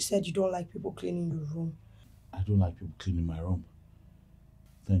 Although she said you don't like people cleaning your room. I don't like people cleaning my room.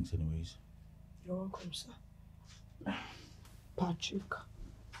 Thanks anyways. You're welcome, sir. Patrick.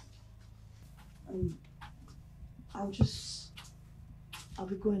 I'll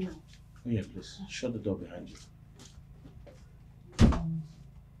be going now. Oh yeah, please. Shut the door behind you.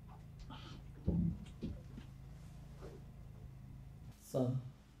 Son,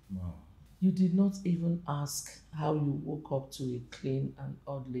 Mom. you did not even ask how you woke up to a clean and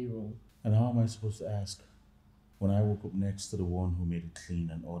orderly room. And how am I supposed to ask when I woke up next to the one who made it clean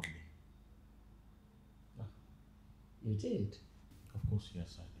and orderly? You did? Of course,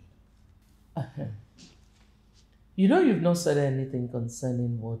 yes, I did. You know you've not said anything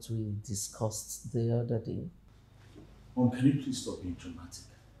concerning what we discussed the other day. Mom, can you please stop being dramatic?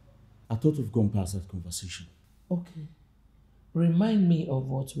 I thought we've gone past that conversation. Okay. Remind me of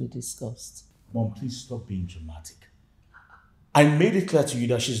what we discussed. Mom, please stop being dramatic. I made it clear to you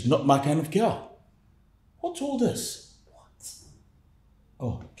that she's not my kind of girl. What's all this? What?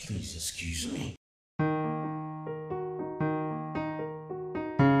 Oh, please excuse me.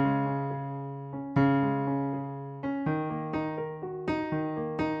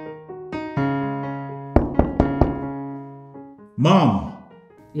 Mom!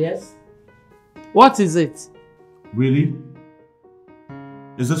 Yes? What is it? Really?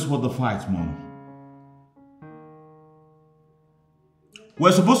 Is this what the fight, Mom?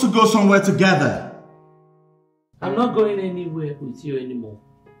 We're supposed to go somewhere together. I'm not going anywhere with you anymore.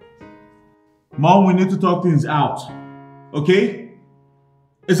 Mom, we need to talk things out. Okay?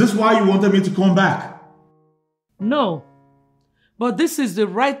 Is this why you wanted me to come back? No. But this is the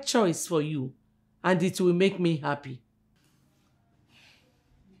right choice for you, and it will make me happy.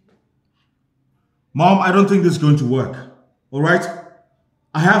 Mom, I don't think this is going to work. Alright?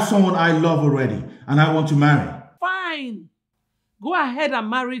 I have someone I love already, and I want to marry. Fine. Go ahead and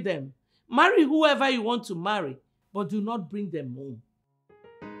marry them. Marry whoever you want to marry, but do not bring them home.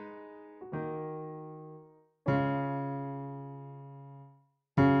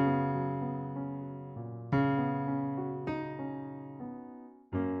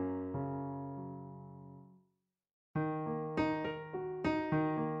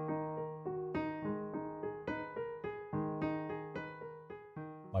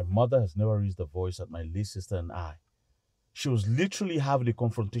 My mother has never raised a voice at my late sister and I. She was literally having a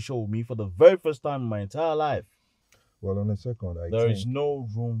confrontation with me for the very first time in my entire life. Well, on a second, There is no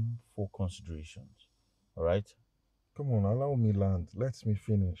room for considerations. Alright? Come on, allow me land. Let me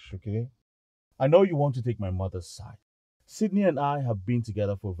finish, okay? I know you want to take my mother's side. Sydney and I have been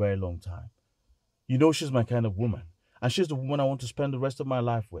together for a very long time. You know she's my kind of woman. And she's the woman I want to spend the rest of my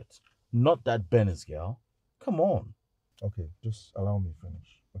life with. Not that Bennett's girl. Come on. Okay, just allow me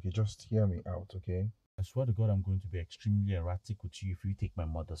finish. Okay, just hear me out, okay? I swear to God I'm going to be extremely erratic with you if you take my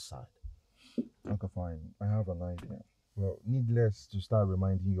mother's side. Okay, fine. I have an idea. Well, needless to start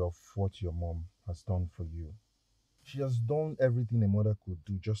reminding you of what your mom has done for you. She has done everything a mother could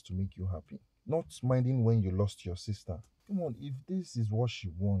do just to make you happy. Not minding when you lost your sister. Come on, if this is what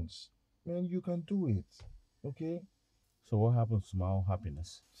she wants, man, you can do it. Okay? So what happens to my own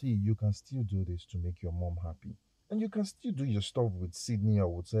happiness? See, you can still do this to make your mom happy. And you can still do your stuff with Sydney or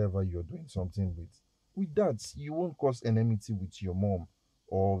whatever you're doing something with. With that, you won't cause enmity with your mom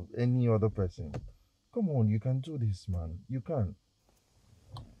or any other person. Come on, you can do this, man. You can.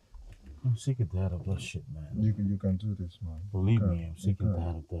 I'm sick and tired of that shit, man. You can do this, man. Believe me, I'm sick and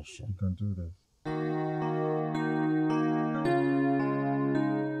tired of that shit. You can do this.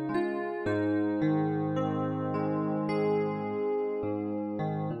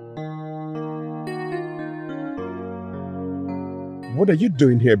 What are you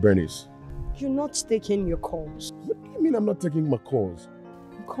doing here, Bernice? You're not taking your calls. What do you mean I'm not taking my calls?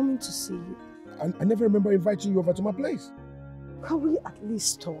 I'm coming to see you. I never remember inviting you over to my place. Can we at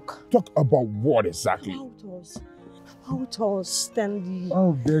least talk? Talk about what exactly? About us, Stanley.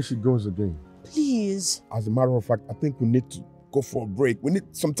 Oh, there she goes again. Please. As a matter of fact, I think we need to go for a break. We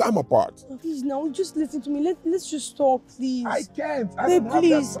need some time apart. Please, now, just listen to me. Let's just talk, please. I can't. I Babe, don't have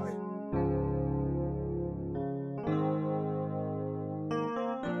please. that time.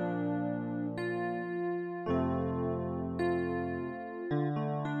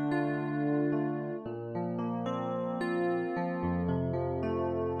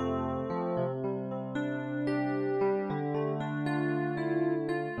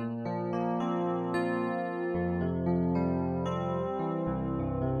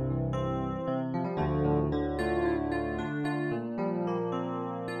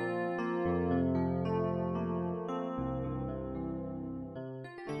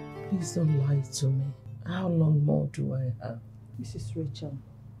 Please don't lie to me. How long more do I have? Mrs. Rachel,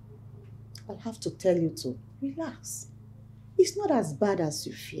 I'll have to tell you to relax. It's not as bad as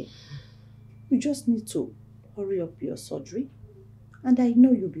you fear. You just need to hurry up your surgery, and I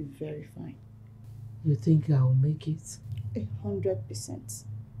know you'll be very fine. You think I'll make it? 100%.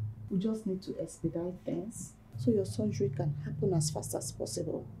 We just need to expedite things so your surgery can happen as fast as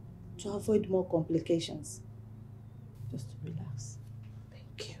possible to avoid more complications. Just relax.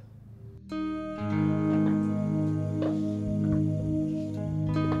 Thank you.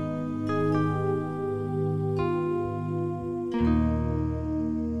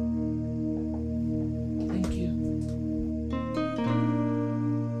 Thank you.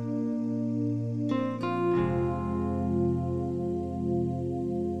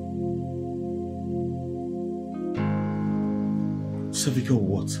 Cervical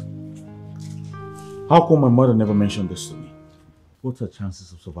what? How come my mother never mentioned this to me? What's her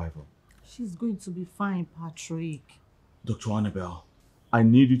chances of survival? She's going to be fine, Patrick. Dr. Annabelle, I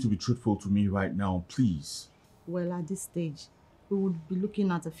need you to be truthful to me right now, please. Well, at this stage, we would be looking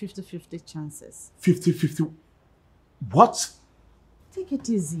at a 50-50 chances. 50-50? What? Take it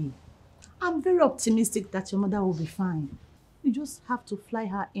easy. I'm very optimistic that your mother will be fine. You just have to fly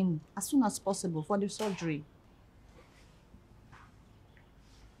her in as soon as possible for the surgery.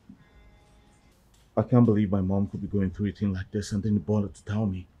 I can't believe my mom could be going through a thing like this and didn't bother to tell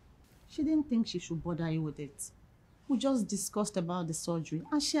me. She didn't think she should bother you with it. We just discussed about the surgery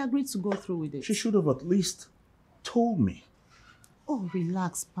and she agreed to go through with it. She should have at least told me. Oh,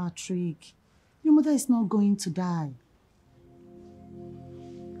 relax, Patrick. Your mother is not going to die.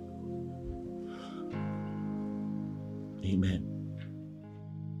 Amen.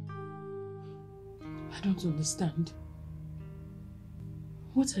 I don't understand.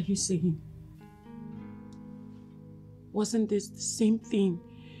 What are you saying? Wasn't this the same thing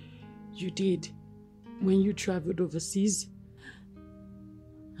you did when you traveled overseas?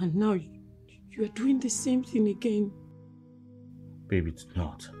 And now you are doing the same thing again. Baby, it's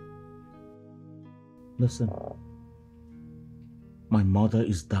not. Listen. My mother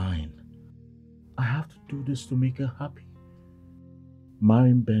is dying. I have to do this to make her happy.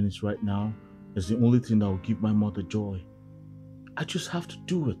 Marrying Bernice right now is the only thing that will give my mother joy. I just have to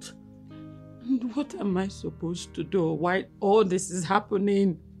do it. And what am I supposed to do while all this is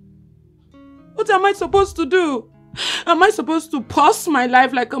happening? What am I supposed to do? Am I supposed to pause my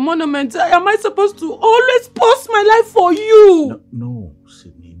life like a monument? Am I supposed to always pause my life for you? No,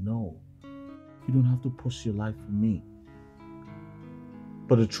 Sydney, no. You don't have to pause your life for me.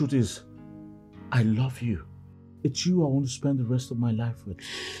 But the truth is, I love you. It's you I want to spend the rest of my life with.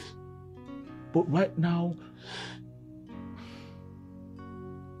 But right now,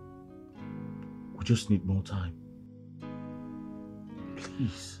 we just need more time.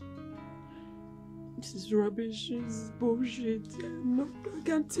 Please. This is rubbish. This is bullshit. I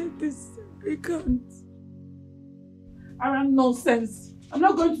can't take this. I can't. Around nonsense. I'm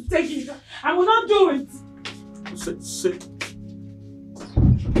not going to take it. I will not do it. Sit.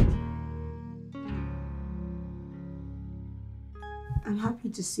 I'm happy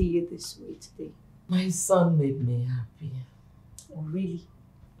to see you this way today. My son made me happy. Oh, really?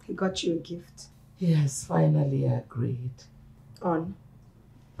 He got you a gift? He has finally agreed. On?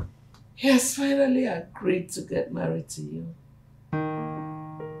 He has finally agreed to get married to you.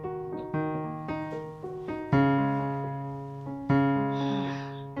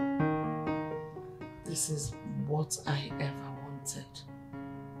 This is what I ever wanted.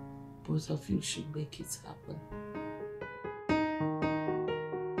 Both of you should make it happen.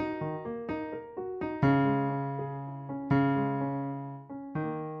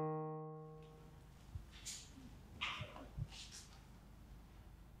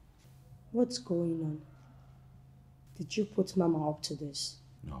 What's going on? Did you put Mama up to this?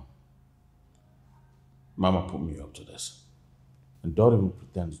 No. Mama put me up to this. And don't even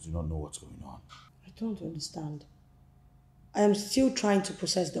pretend you do not know what's going on. I don't understand. I am still trying to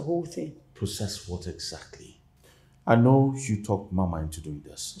process the whole thing. Process what exactly? I know you talked Mama into doing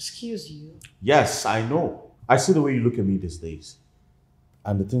this. Excuse you. Yes, I know. I see the way you look at me these days.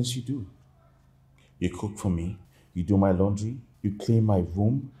 And the things you do. You cook for me. You do my laundry. You clean my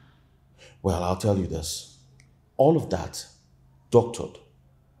room. Well, I'll tell you this. All of that doctored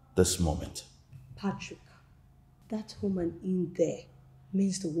this moment. Patrick, that woman in there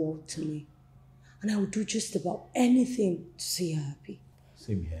means the world to me. And I would do just about anything to see her happy.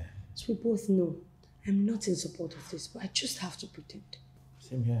 Same here. As we both know, I'm not in support of this, but I just have to pretend.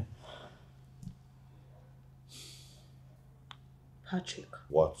 Same here. Patrick.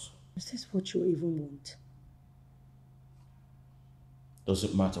 What? Is this what you even want? Does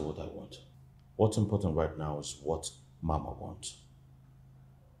it matter what I want? What's important right now is what Mama wants.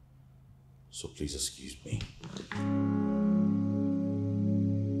 So please excuse me.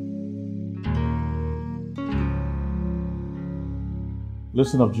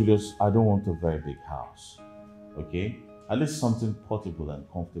 Listen up, Julius. I don't want a very big house. Okay? At least something portable and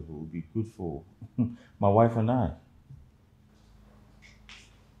comfortable would be good for my wife and I.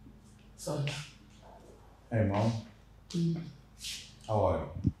 Son. Hey, Mom. How are you?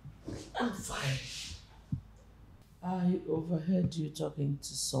 I'm fine. I overheard you talking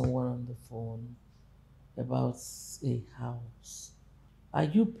to someone on the phone about a house. Are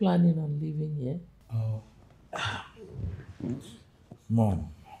you planning on living here? Mom,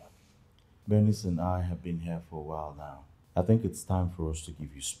 Bernice and I have been here for a while now. I think it's time for us to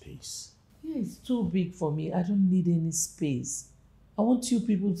give you space. Yeah, it's too big for me. I don't need any space. I want you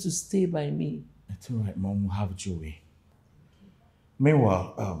people to stay by me. It's all right, Mom. We'll have it your way.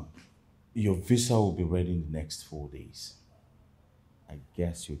 Meanwhile, your visa will be ready in the next 4 days. I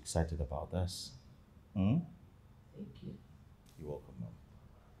guess you're excited about this. Thank you. You're welcome, Mom.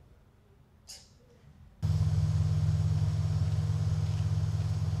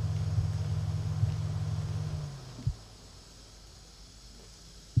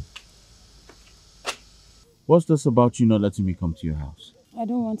 What's this about you not letting me come to your house? I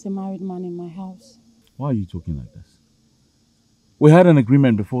don't want a married man in my house. Why are you talking like this? We had an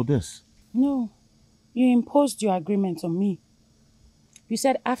agreement before this. No, you imposed your agreement on me. You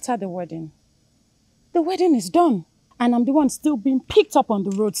said after the wedding. The wedding is done, and I'm the one still being picked up on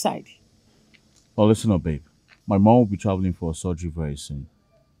the roadside. Oh, listen up, babe. My mom will be traveling for a surgery very soon.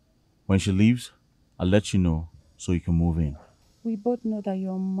 When she leaves, I'll let you know so you can move in. We both know that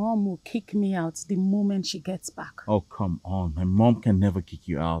your mom will kick me out the moment she gets back. Oh, come on. My mom can never kick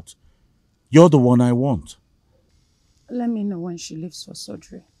you out. You're the one I want. Let me know when she leaves for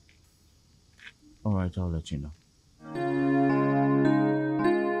surgery. All right, I'll let you know.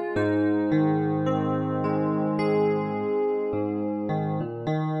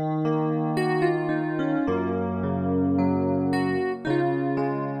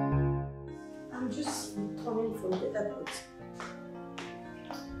 I'm just coming from the airport.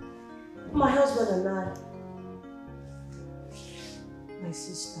 My husband and I. My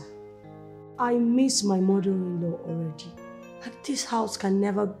sister. I miss my mother-in-law already. Like, this house can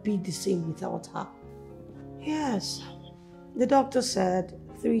never be the same without her. Yes. The doctor said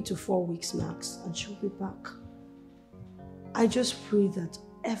 3 to 4 weeks max and she'll be back. I just pray that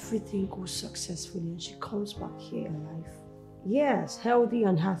everything goes successfully and she comes back here alive. Yes, healthy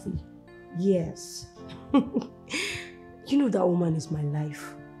and happy. Yes. You know that woman is my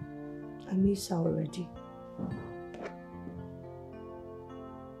life. I miss her already.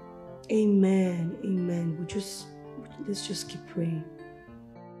 Amen. Amen. Let's just keep praying.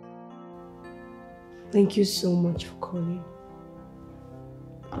 Thank you so much for calling.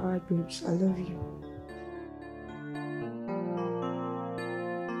 Alright, babes. I love you.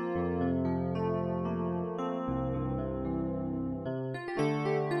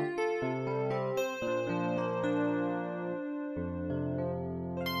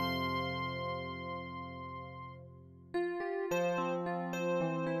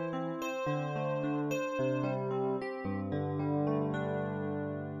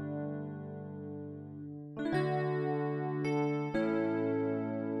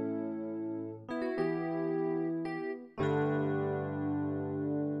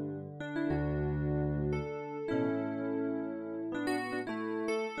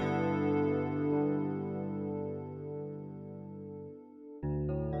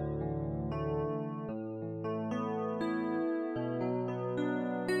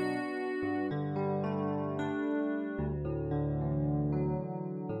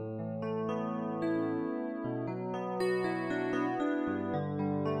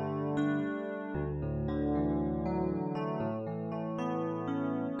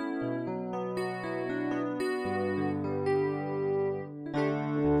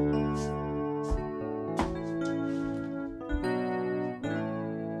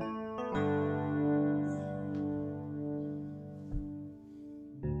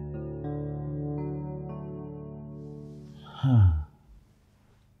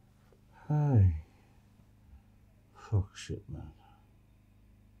 shit, man.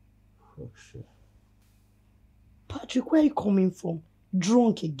 Fuck shit. Patrick, where are you coming from?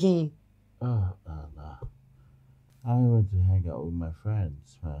 Drunk again? Nah. I went to hang out with my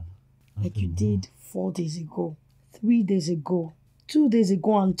friends, man. Like you did 4 days ago, 3 days ago, 2 days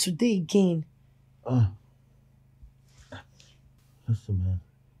ago, and today again. Listen, man.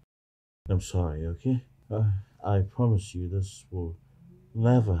 I'm sorry, okay? I promise you this will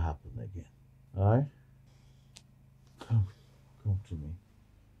never happen again. Alright? Come to me.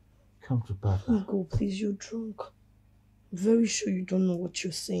 Come to Papa. Go, please, you're drunk. I'm very sure you don't know what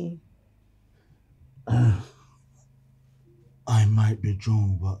you're saying. I might be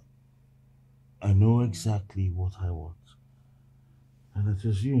drunk, but I know exactly what I want. And it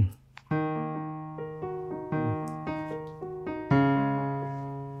is you.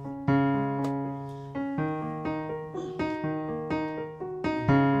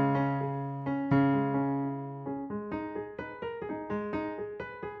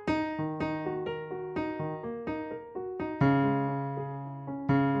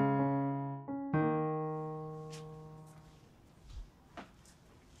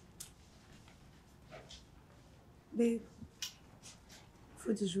 Babe,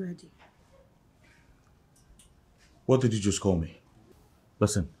 food is ready. What did you just call me?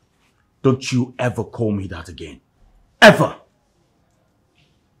 Listen, don't you ever call me that again. Ever!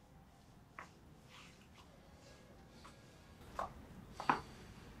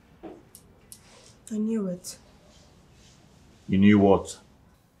 I knew it. You knew what?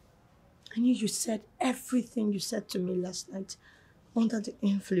 I knew you said everything you said to me last night under the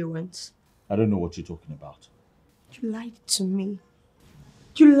influence. I don't know what you're talking about. You lied to me.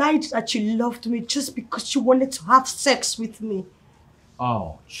 You lied that you loved me just because you wanted to have sex with me.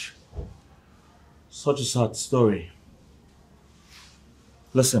 Ouch. Such a sad story.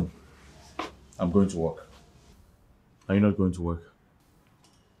 Listen, I'm going to work. Are you not going to work?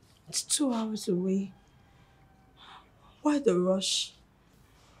 It's 2 hours away. Why the rush?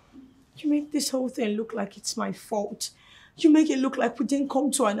 You make this whole thing look like it's my fault. You make it look like we didn't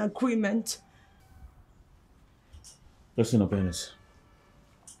come to an agreement. Listen, Obenis.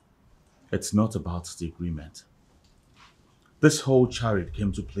 It's not about the agreement. This whole chariot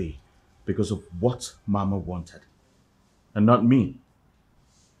came to play because of what Mama wanted, and not me.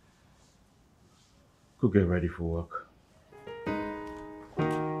 Go get ready for work.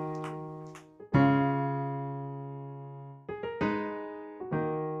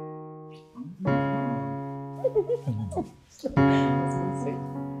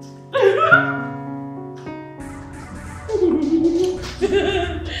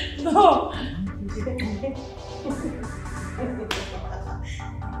 No.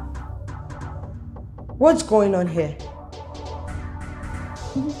 What's going on here?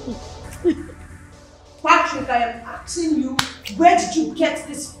 Patrick, I am asking you, where did you get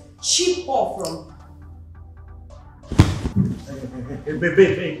this cheap whore from? Hey,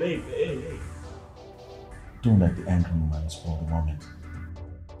 babe. Don't let the angry woman spoil the moment.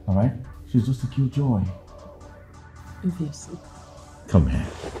 Alright? She's just a cute joy. Obviously. Come here.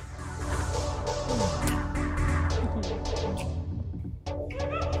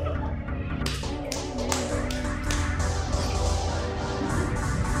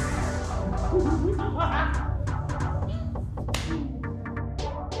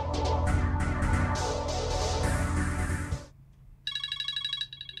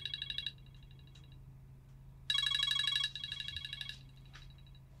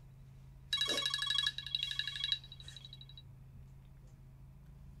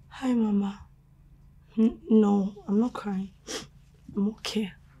 Hi, Mama. No, I'm not crying. I'm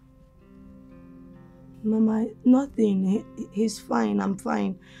okay. Mama, nothing. He's fine. I'm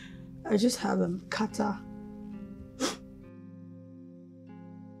fine. I just have a catarrh.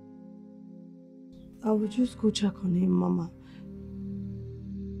 I will just go check on him, Mama.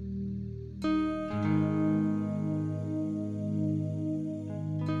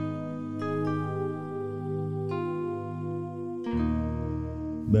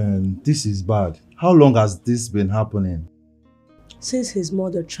 Man, this is bad. How long has this been happening? Since his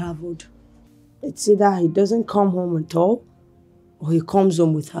mother traveled. It's either he doesn't come home at all, or he comes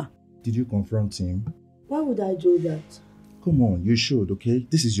home with her. Did you confront him? Why would I do that? Come on, you should, okay?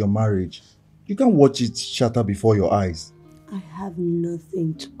 This is your marriage. You can't watch it shatter before your eyes. I have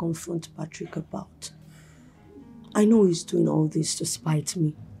nothing to confront Patrick about. I know he's doing all this to spite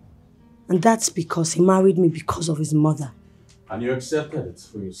me. And that's because he married me because of his mother. And you accepted it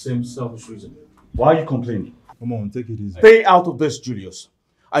for your same selfish reason. Why are you complaining? Come on, take it easy. Stay out of this, Julius.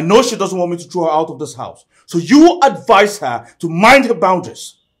 I know she doesn't want me to throw her out of this house. So you advise her to mind her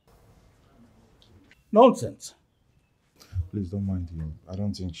boundaries. Nonsense. Please don't mind him. I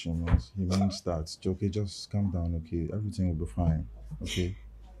don't think he means that. Okay, just calm down, okay? Everything will be fine, okay?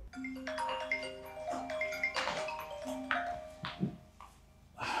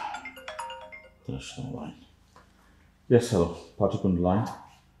 There's no line. Yes, hello. Patrick on the line.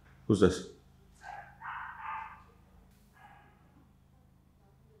 Who's this?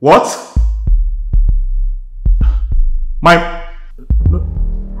 What? My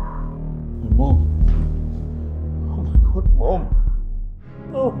mom. Oh my god, mom.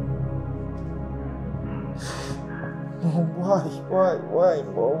 No. Mom, why?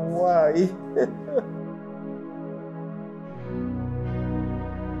 Mom, why?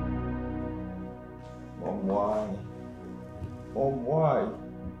 Mom, why? Mom, why?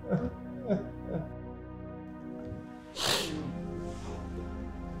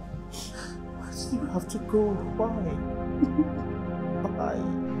 Why do you have to go? Why? Why? Why?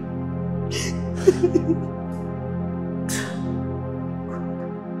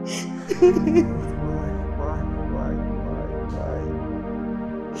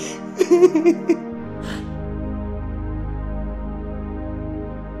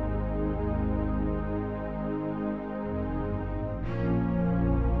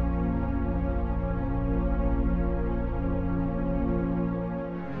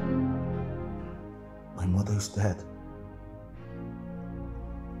 My mother is dead.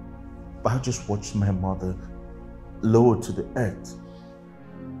 I just watched my mother lowered to the earth.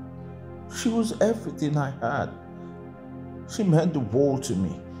 She was everything I had. She meant the world to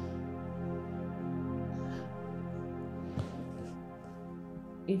me.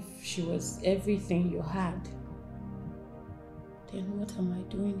 If she was everything you had, then what am I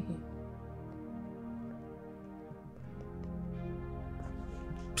doing here?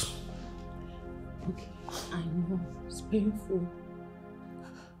 Okay, I know it's painful.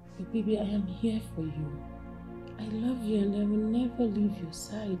 But baby, I am here for you. I love you and I will never leave your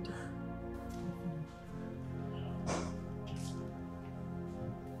side.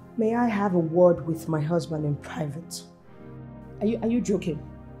 May I have a word with my husband in private? Are you joking?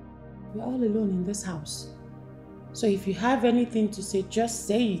 We're all alone in this house. So if you have anything to say, just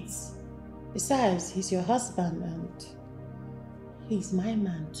say it. Besides, he's your husband and he's my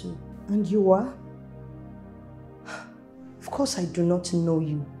man too. And you are? Of course I do not know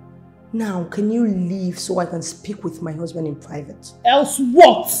you. Now, can you leave so I can speak with my husband in private? Else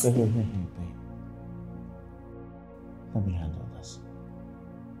what? Hey. Let me handle this.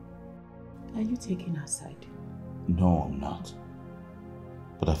 Are you taking her side? No, I'm not.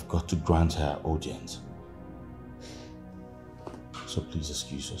 But I've got to grant her audience. So please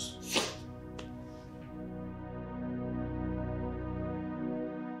excuse us.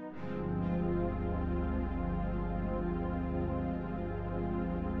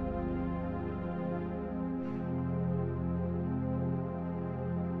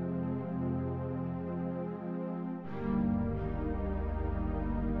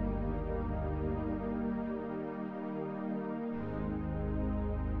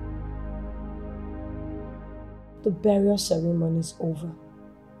 The burial ceremony is over.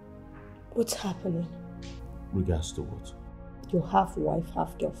 What's happening? Regards to what? Your half-wife,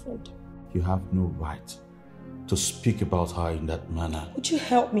 half-girlfriend. You have no right to speak about her in that manner. Would you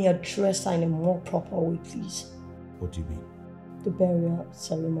help me address her in a more proper way, please? What do you mean? The burial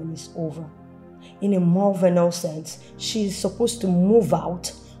ceremony is over. In a more venal sense, she is supposed to move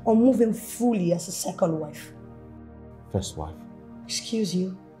out or move in fully as a second wife. First wife. Excuse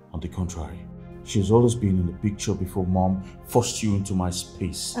you? On the contrary. She's always been in the picture before Mom forced you into my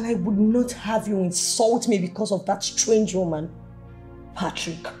space. And I would not have you insult me because of that strange woman,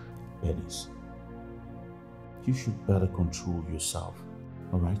 Patrick. Bernice, you should better control yourself,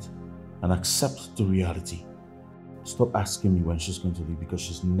 alright? And accept the reality. Stop asking me when she's going to leave because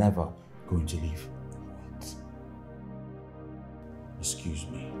she's never going to leave. What? Excuse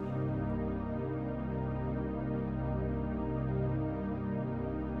me.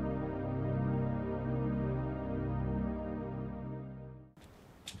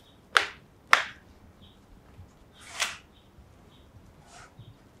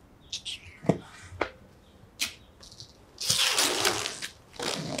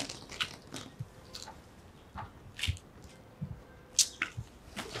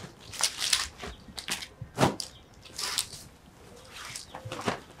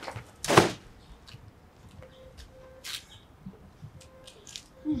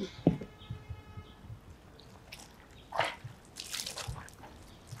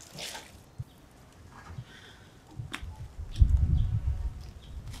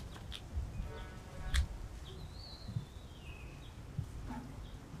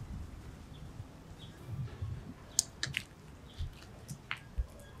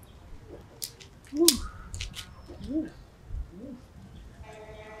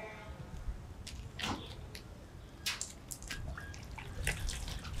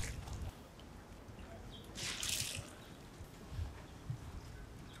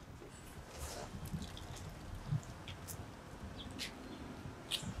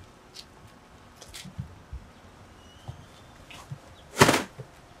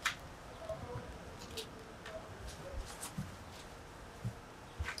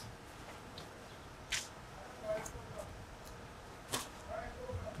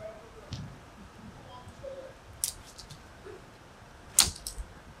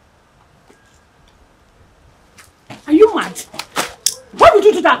 Are you mad? Why would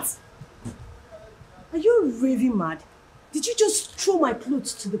you do that? Are you really mad? Did you just throw my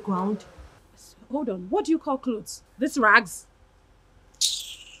clothes to the ground? Hold on, what do you call clothes? This rags?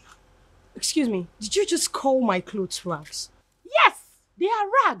 Excuse me, did you just call my clothes rags? Yes, they are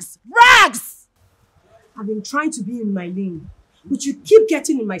rags. Rags! I've been trying to be in my lane, but you keep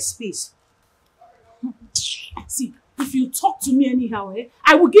getting in my space. See, if you talk to me anyhow,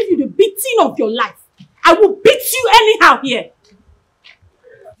 I will give you the beating of your life. I will beat you anyhow here.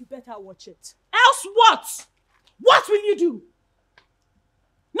 You better watch it. Else what? What will you do?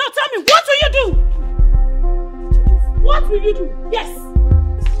 Now tell me, what will you do? What will you do? Yes.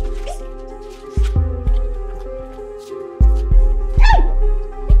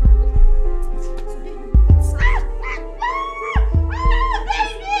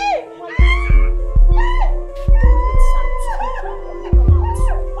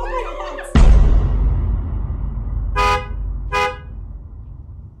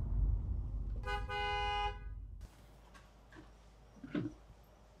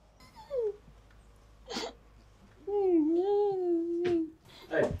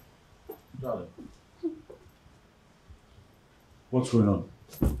 What's going on?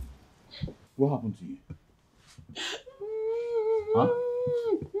 What happened to you? Huh?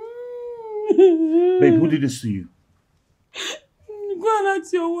 Babe, who did this to you? Go and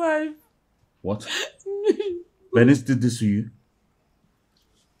ask your wife. What? Bernice did this to you?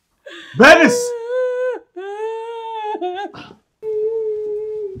 Bernice!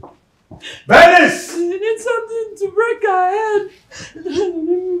 Bernice! She needs something to break her head.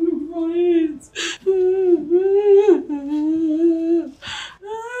 For it.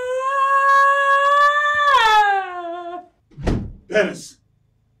 Bernice!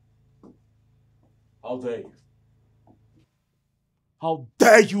 How dare you? How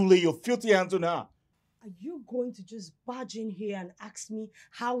dare you lay your filthy hands on her? Are you going to just barge in here and ask me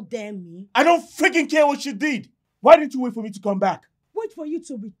how dare me? I don't freaking care what she did. Why didn't you wait for me to come back? Wait for you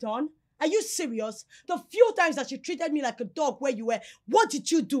to return? Are you serious? The few times that she treated me like a dog where you were, what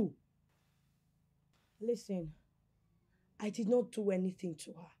did you do? Listen, I did not do anything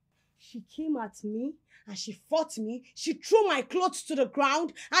to her. She came at me and she fought me. She threw my clothes to the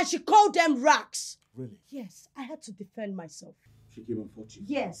ground and she called them rags. Really? Yes, I had to defend myself. She came and fought you?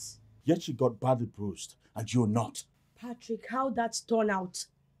 Yes. Yet she got badly bruised, and you're not. Patrick, how that turned out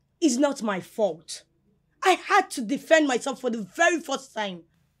is not my fault. I had to defend myself for the very first time.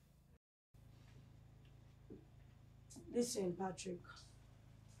 Listen, Patrick.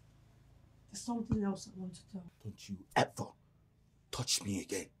 There's something else I want to tell. Don't you ever touch me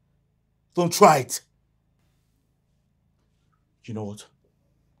again. Don't try it. You know what?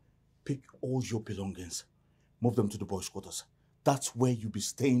 Pick all your belongings. Move them to the boys' quarters. That's where you'll be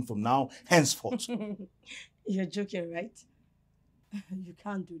staying from now henceforth. You're joking, right? You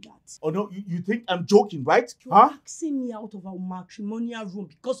can't do that. Oh no, you think I'm joking, right? You're asking me out of our matrimonial room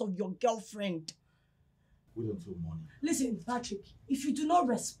because of your girlfriend. We don't feel money. Listen, Patrick, if you do not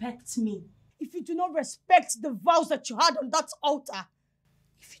respect me, if you do not respect the vows that you had on that altar,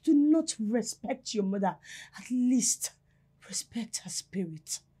 if you do not respect your mother, at least respect her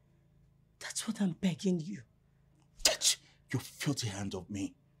spirit. That's what I'm begging you. Get your filthy hand off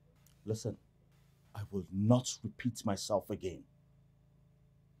me. Listen, I will not repeat myself again.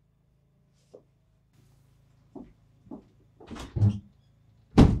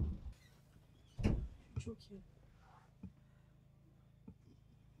 Joking.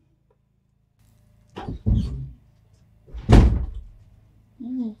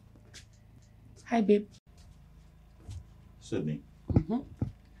 Hi, babe. Sydney.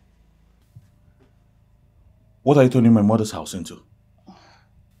 What are you turning my mother's house into?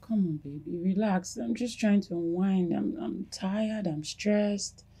 Come on, baby. Relax. I'm just trying to unwind. I'm tired. I'm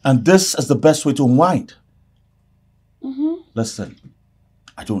stressed. And this is the best way to unwind. Listen,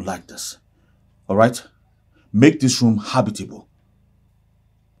 I don't like this. All right? Make this room habitable.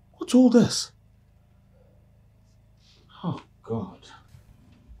 What's all this? Oh, God.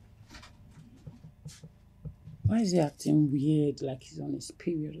 Why is he acting weird, like he's on his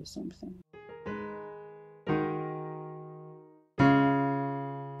period or something?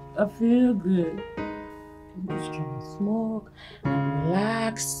 I feel good. I'm just trying to smoke and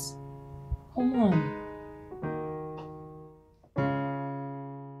relax. Come on.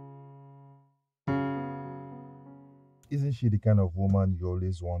 Isn't she the kind of woman you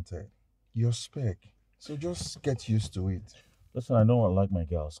always wanted? You're spec, so just get used to it. Listen, I know I like my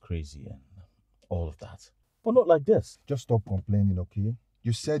girls crazy and all of that, but not like this. Just stop complaining, okay?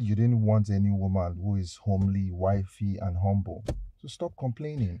 You said you didn't want any woman who is homely, wifey, and humble. So stop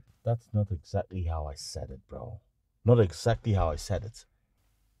complaining. That's not exactly how I said it, bro. Not exactly how I said it.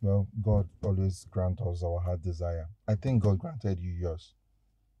 Well, God always grants us our heart desire. I think God granted you yours.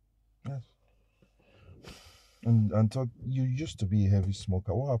 Yes. And talk, you used to be a heavy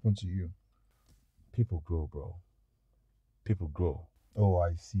smoker. What happened to you? People grow, bro. People grow. Oh,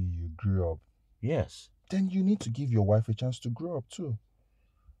 I see. You grew up. Yes. Then you need to give your wife a chance to grow up too.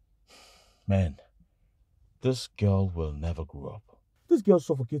 Man, this girl will never grow up. This girl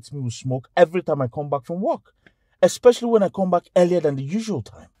suffocates me with smoke every time I come back from work. Especially when I come back earlier than the usual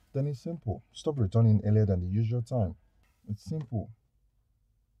time. Then it's simple. Stop returning earlier than the usual time. It's simple.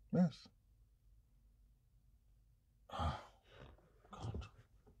 Yes. God.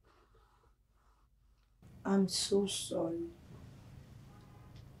 I'm so sorry.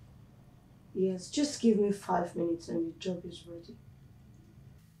 Yes, just give me 5 minutes and the job is ready.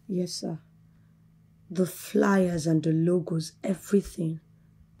 Yes, sir. The flyers and the logos, everything.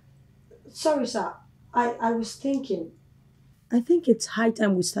 Sorry, sir. I was thinking. I think it's high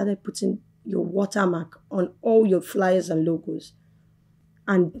time we started putting your watermark on all your flyers and logos.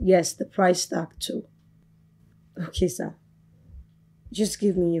 And yes, the price tag too. Okay, sir. Just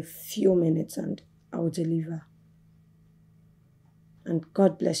give me a few minutes and I will deliver. And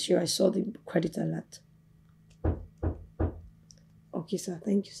God bless you. I saw the credit alert. Okay, sir.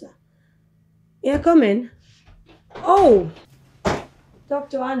 Thank you, sir. Yeah, come in. Oh,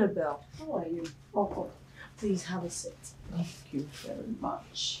 Dr. Annabelle. How are you? Oh, please have a seat. Thank you very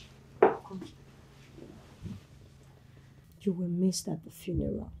much. You were missed at the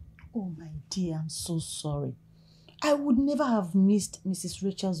funeral. Oh, my dear, I'm so sorry. I would never have missed Mrs.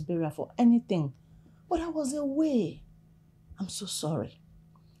 Rachel's burial for anything, but I was away. I'm so sorry.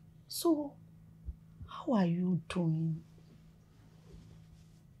 So, how are you doing?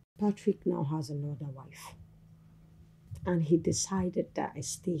 Patrick now has another wife. And he decided that I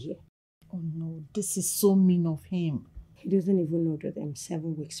stay here. Oh no, this is so mean of him. He doesn't even know that I'm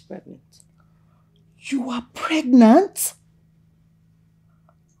 7 weeks pregnant. You are pregnant?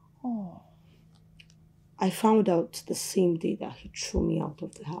 Oh. I found out the same day that he threw me out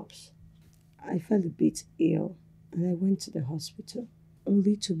of the house. I felt a bit ill and I went to the hospital,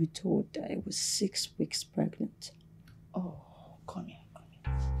 only to be told that I was 6 weeks pregnant. Oh, come here.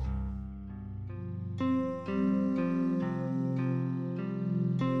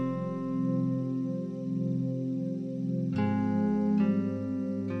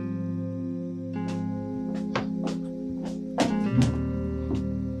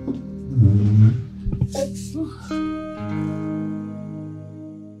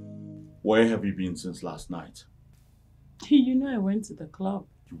 Where have you been since last night? You know I went to the club.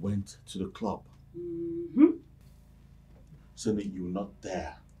 You went to the club? Mm-hmm. Cindy, you were not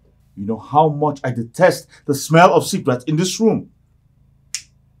there. You know how much I detest the smell of cigarettes in this room.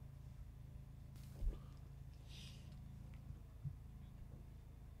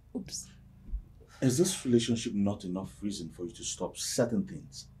 Oops. Is this relationship not enough reason for you to stop certain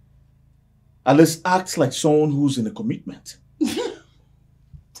things? At least act like someone who's in a commitment.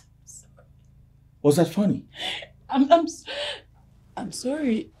 Was that funny? I'm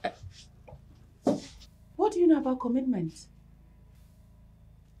sorry. What do you know about commitment?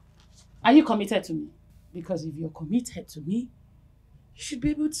 Are you committed to me? Because if you're committed to me, you should be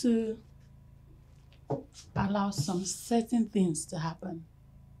able to allow some certain things to happen.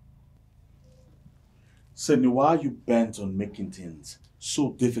 Sydney, why are you bent on making things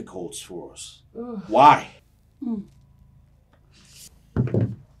so difficult for us? Ugh. Why?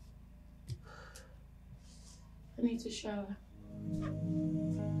 I need to shower.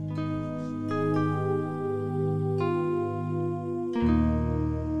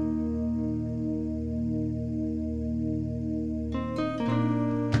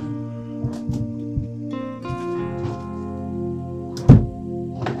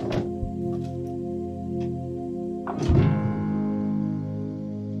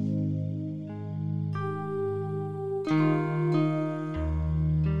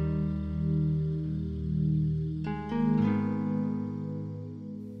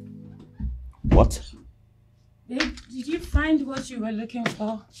 Babe, did you find what you were looking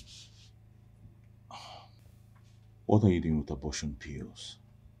for? What are you doing with abortion pills?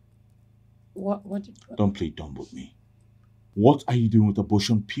 What? Don't play dumb with me. What are you doing with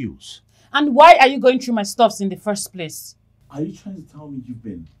abortion pills? And why are you going through my stuffs in the first place? Are you trying to tell me you've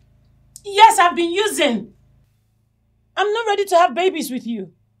been... Yes, I've been using. I'm not ready to have babies with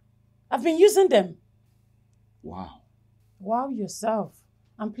you. I've been using them. Wow. Wow yourself.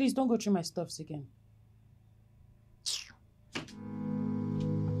 And please don't go through my stuffs again.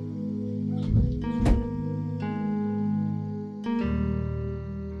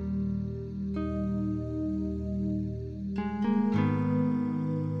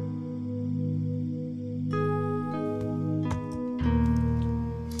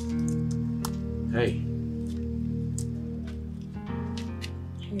 Hey.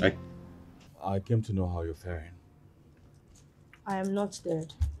 I came to know how you're faring. I am not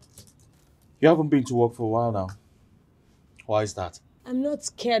dead. You haven't been to work for a while now. Why is that? I'm not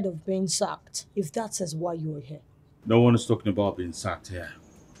scared of being sacked, if that is why you are here. No one is talking about being sacked here.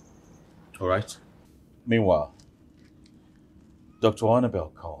 Alright? Meanwhile, Dr.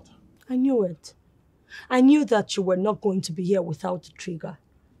 Annabelle called. I knew it. I knew that you were not going to be here without the trigger.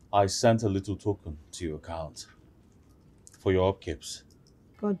 I sent a little token to your account for your upkeeps.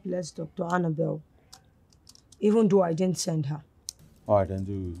 God bless Dr. Annabelle. Even though I didn't send her. Alright, then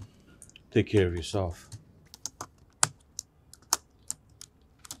do take care of yourself.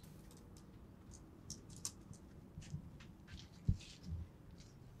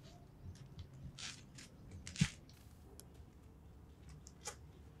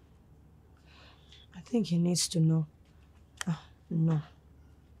 I think he needs to know. No.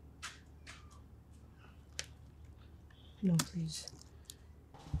 No, please.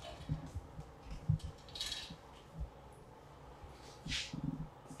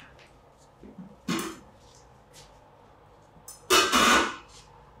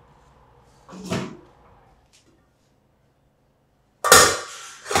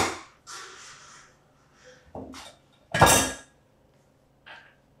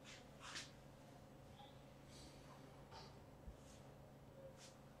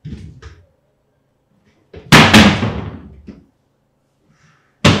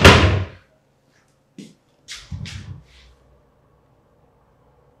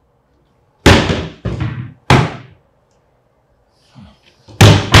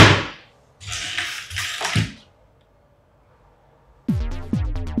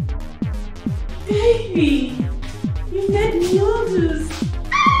 Baby, you made me noodles.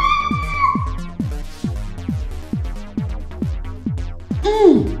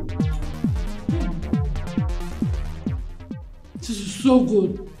 This is so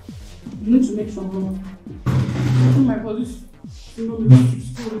good. You need to make some more. Oh my God, this noodles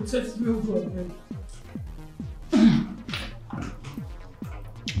is so it tastes real good.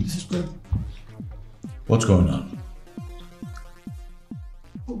 This is good. What's going on?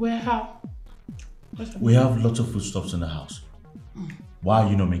 Where how? We have lots of foodstuffs in the house. Why are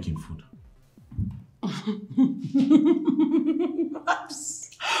you not making food?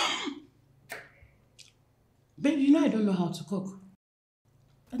 Baby, you know I don't know how to cook.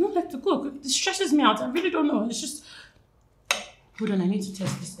 I don't like to cook. It stresses me out. I really don't know. It's just... Hold on, I need to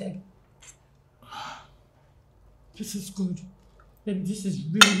test this egg. This is good. Baby, this is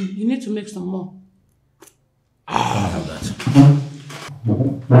really... You need to make some more. Can I have that?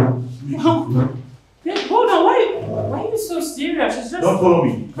 Hey, hold on. Why are you so serious? It's just... Don't follow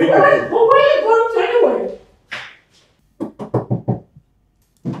me. Where are you going to anyway?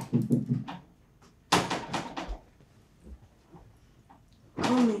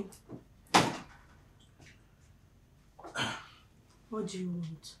 Come in. What do you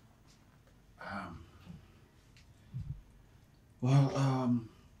want?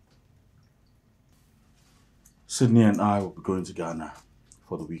 Sydney and I will be going to Ghana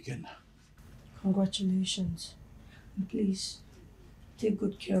for the weekend. Congratulations. And please, take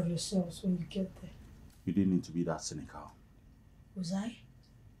good care of yourselves when you get there. You didn't need to be that cynical. Was I?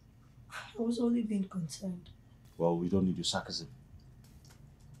 I was only being concerned. Well, we don't need your sarcasm.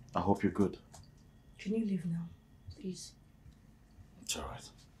 I hope you're good. Can you leave now, please? It's alright.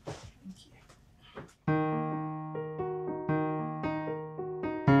 Thank you.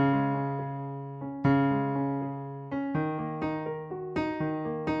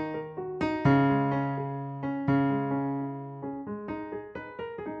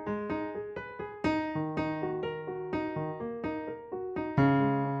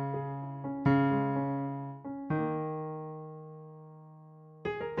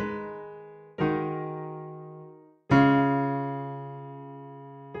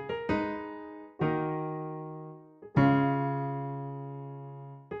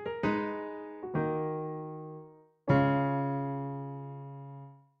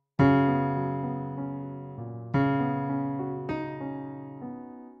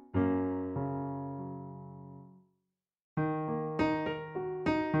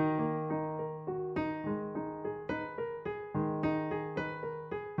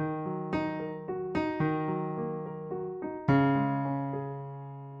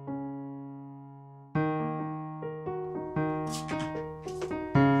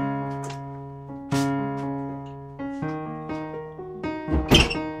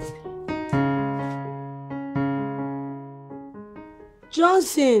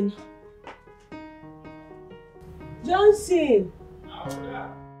 Johnson! Johnson!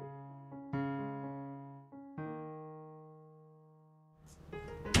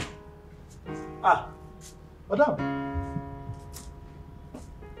 Ah, madam.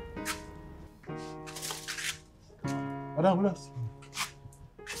 Madam, relax.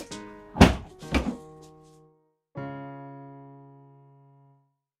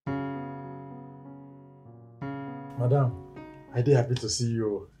 Madam, I dey happy to see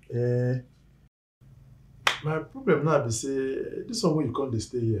you. My problem now be say this one wey you come dey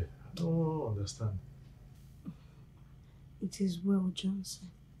stay here. I don't understand. It is well,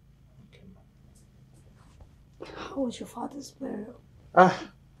 Johnson. How was your father's burial?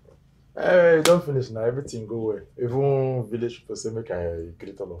 Don't finish now. Everything go well. Even village people say make I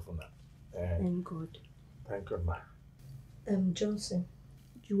greet all of una. Thank God. Thank God, ma. Johnson,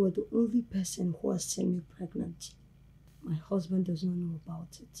 you are the only person who has seen me pregnant. My husband does not know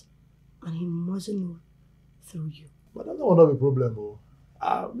about it, and he mustn't know through you. But that will not be a problem, oh.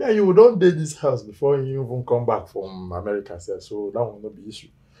 Me and you don't date this house before you even come back from America, sir. So that will not be issue.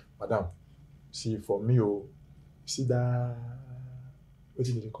 Madam, see, for me, see that, what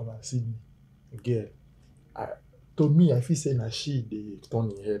did they call her? Sydney, girl. To me, I feel saying that she, they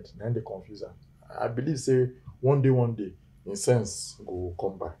turn in head, and they confuse her. I believe, say, one day, in sense, go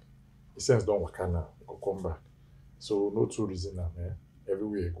come back. In sense, don't work now, go come back. So, no true reason now, man.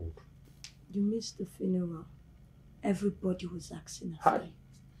 Everywhere good. You missed the funeral. Everybody was asking after you.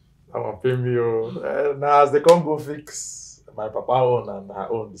 I'm gonna pay me, now, as they come go fix my papa own and her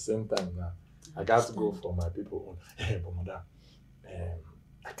own the same time now. I got to go for my people own. But madam,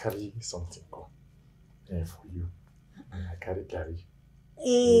 I carry something come for you. I carry.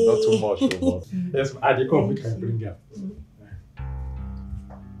 Hey. Not too much, but yes, I dey come, we can bring her.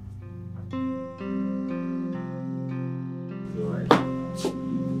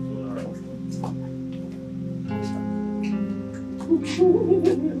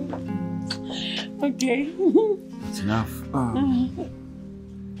 Okay. That's enough.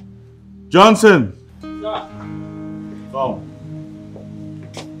 Johnson! Yeah. Come.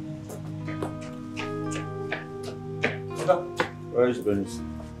 Where is Venice?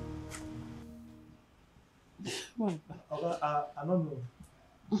 What? I don't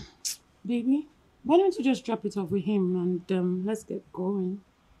know. Baby, why don't you just drop it off with him and let's get going?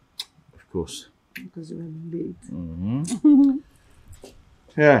 Of course. Because we're late. Mm-hmm.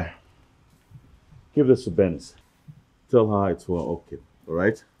 Yeah. Give this to Venice. Tell her it's for okay. All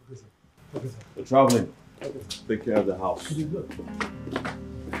right? Okay, sir. Okay, sir. We're traveling. Okay, sir. Take care of the house. It is good.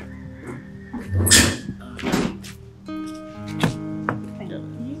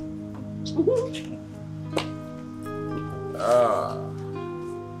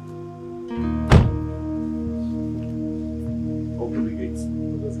 Open the gates.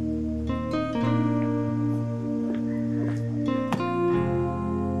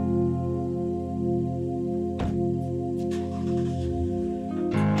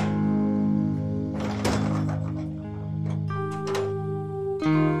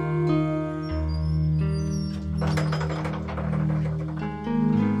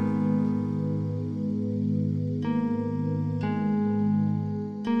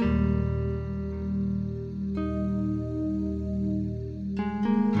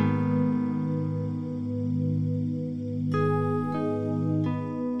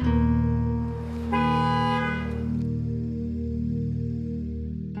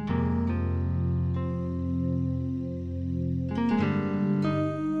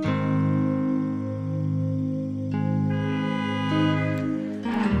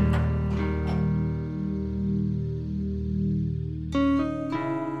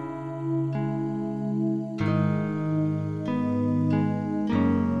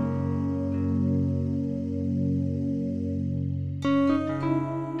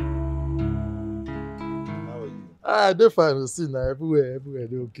 They fine. See now, everywhere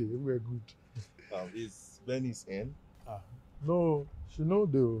they okay, everywhere good. Is Venice in? No, she know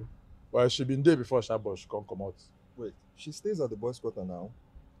though. Well, she been there before, but she can't come out. Wait, she stays at the boys' quarter now?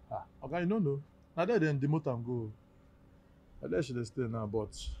 Okay, you know. Now there then demote and go. And there she dey stay now, but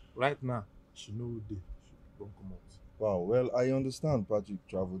right now she know day. She don't come out. Wow, well, I understand Patrick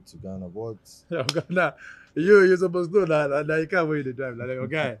traveled to Ghana, but... Yeah, Ghana, you're supposed to know that you can't wait to drive. Like,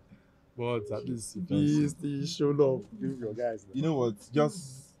 okay. But at least if you still show love, give your guys. You know what?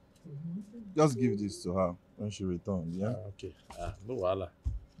 Just give this to her when she returns, yeah? Okay. No wahala.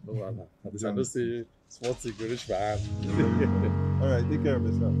 No matter. I don't say small thing go reach my hand. Alright, take care of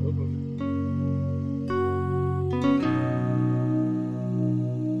yourself. No problem.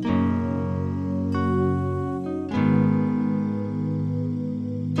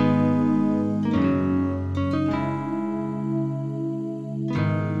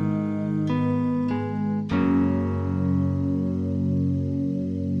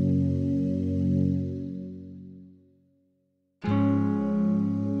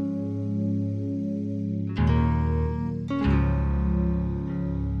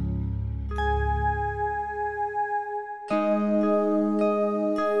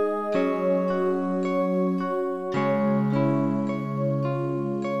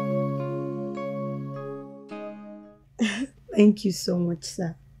 Thank you so much,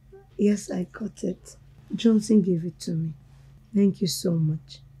 sir. Yes, I got it. Johnson gave it to me. Thank you so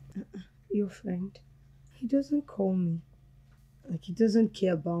much. Your friend, he doesn't call me. Like, he doesn't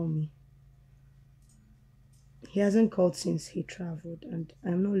care about me. He hasn't called since he traveled, and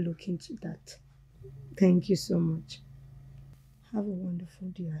I'm not looking to that. Thank you so much. Have a wonderful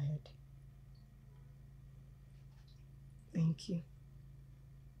day ahead. Thank you.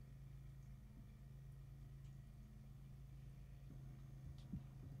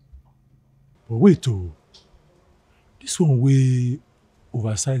 But wait, oh, this one way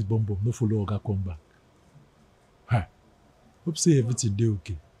oversized bomb no follow Oga come back. Huh. Hope say everything dey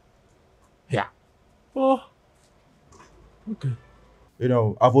okay. Yeah. Oh. Okay. You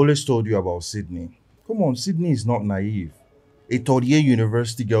know, I've always told you about Sydney. Come on, Sydney is not naive. A third-year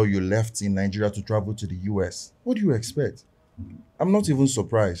university girl you left in Nigeria to travel to the US. What do you expect? I'm not even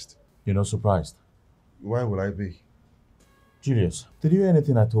surprised. You're not surprised? Why would I be? Julius, did you hear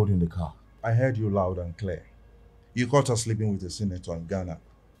anything I told you in the car? I heard you loud and clear. You caught her sleeping with a senator in Ghana.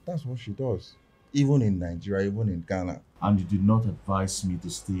 That's what she does. Even in Nigeria, even in Ghana. And you did not advise me to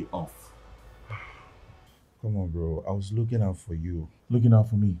stay off. Come on, bro. I was looking out for you. Looking out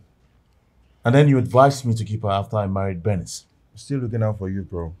for me. And then you advised me to keep her after I married Bennis. Still looking out for you,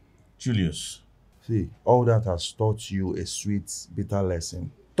 bro. Julius. See, all that has taught you a sweet, bitter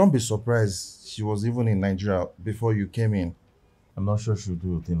lesson. Don't be surprised she was even in Nigeria before you came in. I'm not sure she'll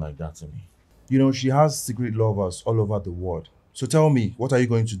do a thing like that to me. You know, she has secret lovers all over the world. So tell me, what are you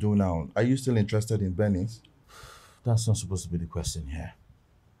going to do now? Are you still interested in Bennis? That's not supposed to be the question here.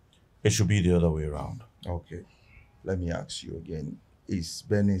 It should be the other way around. Okay. Let me ask you again. Is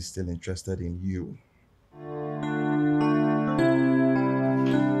Bennis still interested in you?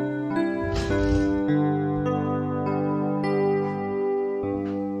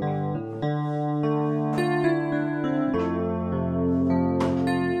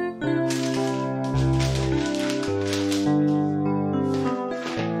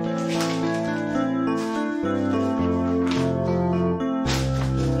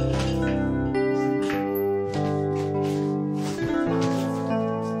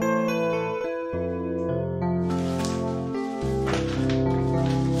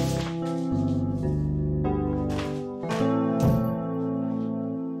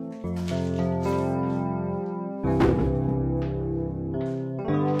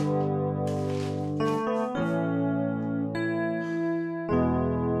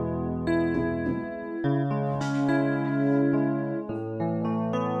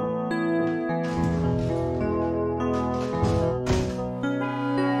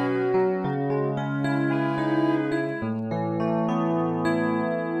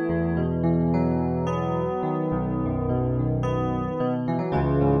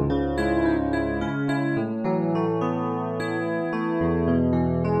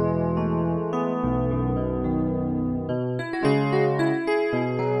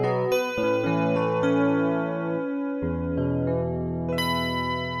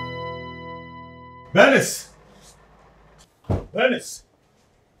 Bennis! Bennis!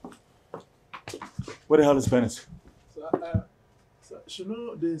 Where the hell is Bennis? Sir, she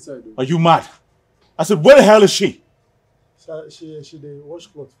no dey inside. Are you mad? I said, where the hell is she? Sir, she dey wash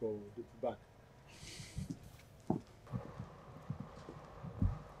clothes for the back.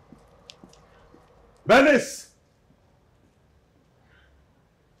 Bennis!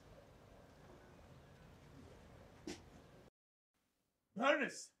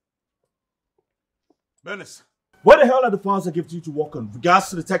 Bennis! Bennis, where the hell are the files I gave to you to work on regards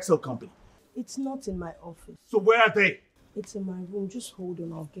to the textile company? It's not in my office. So where are they? It's in my room. Just hold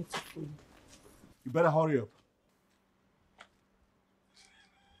on, I'll get it for you. You better hurry up.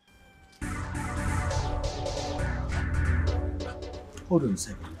 Hold on a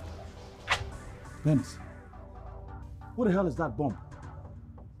second. Bennis, what the hell is that bomb?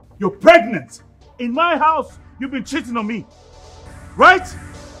 You're pregnant! In my house, you've been cheating on me. Right?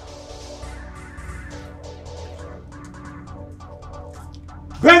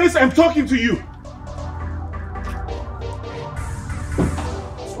 Venice, I'm talking to you.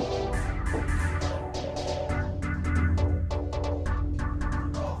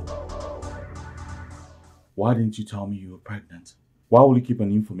 Why didn't you tell me you were pregnant? Why will you keep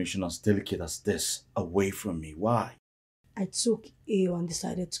an information as delicate as this away from me? Why? I took ill and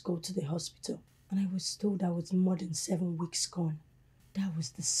decided to go to the hospital. And I was told I was more than 7 weeks gone. That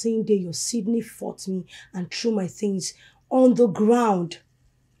was the same day your Sydney fought me and threw my things on the ground.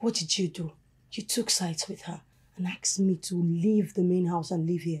 What did you do? You took sides with her and asked me to leave the main house and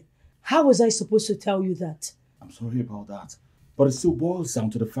live here. How was I supposed to tell you that? I'm sorry about that. But it still boils down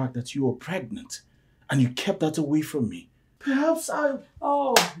to the fact that you were pregnant and you kept that away from me. Perhaps I...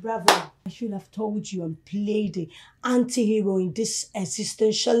 Oh, bravo. I should have told you and played the anti-hero in this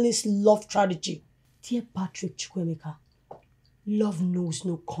existentialist love tragedy. Dear Patrick Chukwemeka, love knows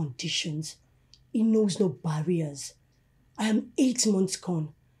no conditions. It knows no barriers. I am 8 months gone.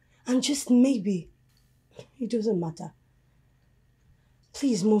 And just maybe, it doesn't matter.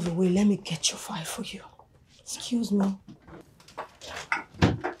 Please move away. Let me get your file for you. Excuse me.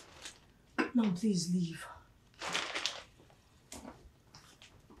 Now please leave.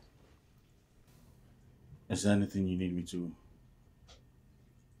 Is there anything you need me to?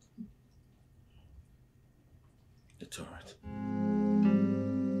 It's all right.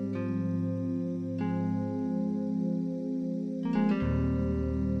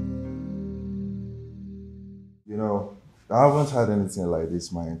 You know, I haven't had anything like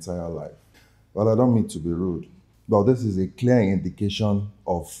this my entire life. Well, I don't mean to be rude, but this is a clear indication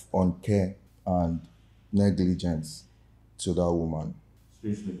of uncare and negligence to that woman.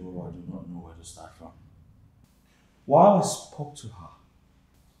 Seriously, bro, I do not know where to start from. While I spoke to her,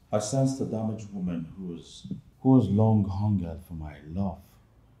 I sensed a damaged woman who has long hungered for my love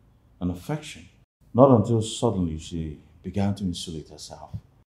and affection. Not until suddenly she began to insulate herself.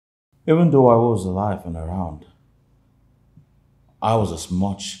 Even though I was alive and around, I was as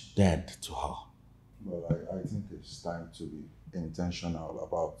much dead to her. Well, I think it's time to be intentional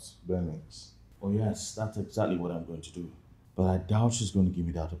about Bennings. Oh yes, that's exactly what I'm going to do. But I doubt she's going to give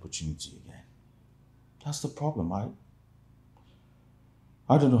me that opportunity again. That's the problem.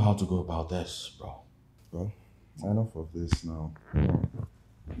 I don't know how to go about this, bro. Well, enough of this now.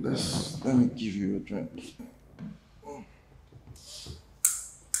 Let me give you a drink.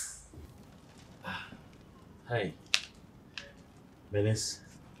 Hey, Venice.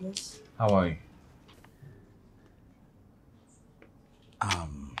 Yes? How are you?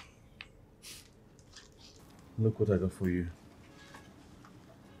 Look what I got for you.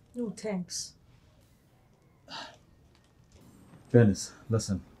 No, thanks. Venice,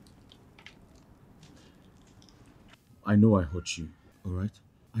 listen. I know I hurt you, alright?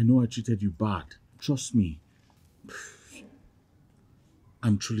 I know I treated you bad. Trust me.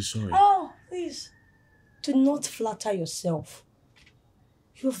 I'm truly sorry. Oh, please. Do not flatter yourself.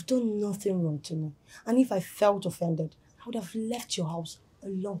 You have done nothing wrong to me. And if I felt offended, I would have left your house a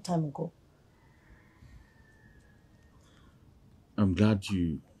long time ago. I'm glad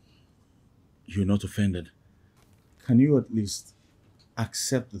you're not offended. Can you at least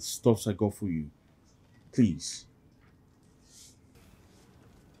accept the stuffs I got for you? Please.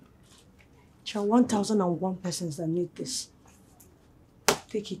 There are 1,001 persons that need this.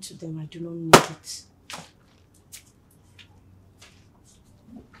 Take it to them. I do not need it.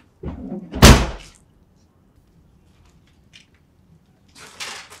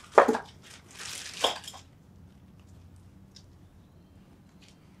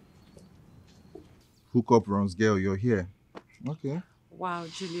 Hookup runs, girl, you're here. Okay. Wow,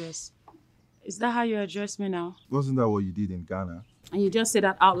 Julius. Is that how you address me now? Wasn't that what you did in Ghana? And you just say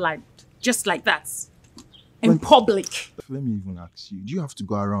that out loud, just like that, in public. Let me even ask you, do you have to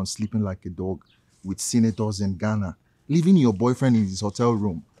go around sleeping like a dog with senators in Ghana, leaving your boyfriend in his hotel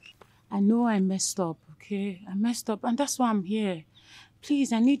room? I know I messed up, okay? I messed up, and that's why I'm here.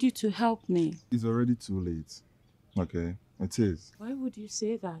 Please, I need you to help me. It's already too late. Okay, it is. Why would you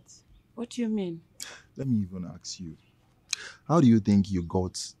say that? What do you mean? Let me even ask you, how do you think you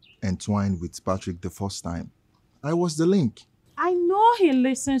got entwined with Patrick the first time? I was the link. I know he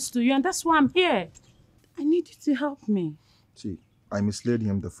listens to you, and that's why I'm here. I need you to help me. See, I misled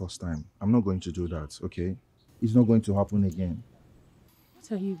him the first time. I'm not going to do that, okay? It's not going to happen again.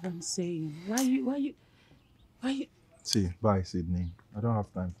 What are you even saying? Why you... See, bye, Sydney. I don't have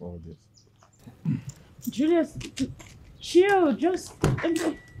time for all this. Julius, chill, just...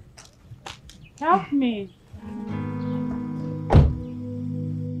 help me.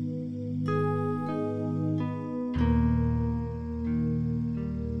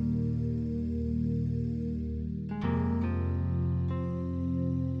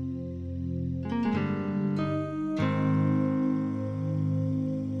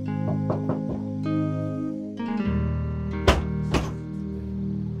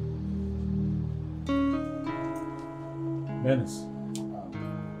 Venice.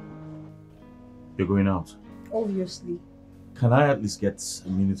 You're going out. Obviously. Can I at least get a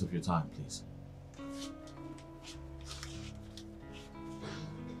minute of your time, please?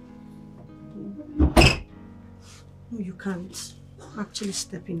 No, you can't. I'm actually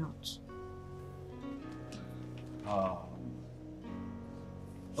stepping out.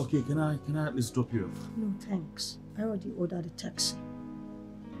 Okay, can I at least drop you off? No, thanks. I already ordered a taxi.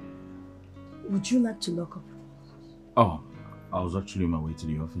 Would you like to lock up? Oh, I was actually on my way to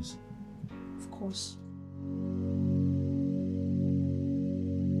the office. Of course.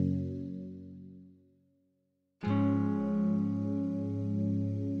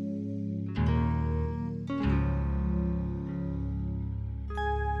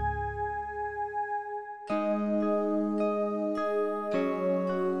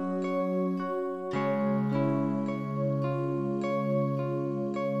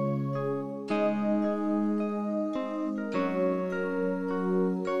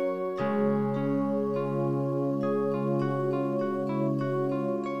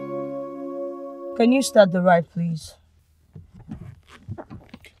 Can you start the ride, please?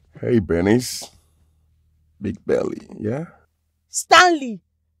 Hey, Bernice. Big belly, yeah? Stanley,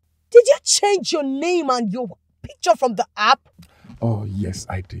 did you change your name and your picture from the app? Oh, yes,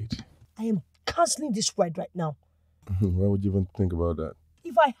 I did. I am cancelling this ride right now. Why would you even think about that?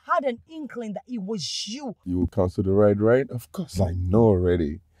 If I had an inkling that it was you. You will cancel the ride, right? Of course, I know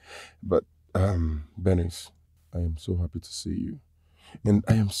already. But, Bernice, I am so happy to see you. And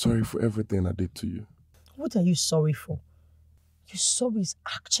I am sorry for everything I did to you. What are you sorry for? Your sorry is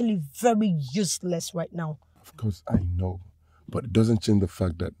actually very useless right now. Of course, I know. But it doesn't change the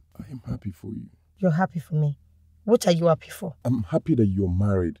fact that I am happy for you. You're happy for me. What are you happy for? I'm happy that you're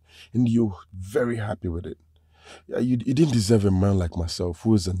married and you're very happy with it. You didn't deserve a man like myself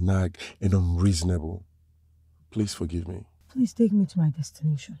who is a nag and unreasonable. Please forgive me. Please take me to my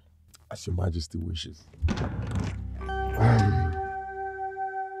destination. As your majesty wishes.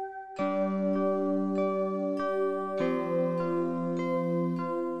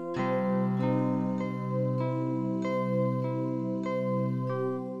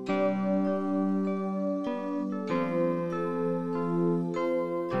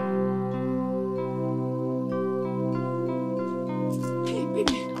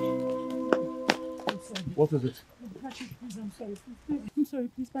 What is it? Patrick, please, I'm sorry. I'm sorry,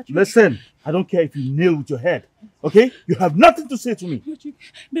 please, Patrick. Listen, I don't care if you kneel with your head, okay? You have nothing to say to me. Patrick,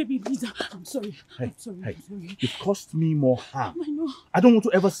 baby, please, I'm sorry. Hey, I'm sorry. hey, I'm sorry. you've caused me more harm. I know. I don't want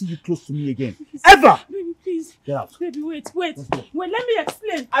to ever see you close to me again. Please, Ever! Baby, please. Get out. Baby, wait. Let me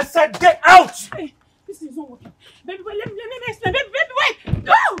explain. I said get out! Hey, this is not working. Baby, wait, let me explain. Baby, wait.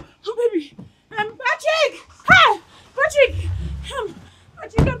 No! Oh, baby. Patrick! Hi! Patrick!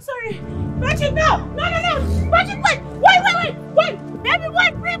 Patrick, I'm sorry. Patrick, no! Patrick, wait! Baby,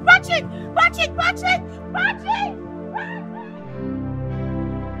 wait, please, Patrick!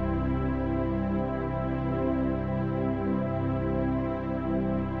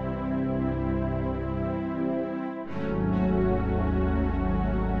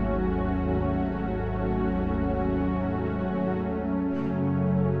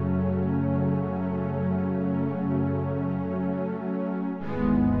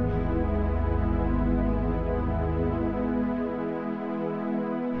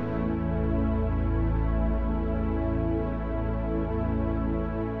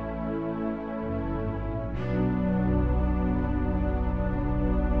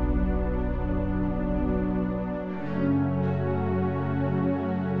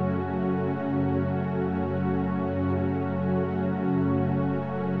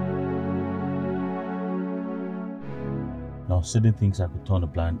 Now, Sydney thinks I could turn a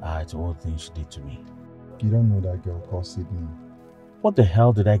blind eye to all the things she did to me. You don't know that girl called Sydney. What the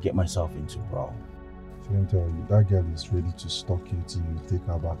hell did I get myself into, bro? So let me tell you, that girl is ready to stalk you till you take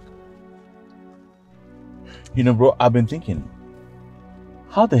her back. You know, bro, I've been thinking,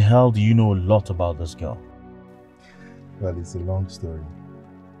 how the hell do you know a lot about this girl? Well, it's a long story.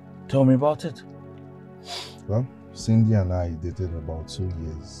 Tell me about it. Well, Cindy and I dated about 2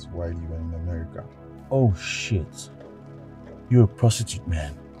 years while you were in America. Oh, shit. You're a prostitute,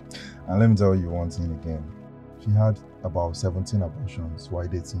 man. And let me tell you one thing again. She had about 17 abortions while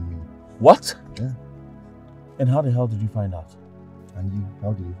dating me. What? Yeah. And how the hell did you find out? And you,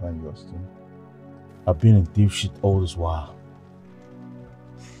 how did you find yours too? I've been in deep shit all this while.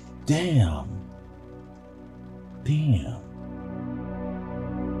 Damn.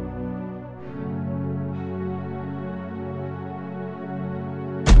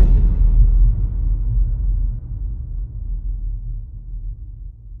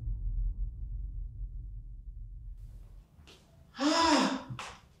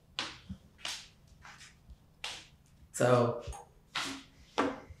 So,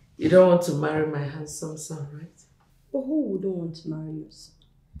 you don't want to marry my handsome son, right? But who wouldn't want to marry your son?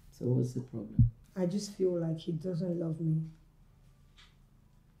 So what's the problem? I just feel like he doesn't love me.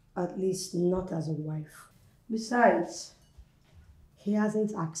 At least not as a wife. Besides, he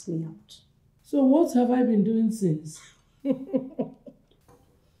hasn't asked me out. So what have I been doing since?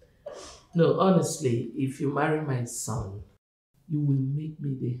 No, honestly, if you marry my son, you will make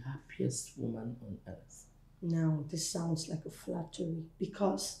me the happiest woman on earth. Now, this sounds like a flattery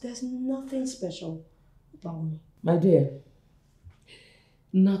because there's nothing special about me. My dear,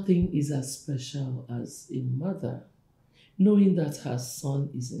 nothing is as special as a mother knowing that her son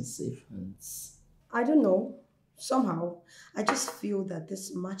is in safe hands. I don't know. Somehow, I just feel that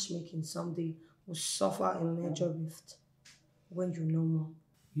this matchmaking someday will suffer a major rift when you know more.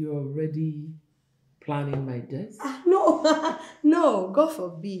 You're already planning my death? No, no, God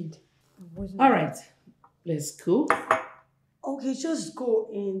forbid. All right, let's go. Okay, just go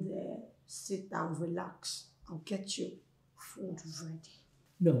in there, sit down, relax. I'll get you food ready.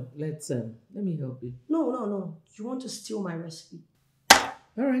 No, let me help you. No. You want to steal my recipe? All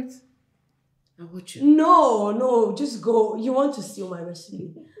right, I'll watch you. No, just go. You want to steal my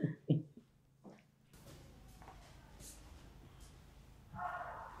recipe?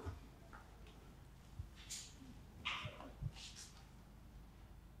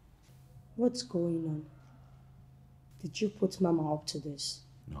 What's going on? Did you put Mama up to this?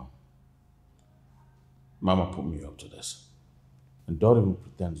 No. Mama put me up to this. And don't even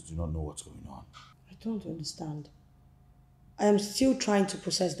pretend you do not know what's going on. I don't understand. I am still trying to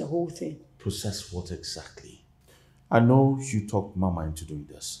process the whole thing. Process what exactly? I know you talked Mama into doing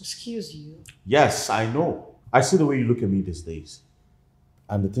this. Excuse you? Yes, I know. I see the way you look at me these days.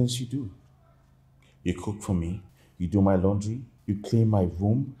 And the things you do. You cook for me. You do my laundry. You clean my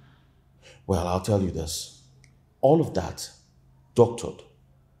room. Well, I'll tell you this. All of that doctored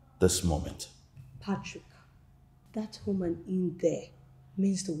this moment. Patrick, that woman in there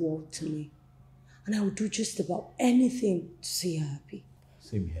means the world to me. And I will do just about anything to see her happy.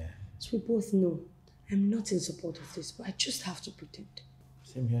 Same here. As we both know, I'm not in support of this, but I just have to pretend.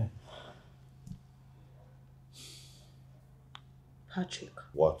 Same here. Patrick.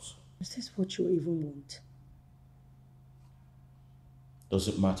 What? Is this what you even want?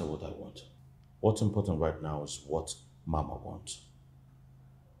 Doesn't matter what I want. What's important right now is what Mama wants.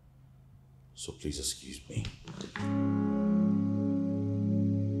 So please excuse me.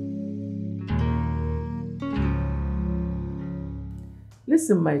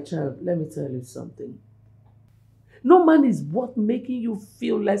 Listen, my child, let me tell you something. No man is worth making you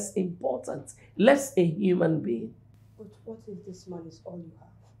feel less important, less a human being. But what if this man is all you have?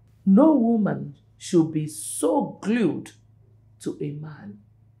 No woman should be so glued to a man,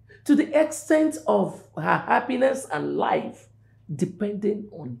 to the extent of her happiness and life depending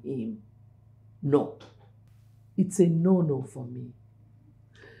on him. No, it's a no-no for me.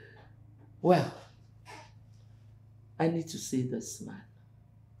 Well, I need to see this man.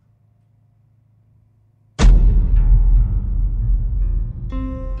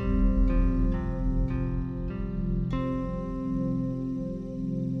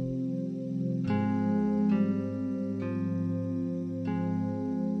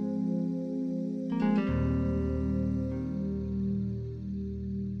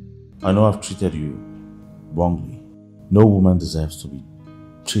 I know I've treated you wrongly. No woman deserves to be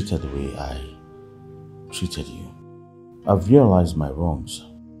treated the way I treated you. I've realized my wrongs,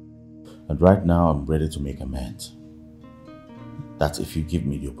 and right now I'm ready to make amends. That if you give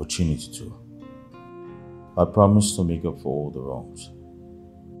me the opportunity to, I promise to make up for all the wrongs.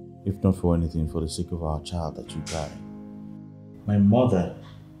 If not for anything, for the sake of our child that you carry. My mother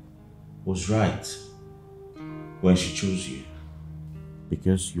was right when she chose you.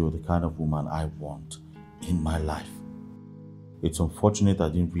 Because you're the kind of woman I want in my life. It's unfortunate I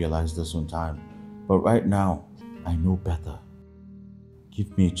didn't realize this on time, but right now, I know better.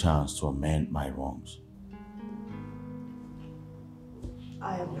 Give me a chance to amend my wrongs.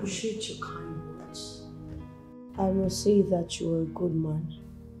 I appreciate your kind words. I must say that you are a good man,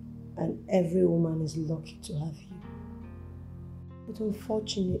 and every woman is lucky to have you. But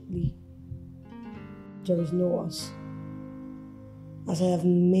unfortunately, there is no us. As I have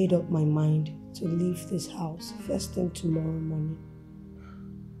made up my mind to leave this house first thing tomorrow morning.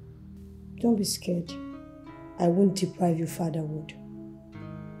 Don't be scared. I won't deprive you fatherhood.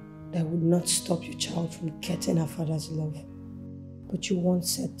 That would not stop your child from getting her father's love. But you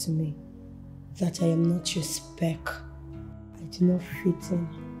once said to me that I am not your speck. I do not fit in.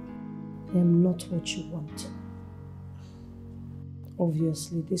 I am not what you want.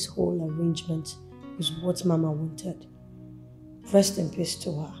 Obviously, this whole arrangement is what Mama wanted. Rest in peace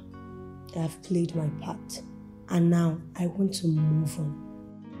to her. I have played my part. And now I want to move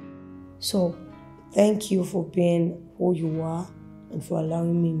on. So, thank you for being who you are and for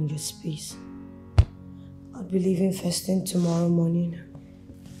allowing me in your space. I'll be leaving first thing tomorrow morning.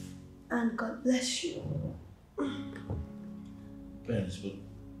 And God bless you. Parents, but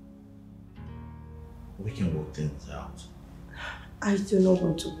we can work things out. I do not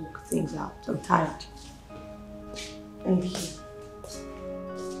want to work things out. I'm tired. Thank you.